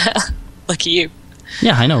 Look at you.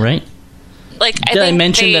 Yeah, I know, right? Like, Did I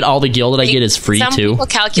mention that all the gil that I get is free some too? People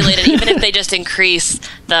calculated even if they just increase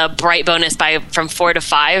the bright bonus from 4 to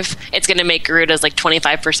 5, it's going to make Garudas like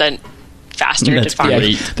 25% faster to farm.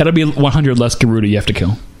 Yeah, that'll be 100 less Garuda you have to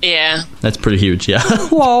kill. Yeah. That's pretty huge, yeah.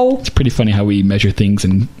 Whoa. It's pretty funny how we measure things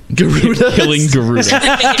in Garuda. Killing Garuda.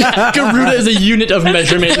 Garuda is a unit of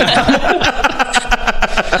measurement.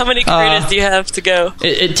 How many Garudas do you have to go?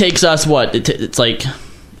 It takes us, what? It's like,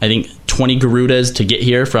 I think, 20 Garudas to get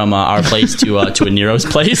here from our place to a Nero's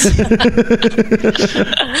place.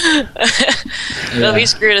 Well, we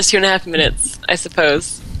screwed us 2.5 minutes, I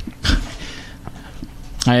suppose.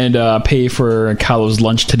 I had to pay for Kahlo's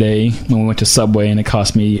lunch today when we went to Subway, and it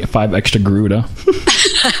cost me 5 extra Garuda.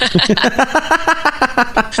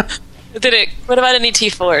 What about any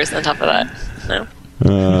T4s on top of that? No?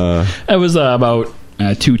 It was about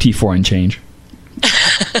 2 T4 and change.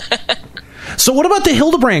 So what about the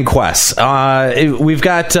Hildebrand quests? We've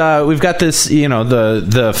got this,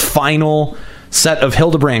 the final set of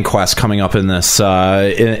Hildebrand quests coming up in this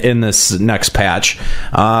in this next patch.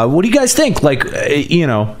 What do you guys think? Like, is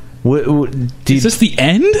this the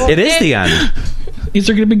end? It is the end. Is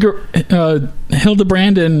there going to be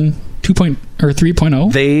Hildebrand in 2.0 or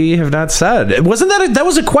 3.0? They have not said. Wasn't that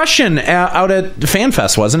was a question out at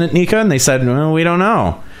FanFest, wasn't it, Nika? And they said, well, we don't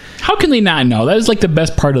know. How can they not know? That is like the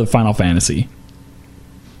best part of the Final Fantasy.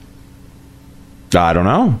 I don't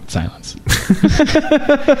know. Silence.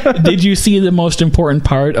 Did you see the most important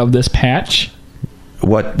part of this patch?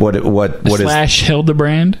 What is Slash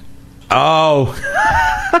Hildebrand? Oh.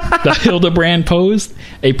 The Hildebrand pose.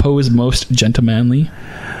 A pose most gentlemanly.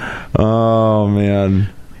 Oh, man.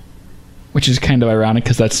 Which is kind of ironic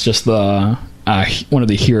because that's just the one of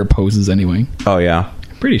the hero poses anyway. Oh, yeah.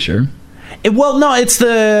 Pretty sure. No, it's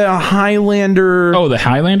the Highlander. Oh, the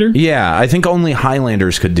Highlander? Yeah, I think only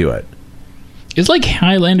Highlanders could do it. Is like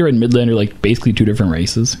Highlander and Midlander like basically 2 different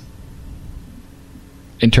races?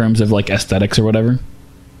 In terms of like aesthetics or whatever?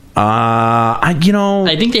 I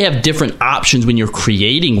think they have different options when you're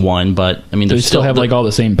creating one, but I mean, they still have like all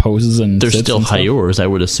the same poses and they're still Hyors, I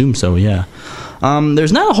would assume so, yeah.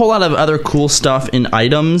 There's not a whole lot of other cool stuff in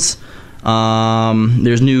items.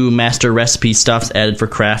 There's new master recipe stuff added for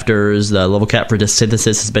crafters. The level cap for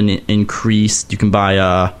synthesis has been increased. You can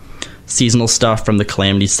buy seasonal stuff from the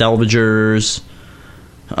Calamity Salvagers.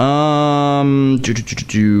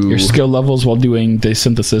 Your skill levels while doing the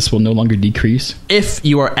synthesis will no longer decrease if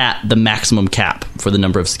you are at the maximum cap for the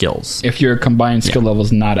number of skills. If your combined skill level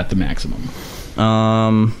is not at the maximum.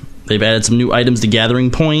 They've added some new items to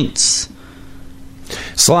gathering points.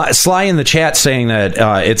 Sly in the chat saying that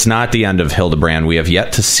it's not the end of Hildebrand. We have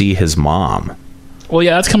yet to see his mom. Well,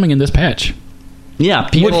 yeah, that's coming in this patch. Yeah,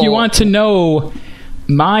 if you want to know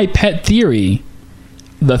my pet theory,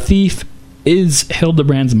 the thief is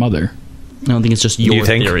Hildebrand's mother. I don't think it's just your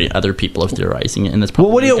theory. Other people are theorizing it, and that's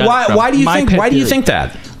probably why do you think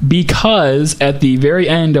that? Because at the very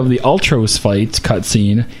end of the Ultros fight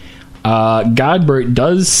cutscene, Godbert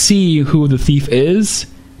does see who the thief is,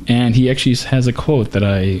 and he actually has a quote that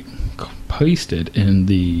I pasted in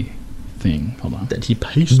the thing. Hold on. That he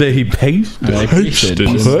pasted. Okay,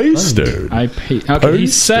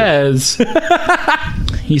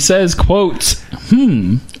 he says, quote,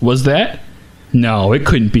 was that? No, it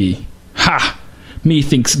couldn't be. Ha!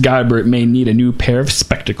 Methinks Godbert may need a new pair of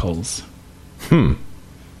spectacles.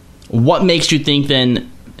 What makes you think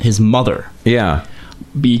then his mother? Yeah.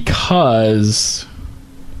 Because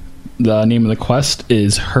the name of the quest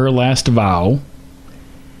is Her Last Vow.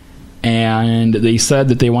 And they said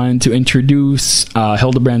that they wanted to introduce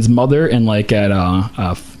Hildebrand's mother in like at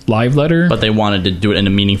a live letter. But they wanted to do it in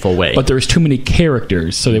a meaningful way. But there was too many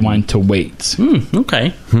characters, so they wanted to wait.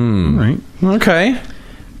 Okay. All right. Okay.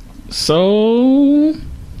 So,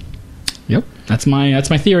 yep, that's my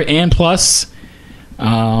theory. And plus,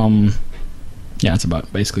 yeah, that's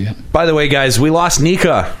about basically it. By the way, guys, we lost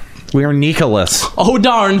Nika. We are Nika-less. Oh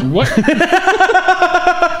darn! What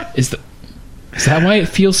is that why it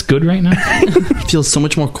feels good right now? It feels so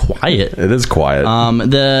much more quiet. It is quiet.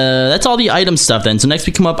 That's all the item stuff then. So next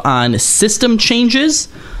we come up on system changes.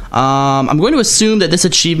 I'm going to assume that this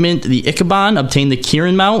achievement, the Ichiban, obtained the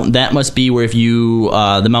Kirin mount. That must be where if you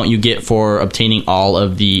the mount you get for obtaining all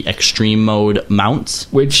of the extreme mode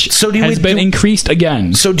mounts, which has been increased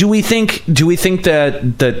again. So do we think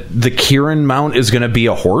that the Kirin mount is going to be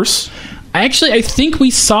a horse? I think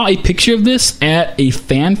we saw a picture of this at a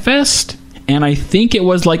fan fest, and I think it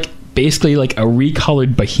was like basically like a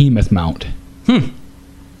recolored behemoth mount.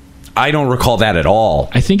 I don't recall that at all.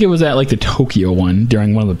 I think it was at like the Tokyo one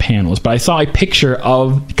during one of the panels, but I saw a picture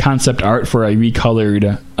of concept art for a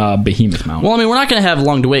recolored behemoth mount. Well, I mean, we're not going to have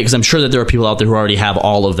long to wait because I'm sure that there are people out there who already have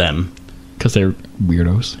all of them. Because they're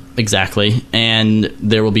weirdos. Exactly. And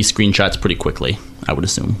there will be screenshots pretty quickly, I would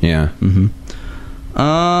assume. Yeah.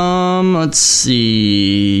 Let's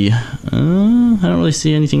see. I don't really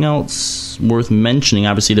see anything else worth mentioning.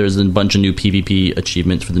 Obviously, there's a bunch of new PvP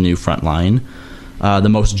achievements for the new frontline. The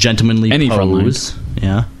most gentlemanly pose.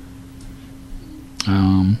 Yeah.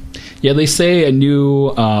 Yeah, they say a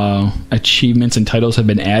new achievements and titles have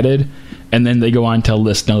been added, and then they go on to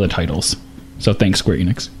list other titles. So thanks, Square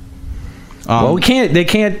Enix. Well, they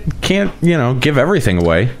can't give everything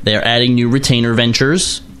away. They're adding new retainer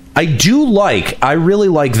ventures. I really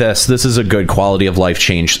like this. This is a good quality of life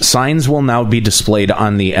change. Signs will now be displayed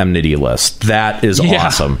on the enmity list. That is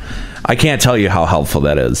awesome. I can't tell you how helpful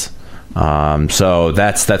that is. So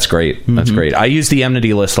that's great. That's great. I use the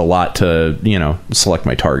enmity list a lot to select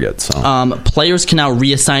my targets. So. Players can now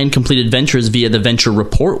reassign completed ventures via the venture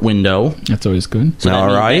report window. That's always good. So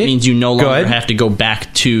that means you no longer have to go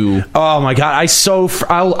back to. Oh my god!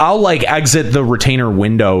 I'll like exit the retainer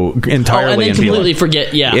window entirely and then completely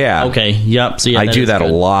forget. Yeah. Okay. Yep. So I do that a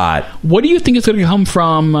lot. What do you think is going to come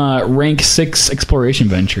from rank 6 exploration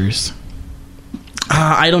ventures?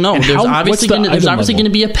 I don't know. There's obviously going to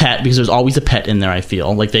be a pet because there's always a pet in there. I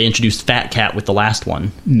feel like they introduced Fat Cat with the last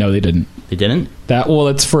one. No, they didn't. They didn't.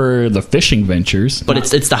 It's for the fishing ventures, but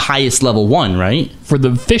it's the highest level one, right? For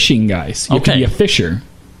the fishing guys, you can be a fisher.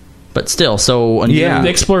 But still, so the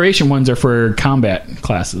exploration ones are for combat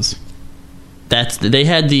classes. They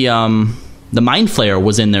had the Mind Flayer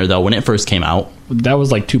was in there though when it first came out. That was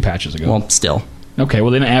like 2 patches ago. Well, still. Okay,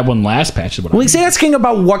 well, they didn't add one last patch. Well, he's asking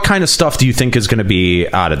about what kind of stuff do you think is going to be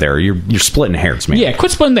out of there? You're splitting hairs, man. Yeah,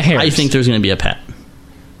 quit splitting the hairs. I think there's going to be a pet.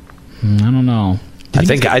 I don't know. I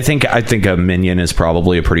think a minion is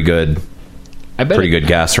probably a pretty good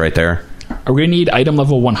guess right there. Are we going to need item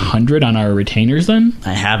level 100 on our retainers then?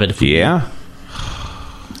 I have it. Yeah.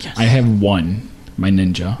 Yes. I have 1, my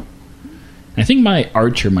ninja. I think my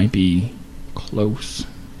archer might be close.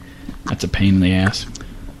 That's a pain in the ass.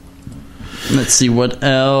 Let's see what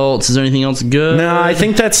else. Is there anything else good? No, I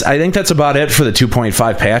think that's about it for the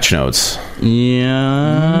 2.5 patch notes.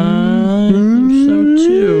 Yeah, I think so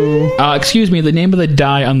too. Excuse me. The name of the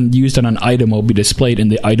die used on an item will be displayed in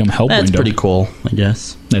the item help window. That's pretty cool, I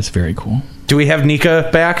guess. That's very cool. Do we have Nika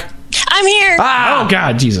back? I'm here. Oh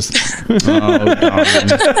God, Jesus!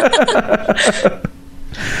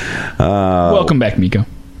 Oh, welcome back, Miko.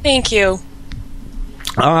 Thank you.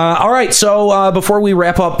 All right, so before we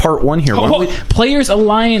wrap up part 1 here, Players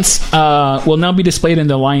Alliance will now be displayed in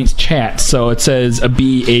the Alliance chat, so it says a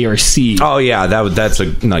B, A, or C. Oh yeah, that's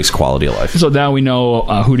a nice quality of life. So now we know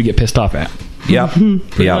who to get pissed off at. Yep.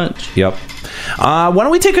 Yep. Why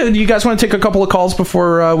don't we you guys want to take a couple of calls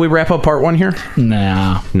before we wrap up part 1 here?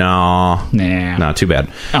 Nah. No, too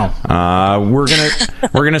bad. We're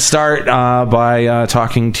gonna start by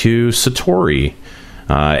talking to Satori,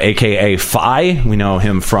 aka Fi. We know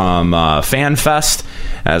him from FanFest,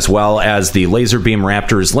 as well as the Laserbeam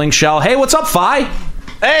Raptors Link Shell. Hey, what's up, Fi?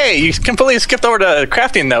 Hey, you completely skipped over to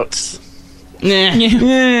crafting notes.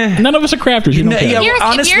 None of us are crafters. You don't care.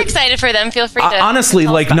 If you're excited for them, feel free to. Honestly,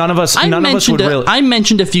 like none of us would really. I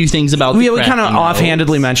mentioned a few things about. We kind of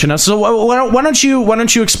offhandedly mention us. So why don't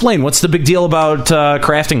you explain what's the big deal about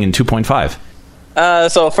crafting in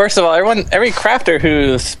 2.5? So first of all, every crafter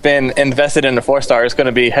who's been invested in the 4-star is going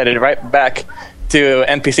to be headed right back to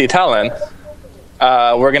NPC Talon.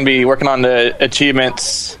 We're going to be working on the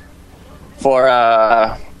achievements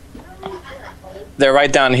for. They're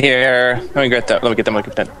right down here. Let me get them.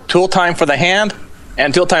 Tool time for the hand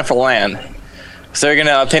and tool time for land. So you're going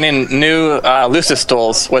to obtain new Lucis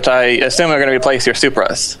tools, which I assume are going to replace your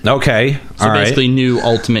Supras. Okay. So basically new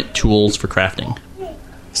ultimate tools for crafting.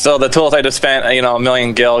 So the tools I just spent, a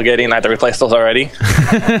million gil getting, I have to replace those already.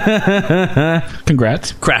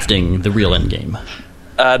 Congrats. Crafting, the real end game.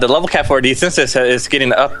 The level cap for Desynthesis is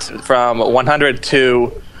getting up from 100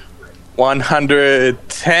 to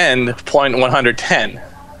 110.110.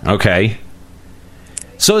 Okay.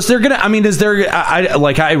 So is there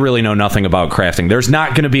I really know nothing about crafting. There's not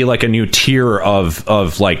going to be like a new tier of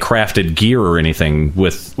like crafted gear or anything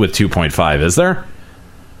with 2.5, is there?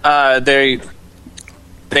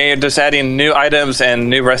 They're just adding new items and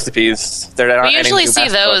new recipes. We usually see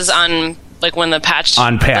those on like when the patch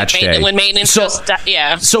day, when maintenance goes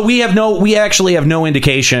yeah. So we actually have no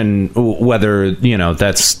indication whether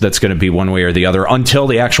that's going to be one way or the other until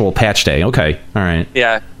the actual patch day. Okay, all right.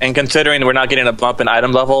 Yeah, and considering we're not getting a bump in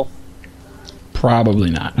item level, probably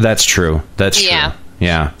not. That's true. That's true.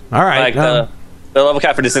 Yeah. All right. Like the level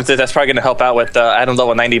cap for Desynthesis, that's probably going to help out with item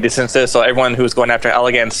level 90 Desynthesis. So everyone who's going after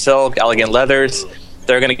elegant silk, elegant leathers,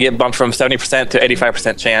 they're going to get bumped from 70% to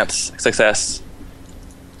 85% chance success.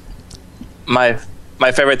 My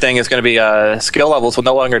favorite thing is going to be skill levels will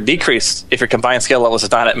no longer decrease if your combined skill levels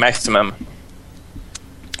is not at maximum.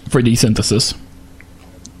 For Desynthesis.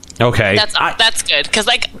 Okay. That's good, because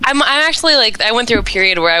like I'm actually like I went through a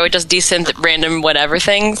period where I would just desynth random whatever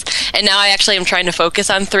things, and now I actually am trying to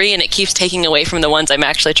focus on 3, and it keeps taking away from the ones I'm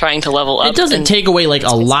actually trying to level up. It doesn't take away like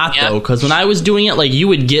a lot though, because when I was doing it, like you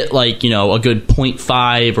would get like a good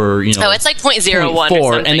 0.5 or it's like 0.01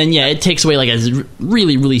 or something. And then it takes away like a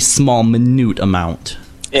really really small minute amount.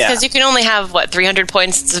 Yeah, because you can only have 300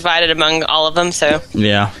 points divided among all of them. So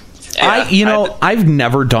yeah. I've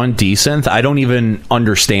never done desynth. I don't even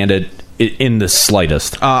understand it in the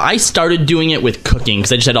slightest. I started doing it with cooking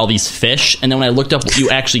because I just had all these fish, and then when I looked up what you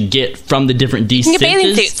actually get from the different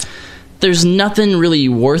desynths, there's nothing really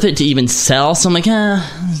worth it to even sell. So I'm like,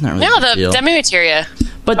 it's not really. No, the demi materia.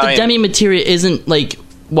 But the demi materia isn't like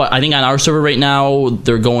what I think on our server right now.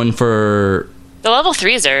 They're going for the level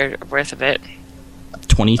 3s are worth a bit.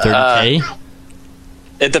 20-30K.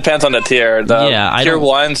 It depends on the tier. Tier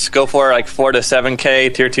 1s go for like 4 to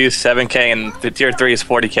 7K, tier 2 7K, and the tier 3 is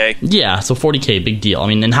 40K. Yeah, so 40K, big deal. I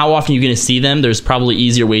mean, and how often are you going to see them? There's probably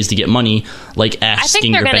easier ways to get money, like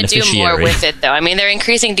asking your beneficiary. I think they're going to do more with it, though. I mean, they're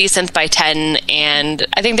increasing desynth by 10, and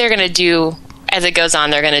I think they're going to do, as it goes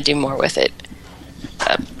on, they're going to do more with it.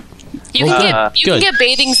 You can get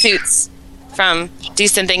bathing suits from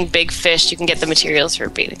desynthing big fish. You can get the materials for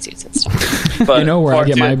bathing suits and stuff. But where I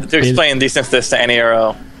get to explain desynth to any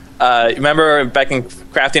arrow. Remember back in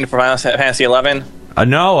crafting for Final Fantasy 11?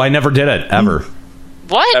 No, I never did it ever.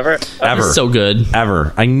 What? Ever? So good.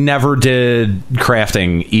 Ever. I never did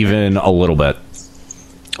crafting even a little bit.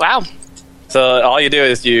 Wow. So all you do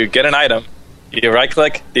is you get an item, you right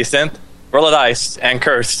click, desynth, roll a dice, and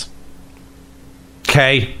curse.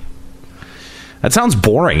 Okay. That sounds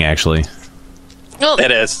boring, actually. Well,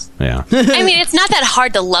 it is. Yeah. I mean, it's not that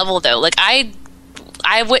hard to level, though. Like, I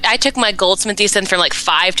took my Goldsmith desynth from like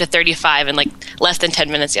 5 to 35 in like less than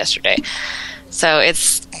 10 minutes yesterday. So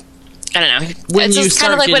it's, I don't know. It's just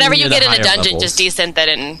kind of like whatever you get in a dungeon, just desynth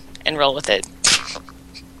it and roll with it.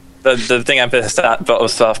 The thing I'm pissed about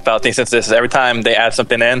desynthesis is every time they add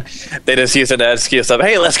something in, they just use it as an excuse of,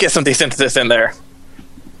 hey, let's get some desynthesis in there.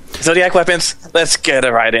 Zodiac weapons, let's get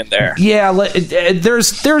it right in there. Yeah,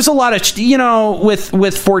 there's a lot of,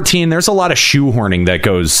 with 14, there's a lot of shoehorning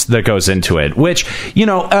that goes into it, which,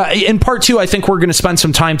 in part 2, I think we're going to spend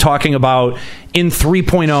some time talking about in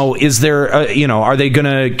 3.0. Is there, are they going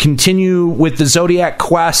to continue with the Zodiac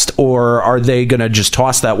quest, or are they going to just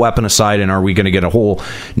toss that weapon aside, and are we going to get a whole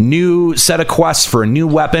new set of quests for a new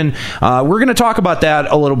weapon? We're going to talk about that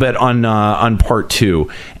a little bit on part 2,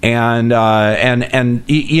 and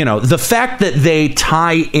the fact that they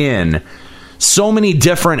tie in so many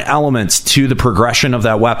different elements to the progression of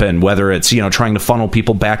that weapon, whether it's, trying to funnel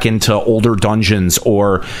people back into older dungeons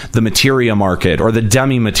or the materia market or the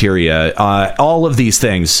demi materia, all of these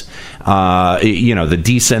things, the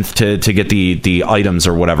desynth to get the items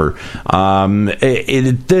or whatever.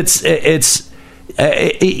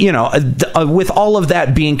 With all of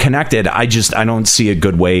that being connected, I don't see a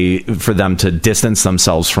good way for them to distance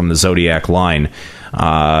themselves from the Zodiac line,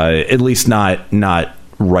 at least not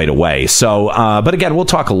right away. So, but again, we'll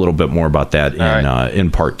talk a little bit more about that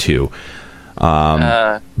in part 2.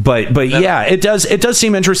 But yeah, it does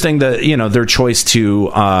seem interesting that, their choice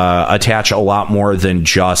to attach a lot more than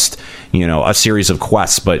just, a series of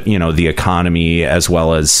quests, but, the economy, as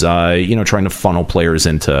well as, trying to funnel players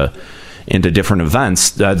into different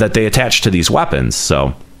events that they attach to these weapons.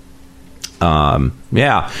 So,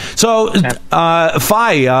 yeah. So,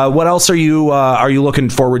 Fi, what else are you looking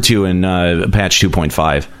forward to in patch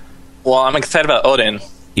 2.5? Well, I'm excited about Odin.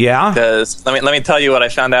 Yeah? Because let me tell you what I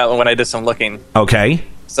found out when I did some looking. Okay.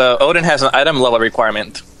 So Odin has an item level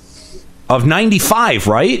requirement of 95,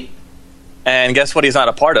 right? And guess what he's not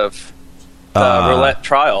a part of? The roulette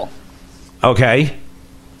trial. Okay.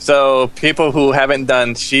 So people who haven't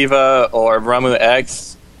done Shiva or Ramuh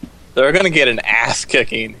X, they're going to get an ass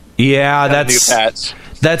kicking. Yeah, that's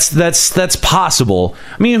possible.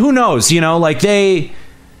 I mean, who knows?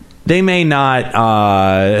 They may not.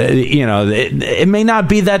 It may not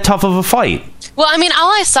be that tough of a fight. Well, I mean,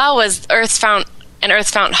 all I saw was Earth's Fount and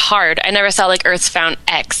Earth's Fount hard. I never saw Earth's Fount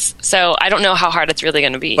X, so I don't know how hard it's really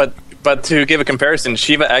going to be. But to give a comparison,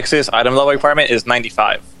 Shiva X's item level requirement is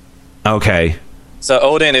 95. Okay. So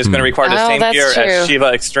Odin is going to require the same gear as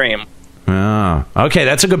Shiva Extreme. Oh, okay,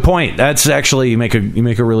 that's a good point. That's actually you make a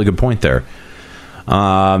really good point there.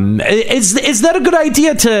 Is that a good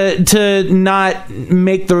idea to not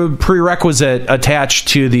make the prerequisite attached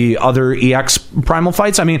to the other EX primal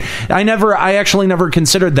fights? I mean, I actually never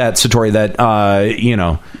considered that, Satori, that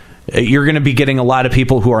you're going to be getting a lot of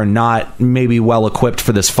people who are not maybe well equipped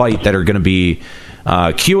for this fight that are going to be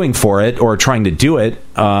queuing for it or trying to do it.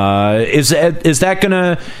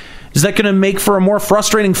 Is that gonna make for a more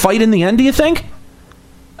frustrating fight in the end, do you think?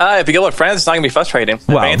 If you go with friends, it's not gonna be frustrating.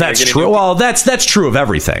 Well, that's true. Well, that's true of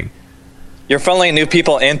everything. You're funneling new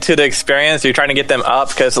people into the experience. You're trying to get them up,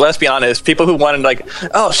 because let's be honest, people who wanted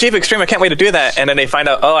Shiva Extreme, I can't wait to do that, and then they find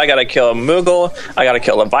out, I gotta kill Moogle, I gotta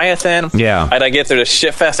kill Leviathan, I gotta get through the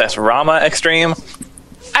shitfest that's Rama Extreme.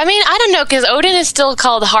 I mean, I don't know, because Odin is still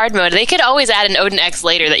called hard mode. They could always add an Odin X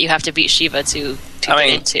later that you have to beat Shiva to get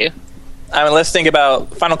into. I mean, let's think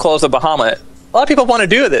about Final Close of Bahamut. A lot of people want to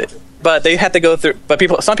do it, but they have to go through.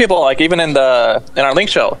 But some people, like even in our link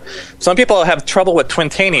show, some people have trouble with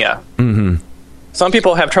Twintania. Mm-hmm. Some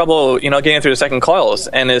people have trouble, getting through the second coils,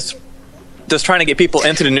 and it's just trying to get people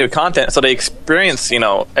into the new content so they experience,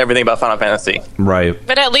 everything about Final Fantasy. Right.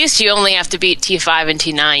 But at least you only have to beat T5 and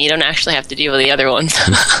T9. You don't actually have to deal with the other ones.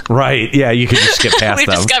 Right. Yeah, you can just skip past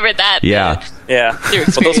them. We discovered that. Yeah. Yeah.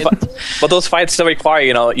 But those fights still require,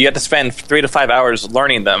 you have to spend 3 to 5 hours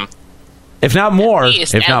learning them. If not more.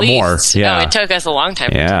 More. Yeah. No, it took us a long time.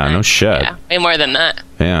 Yeah, no shit. Yeah, way more than that.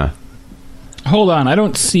 Yeah. Hold on. I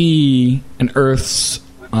don't see an Earth's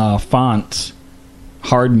font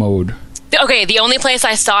hard mode. Okay, the only place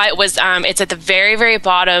I saw it was it's at the very, very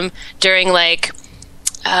bottom during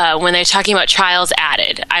when they're talking about trials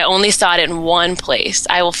added. I only saw it in one place.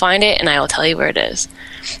 I will find it and I will tell you where it is.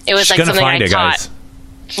 It was something I caught. Guys.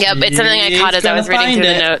 Yep, it's something I caught as I was reading through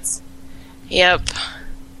the notes. Yep.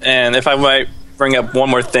 And if I might bring up one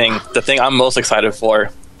more thing, the thing I'm most excited for,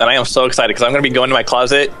 and I am so excited because I'm going to be going to my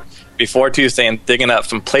closet before Tuesday and digging up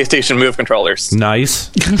some PlayStation Move controllers. Nice.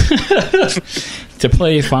 To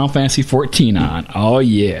play Final Fantasy 14 on. Oh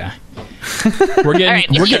yeah. We're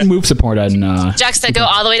getting move support on Juxta, go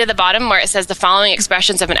all the way to the bottom where it says the following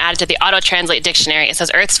expressions have been added to the auto translate dictionary. It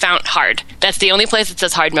says Earth's Fount hard. That's the only place that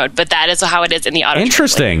says hard mode, but that is how it is in the auto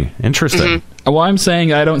Interesting. Mm-hmm. Well, I'm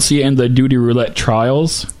saying I don't see it in the Duty Roulette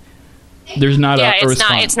trials. There's not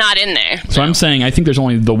it's not in there. So I'm saying I think there's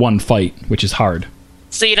only the one fight, which is hard.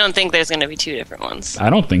 So you don't think there's going to be two different ones?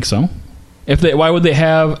 I don't think so. Why would they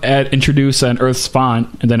introduce an Earth's Font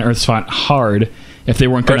and then Earth's Font Hard if they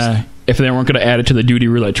weren't gonna add it to the Duty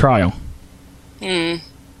Roulette trial?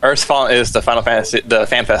 Earth's Font is the Final Fantasy, the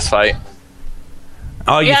FanFest fight.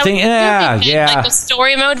 Oh, you think? Yeah. Like the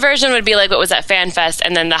story mode version would be like what was at FanFest,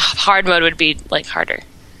 and then the hard mode would be like harder.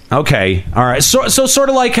 Okay, all right. So sort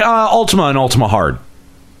of like Ultima and Ultima Hard.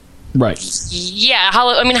 Right. Yeah,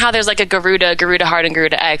 how there's like a Garuda Hard, and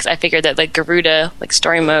Garuda X. I figured that like Garuda, like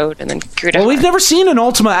story mode, and then Garuda Well, Hard. we've never seen an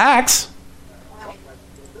Ultima X.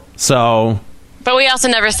 So. But we also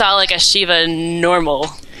never saw like a Shiva normal.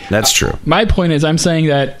 That's true. My point is, I'm saying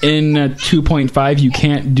that in 2.5 you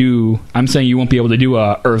can't do. I'm saying you won't be able to do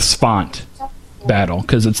a Earth's Font battle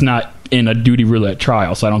because it's not in a Duty Roulette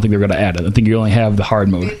trial. So I don't think they're going to add it. I think you only have the hard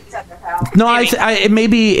mode. No, it may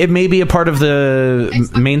be a part of the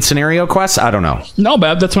main scenario quest. I don't know. No,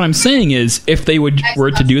 but that's what I'm saying is if they were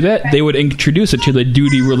to do that, they would introduce it to the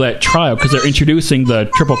Duty Roulette trial because they're introducing the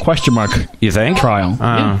triple question mark. You think?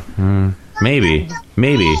 Trial. Maybe.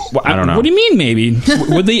 Well, I don't know. What do you mean? Maybe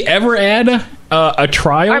would they ever add a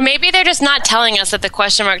trial? Or maybe they're just not telling us that the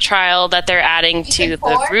question mark trial that they're adding to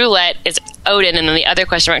the roulette is Odin, and then the other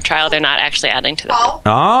question mark trial they're not actually adding to the roulette.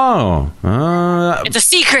 Oh. It's a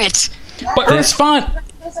secret. But Earth's Font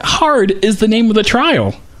Hard is the name of the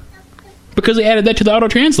trial because they added that to the auto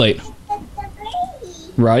translate.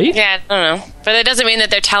 Right? Yeah, I don't know. But it doesn't mean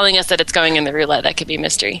that they're telling us that it's going in the roulette. That could be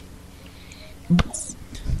mystery.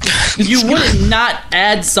 You wouldn't not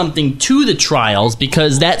add something to the trials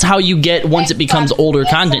because that's how you get, once it becomes older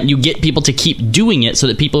content, you get people to keep doing it so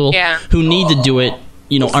that people who need to do it,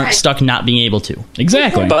 aren't stuck not being able to.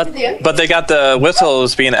 Exactly. But they got the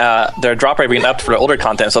whistles being their drop rate being upped for the older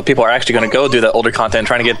content, so people are actually going to go do the older content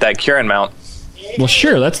trying to get that Kieran mount. Well,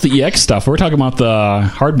 sure, that's the EX stuff. We're talking about the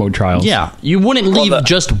hard mode trials. Yeah, you wouldn't leave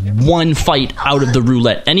just one fight out of the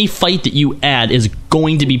roulette. Any fight that you add is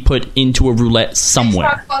going to be put into a roulette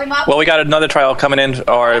somewhere. Well, we got another trial coming in for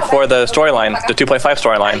the storyline, the 2.5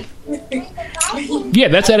 storyline. Yeah,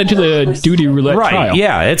 that's added to the Duty Roulette trial. Right,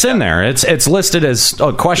 yeah, it's in there. It's listed as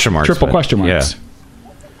question marks. Triple question marks. Yeah.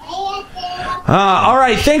 All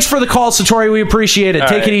right, thanks for the call, Satori. We appreciate it.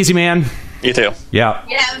 Take it easy, man. You too. Yeah.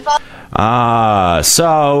 Why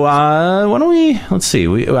don't we? Let's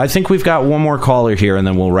see. I think we've got one more caller here, and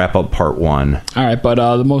then we'll wrap up part one. All right, but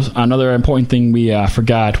another important thing we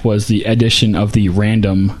forgot was the addition of the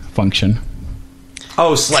random function.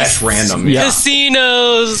 Oh, /random. Yeah.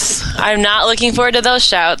 Casinos. I'm not looking forward to those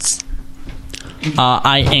shouts.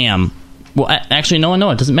 I am. Well, actually, no,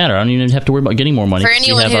 it doesn't matter. I don't even have to worry about getting more money. For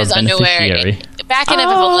anyone who's unaware, back in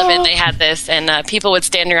FF11, they had this, and people would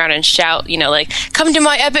stand around and shout, like, come to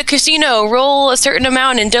my epic casino, roll a certain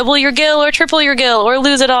amount and double your gil or triple your gil or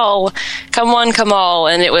lose it all. Come one, come all.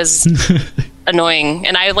 And it was annoying.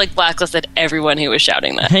 And I, blacklisted everyone who was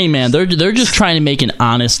shouting that. Hey, man, they're just trying to make an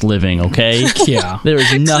honest living, okay? Yeah. There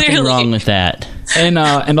is nothing wrong with that. And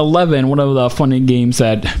 11, one of the funny games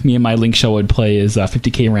that me and my Link show would play is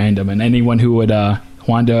 50K random, and anyone who would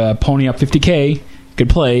want to pony up 50K could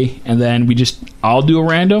play, and then we just all do a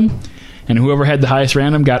random, and whoever had the highest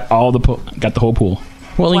random got the whole pool.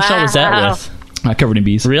 What Link show was that with? Covered in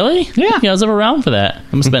Bees. Really? Yeah, I was ever around for that.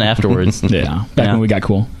 I must have been afterwards. Yeah, back when we got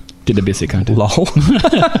cool. Did the basic content. Lol.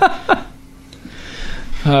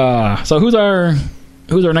 So who's our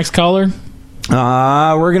next caller?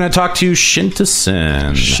 We're gonna talk to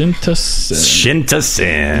Shinta-san.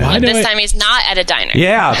 This time he's not at a diner.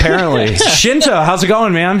 Yeah, apparently. Shinta, how's it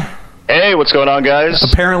going, man? Hey, what's going on, guys?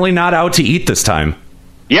 Apparently not out to eat this time.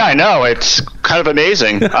 Yeah, I know. It's kind of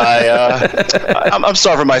amazing. I'm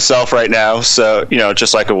starving myself right now, so,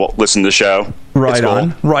 just like to listen to the show. Right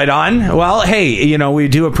on. Well, hey, we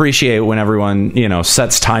do appreciate when everyone,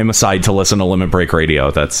 sets time aside to listen to Limit Break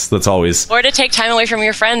Radio. That's always... Or to take time away from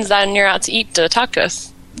your friends when you're out to eat to talk to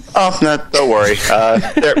us. Oh, no, don't worry.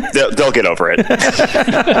 They'll get over it.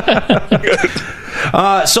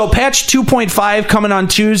 So patch 2.5 coming on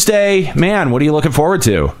Tuesday. Man, what are you looking forward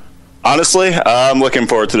to? Honestly, I'm looking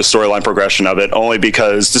forward to the storyline progression of it, only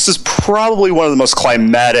because this is probably one of the most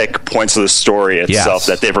climatic points of the story itself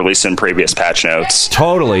that they've released in previous patch notes.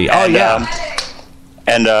 Totally. No,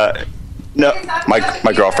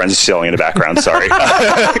 my girlfriend's yelling in the background. Sorry.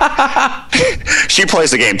 She plays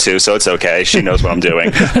the game too, so it's okay. She knows what I'm doing.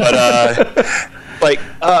 But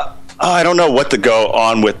I don't know what to go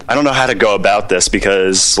on with. I don't know how to go about this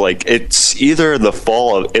because, like, it's either the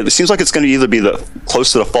fall of. It seems like it's going to either be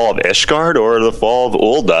close to the fall of Ishgard or the fall of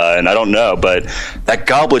Ul'dah, and I don't know. But that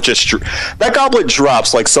goblet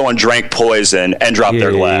drops like someone drank poison and dropped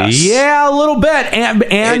their glass. Yeah, a little bit, and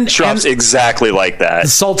it drops exactly like that.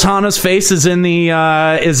 Sultana's face is in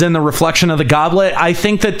the reflection of the goblet. I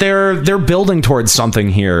think that they're building towards something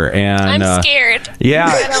here, and I'm scared. Yeah,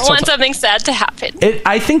 I don't want something sad to happen.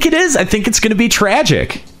 I think it is. I think it's going to be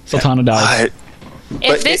tragic. Sultana dies.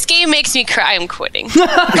 If this game makes me cry, I'm quitting. This is an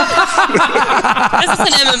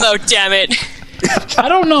MMO, damn it. I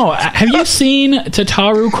don't know. Have you seen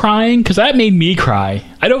Tataru crying? Because that made me cry.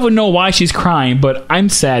 I don't even know why she's crying, but I'm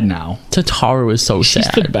sad now. Tataru is so sad.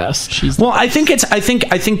 She's the best. I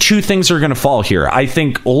think two things are going to fall here. I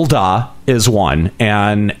think Ul'dah is one,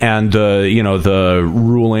 and the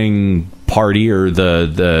ruling party or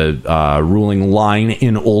the ruling line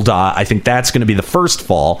in Ul'dah. I think that's going to be the first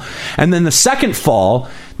fall, and then the second fall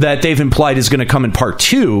that they've implied is going to come in part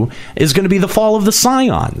 2 is going to be the fall of the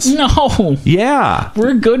Scions. No. Yeah.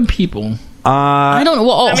 We're good people. I don't know.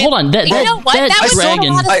 Well, hold on. That dragon.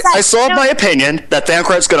 I saw in my opinion that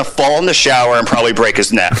Thancred's going to fall in the shower and probably break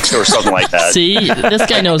his neck or something like that. See, this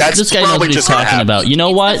guy knows. This guy knows what he's talking about. You know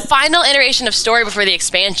what? The final iteration of story before the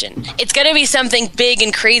expansion. It's going to be something big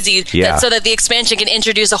and crazy, so that the expansion can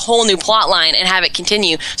introduce a whole new plot line and have it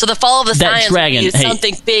continue. So the fall of the Scions is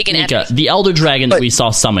something big and Mika, epic. The Elder Dragon that we saw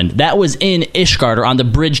summoned, that was in Ishgard or on the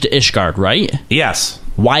bridge to Ishgard, right? Yes.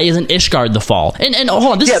 Why isn't Ishgard the fall? And hold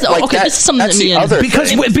on, this is something that me and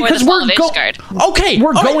because we're going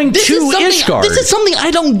to Ishgard. This is something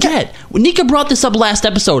I don't get. Nika brought this up last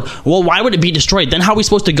episode. Well, why would it be destroyed? Then how are we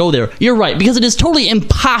supposed to go there? You're right, because it is totally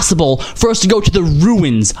impossible for us to go to the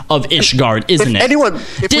ruins of Ishgard, isn't it?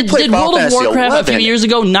 Did World of Warcraft a few years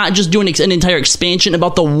ago not just do an entire expansion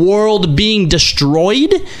about the world being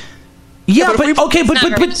destroyed? Yeah, but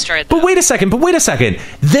wait a second.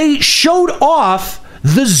 They showed off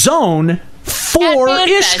the zone for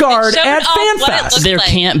Ishgard at FanFest. There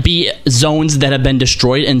can't be zones that have been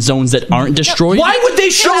destroyed and zones that aren't destroyed. Why would they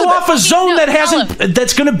show off a zone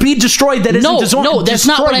that's going to be destroyed that isn't destroyed? No, that's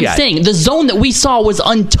not what I'm saying. The zone that we saw was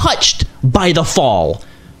untouched by the fall.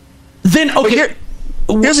 Then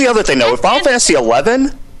here's the other thing though. With Final Fantasy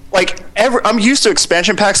 11, like I'm used to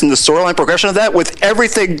expansion packs and the storyline progression of that, with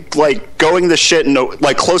everything like going to shit and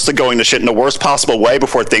like close to going to shit in the worst possible way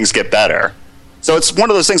before things get better. So it's one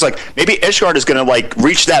of those things like maybe Ishgard is going to like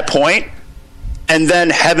reach that point, and then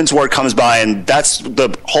Heavensward comes by, and that's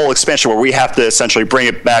the whole expansion where we have to essentially bring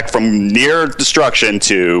it back from near destruction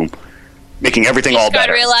to making everything all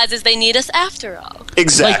better. Ishgard realizes they need us after all.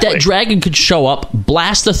 Exactly. Like that dragon could show up,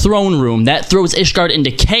 blast the throne room, that throws Ishgard into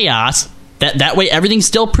chaos. That way everything's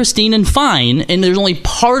still pristine and fine, and there's only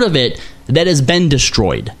part of it that has been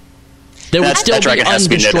destroyed. There would still be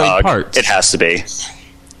undestroyed parts. It has to be.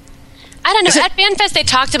 I don't know. At FanFest, they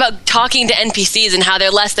talked about talking to NPCs and how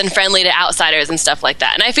they're less than friendly to outsiders and stuff like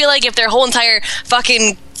that. And I feel like if their whole entire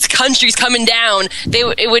fucking country's coming down, they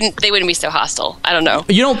wouldn't be so hostile. I don't know.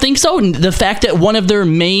 You don't think so? The fact that one of their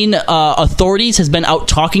main authorities has been out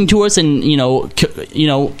talking to us and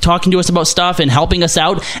talking to us about stuff and helping us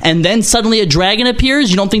out, and then suddenly a dragon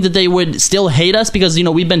appears. You don't think that they would still hate us because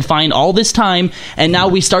we've been fine all this time, and now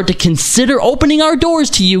we start to consider opening our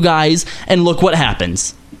doors to you guys, and look what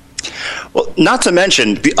happens. Well, not to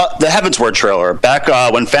mention the Heavensward trailer back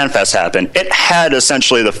when FanFest happened. It had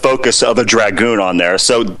essentially the focus of a dragoon on there,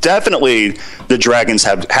 so definitely the dragons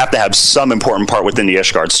have to have some important part within the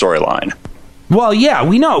Ishgard storyline. Well, yeah,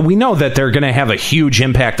 we know that they're going to have a huge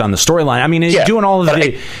impact on the storyline. I mean, doing all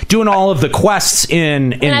of the quests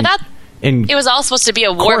in. And I thought it was all supposed to be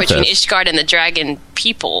a war between Ishgard and the dragon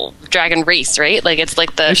people, dragon race, right? Like it's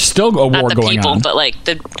like there's still a war not the going people, on, but like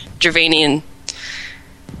the Dravanian.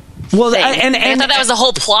 Well, and I thought that was the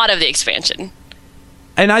whole plot of the expansion.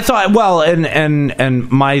 And I thought, well, and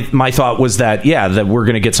my thought was that that we're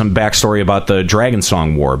going to get some backstory about the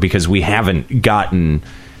Dragonsong War, because we haven't gotten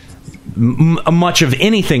much of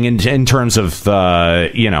anything in terms of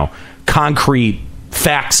concrete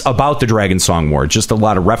facts about the Dragonsong War. Just a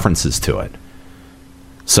lot of references to it.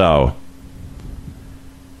 So,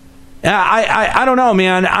 I don't know,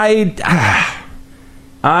 man.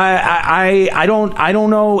 I don't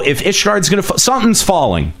know if Ishgard's gonna something's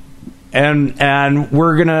falling. and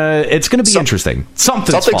we're gonna. It's gonna be interesting.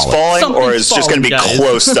 Something's falling, or is just gonna be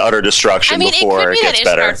close to utter destruction before it it could be gets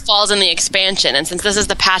that better. Ishgard falls in the expansion, and since this is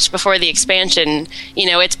the patch before the expansion,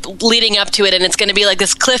 it's leading up to it, and it's going to be like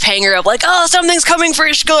this cliffhanger of like, oh, something's coming for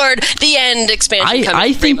Ishgard. The end expansion.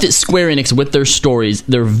 I think that Square Enix, with their stories,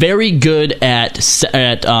 they're very good at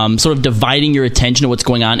sort of dividing your attention to what's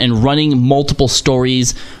going on and running multiple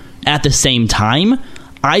stories at the same time.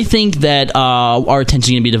 I think that our attention is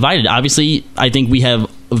going to be divided. Obviously, I think we have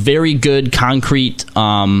very good concrete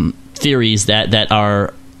theories that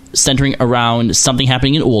are centering around something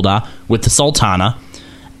happening in Ul'dah with the Sultana,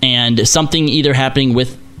 and something either happening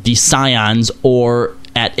with the Scions or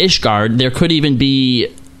at Ishgard. There could even be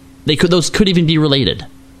those could even be related.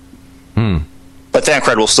 But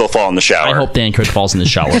Thancred will still fall in the shower. I hope Thancred falls in the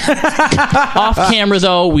shower. Off camera,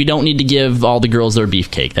 though, we don't need to give all the girls their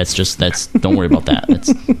beefcake. That's don't worry about that.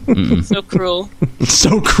 That's so cruel.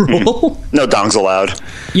 So cruel. No dongs allowed.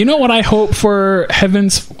 You know what I hope for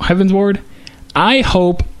Heaven's Ward? I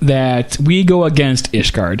hope that we go against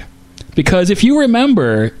Ishgard. Because if you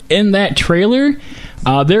remember, in that trailer,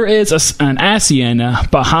 there is an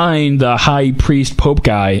Ascian behind the High Priest Pope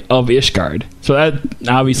guy of Ishgard. So that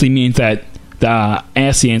obviously means that the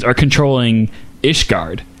Ascians are controlling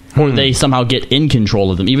Ishgard. Or they somehow get in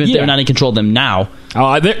control of them, even if they're not in control of them now. Well,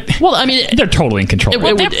 I mean, they're totally in control. It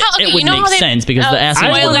would make sense because the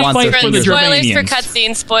Ascians want their fingers. Spoilers for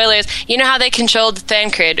cutscenes. Spoilers. You know how they controlled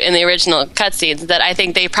Thancred in the original cutscenes? That I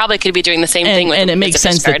think they probably could be doing the same thing with. And it makes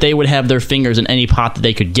sense that they would have their fingers in any pot that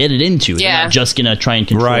they could get it into. They're not just gonna try and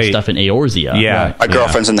control stuff in Eorzea. Yeah, my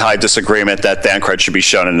girlfriend's in high disagreement that Thancred should be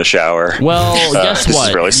shown in the shower. Well, guess what? This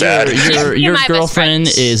is really sad. Your girlfriend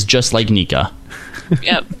is just like Nika.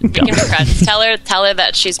 Yep. Tell her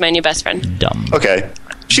that she's my new best friend. Dumb. Okay.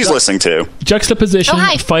 She's listening too. Juxtaposition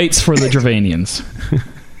fights for the Dravanians.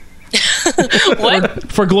 What?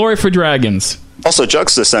 For glory for dragons. Also,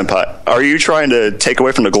 Juxta Senpai, are you trying to take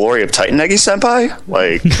away from the glory of Titan Eggy Senpai?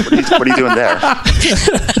 Like, what are you doing there?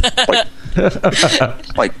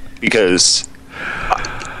 Because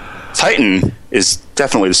Titan is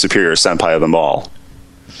definitely the superior senpai of them all.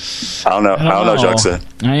 I don't know, Juxta.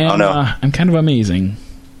 I don't know. I'm kind of amazing.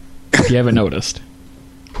 If you haven't noticed.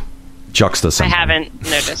 Juxta Senpai. I haven't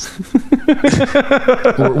noticed.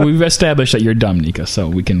 We've established that you're dumb, Nika, so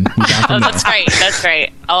we can move on from That's great. That's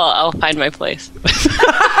great. I'll find my place.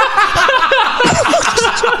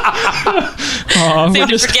 We're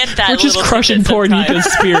just crushing poor Nika's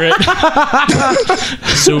spirit.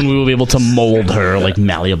 Soon we will be able to mold her like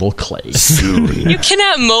malleable clay. Soon. You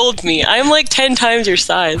cannot mold me. I'm like 10 times your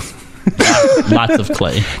size. Lots of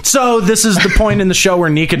clay. So this is the point in the show where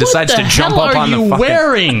Nika decides to jump up on the fucking... What are you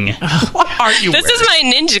wearing? What are you This is my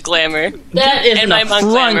ninja glamour. That is and an my monk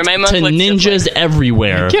glamour. affront My monk to looks ninjas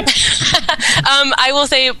everywhere. I will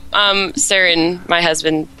say, Saren, my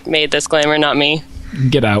husband, made this glamour, not me.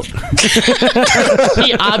 Get out.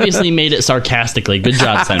 He obviously made it sarcastically. Good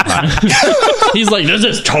job, Senpai. He's like, this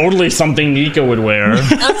is totally something Nika would wear.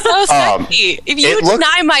 I'm so sexy. If you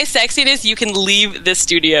deny my sexiness, you can leave this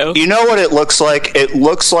studio. You know what it looks like? It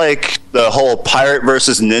looks like the whole pirate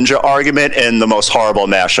versus ninja argument in the most horrible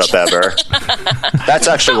mashup ever. That's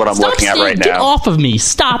actually what I'm looking at right Get now. off of me.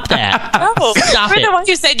 Stop that. No, Stop you're it. the one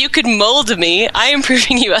who said you could mold me. I am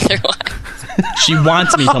proving you otherwise. She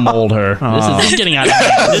wants me to mold her. This is getting out of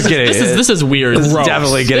hand. This is weird. This is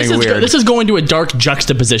definitely getting weird. This is going to a dark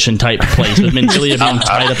juxtaposition type place with Minfilia being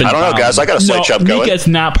tied up in I don't know, guys. I got a slight chub going. Nika's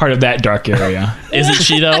not part of that dark area. Isn't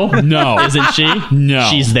she, though? No. Isn't she? No.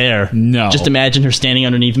 She's there. No. Just imagine her standing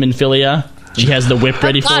underneath Minfilia. She has the whip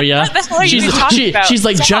ready for you. What the hell are you talking about? She's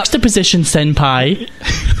like, Stop. Juxtaposition, senpai.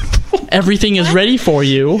 Everything is ready for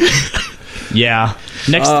you. Yeah.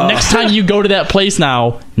 Next time you go to that place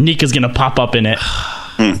now, Nika's going to pop up in it.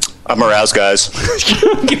 I'm aroused, guys.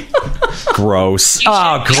 Gross.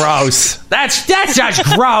 Oh, gross. That's just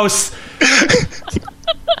gross.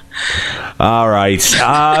 All right.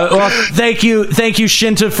 Well, thank you,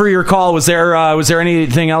 Shinta, for your call. Was there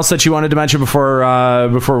anything else that you wanted to mention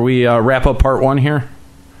before we wrap up part one here?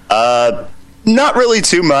 Not really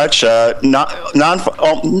too much. Kind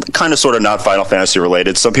of sort of not Final Fantasy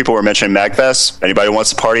related. Some people were mentioning MagFest. Anybody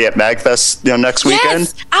wants to party at MagFest next weekend?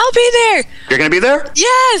 Yes, I'll be there. You're going to be there?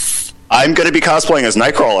 Yes. I'm going to be cosplaying as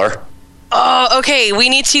Nightcrawler. Oh, okay. We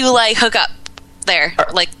need to hook up there.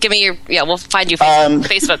 Give me your we'll find you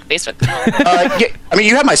Facebook. Yeah, I mean,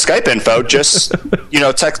 you have my Skype info. Just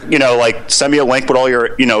text. Send me a link with all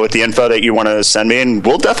your with the info that you want to send me, and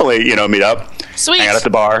we'll definitely meet up. Sweet. Hang out at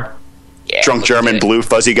the bar. Yeah, Drunk German blue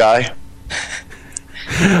fuzzy guy.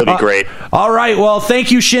 It'll be great. All right. Well,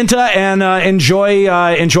 thank you, Shinta, and enjoy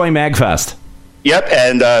MagFest. Yep,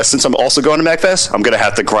 and since I'm also going to MagFest, I'm going to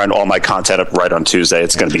have to grind all my content up right on Tuesday.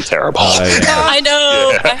 It's going to be terrible. I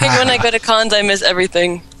know. I think when I go to cons, I miss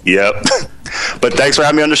everything. Yep. But thanks for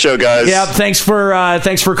having me on the show, guys. Yep. Thanks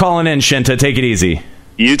for calling in, Shinta. Take it easy.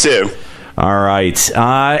 You too. All right.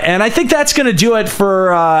 And I think that's going to do it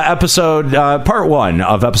for episode part 1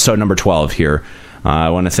 of episode number 12 here. I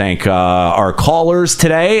want to thank our callers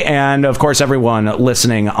today and, of course, everyone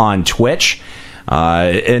listening on Twitch.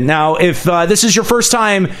 And now, if this is your first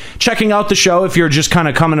time checking out the show, if you're just kind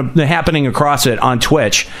of happening across it on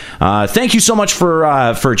Twitch, thank you so much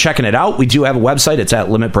for checking it out. We do have a website. It's at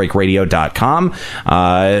limitbreakradio.com.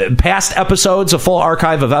 Past episodes, a full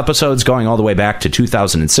archive of episodes going all the way back to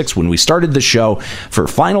 2006 when we started the show for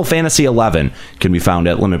Final Fantasy XI can be found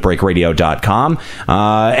at limitbreakradio.com.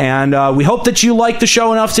 And we hope that you like the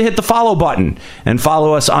show enough to hit the follow button and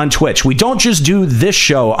follow us on Twitch. We don't just do this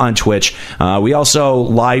show on Twitch. We also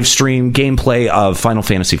live stream gameplay of Final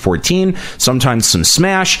Fantasy XIV, sometimes some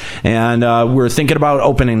Smash, and we're thinking about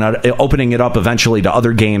opening it up eventually to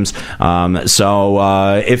other games.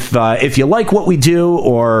 So if you like what we do,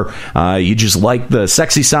 or you just like the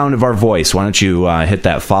sexy sound of our voice, why don't you hit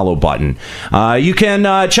that follow button? You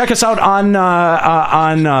can check us out on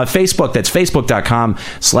Facebook. That's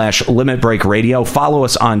facebook.com/limitbreakradio. Follow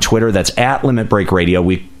us on Twitter. That's at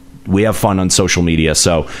limitbreakradio. We have fun on social media,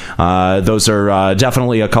 so those are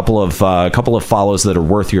definitely a couple of follows that are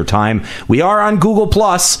worth your time. We are on Google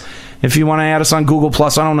Plus. If you want to add us on Google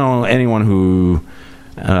Plus, I don't know anyone who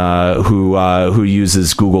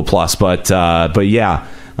uses Google Plus, but yeah.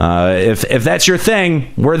 If that's your thing,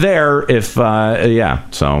 we're there.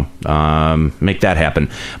 So make that happen.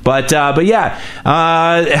 But yeah,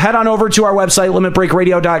 head on over to our website,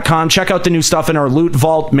 limitbreakradio.com. Check out the new stuff in our loot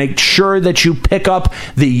vault. Make sure that you pick up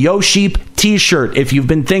the Yosheep t-shirt if you've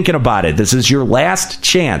been thinking about it. This is your last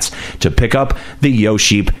chance to pick up the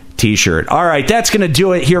Yosheep t-shirt. All right, that's going to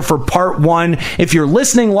do it here for part 1. If you're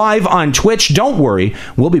listening live on Twitch, don't worry.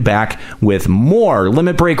 We'll be back with more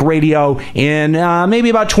Limit Break Radio in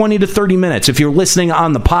maybe about 20 to 30 minutes. If you're listening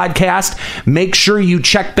on the podcast, make sure you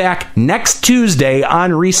check back next Tuesday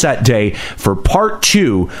on Reset Day for part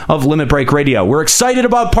 2 of Limit Break Radio. We're excited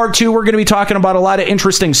about part 2. We're going to be talking about a lot of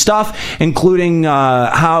interesting stuff, including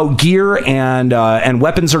how gear and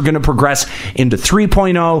weapons are going to progress into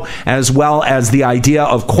 3.0, as well as the idea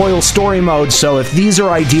of coil story mode. So if these are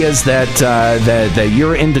ideas that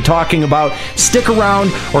you're into talking about, stick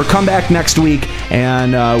around or come back next week,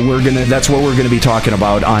 and that's what we're gonna be talking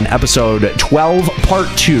about on episode 12 part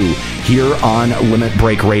 2 here on Limit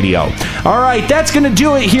Break Radio. All right, that's gonna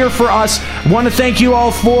do it here for us. Want to thank you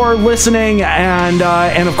all for listening, and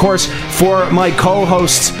of course for my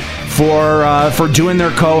co-hosts for doing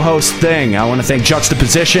their co-host thing. I want to thank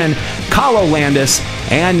Juxtaposition, Kalo Landis,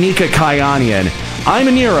 and Nika Kyanian. I'm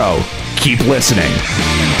Aniro. Keep listening.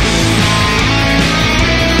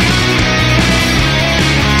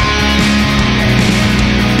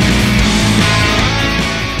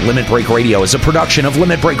 Limit Break Radio is a production of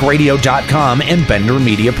LimitBreakRadio.com and Bender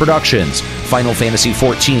Media Productions. Final Fantasy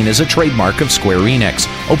XIV is a trademark of Square Enix.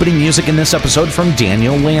 Opening music in this episode from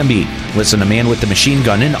Daniel Lambie. Listen to Man with the Machine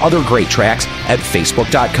Gun and other great tracks at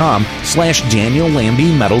Facebook.com/Daniel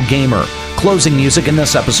Lambie Metal Gamer. Closing music in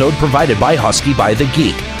this episode provided by Husky by the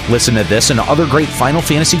Geek. Listen to this and other great Final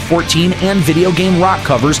Fantasy XIV and video game rock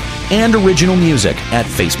covers and original music at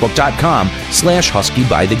Facebook.com/Husky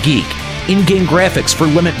by the Geek. In-game graphics for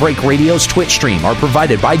Limit Break Radio's Twitch stream are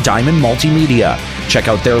provided by Diamond Multimedia. Check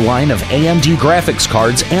out their line of AMD graphics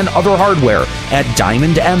cards and other hardware at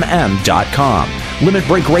DiamondMM.com. Limit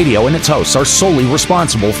Break Radio and its hosts are solely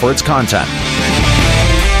responsible for its content.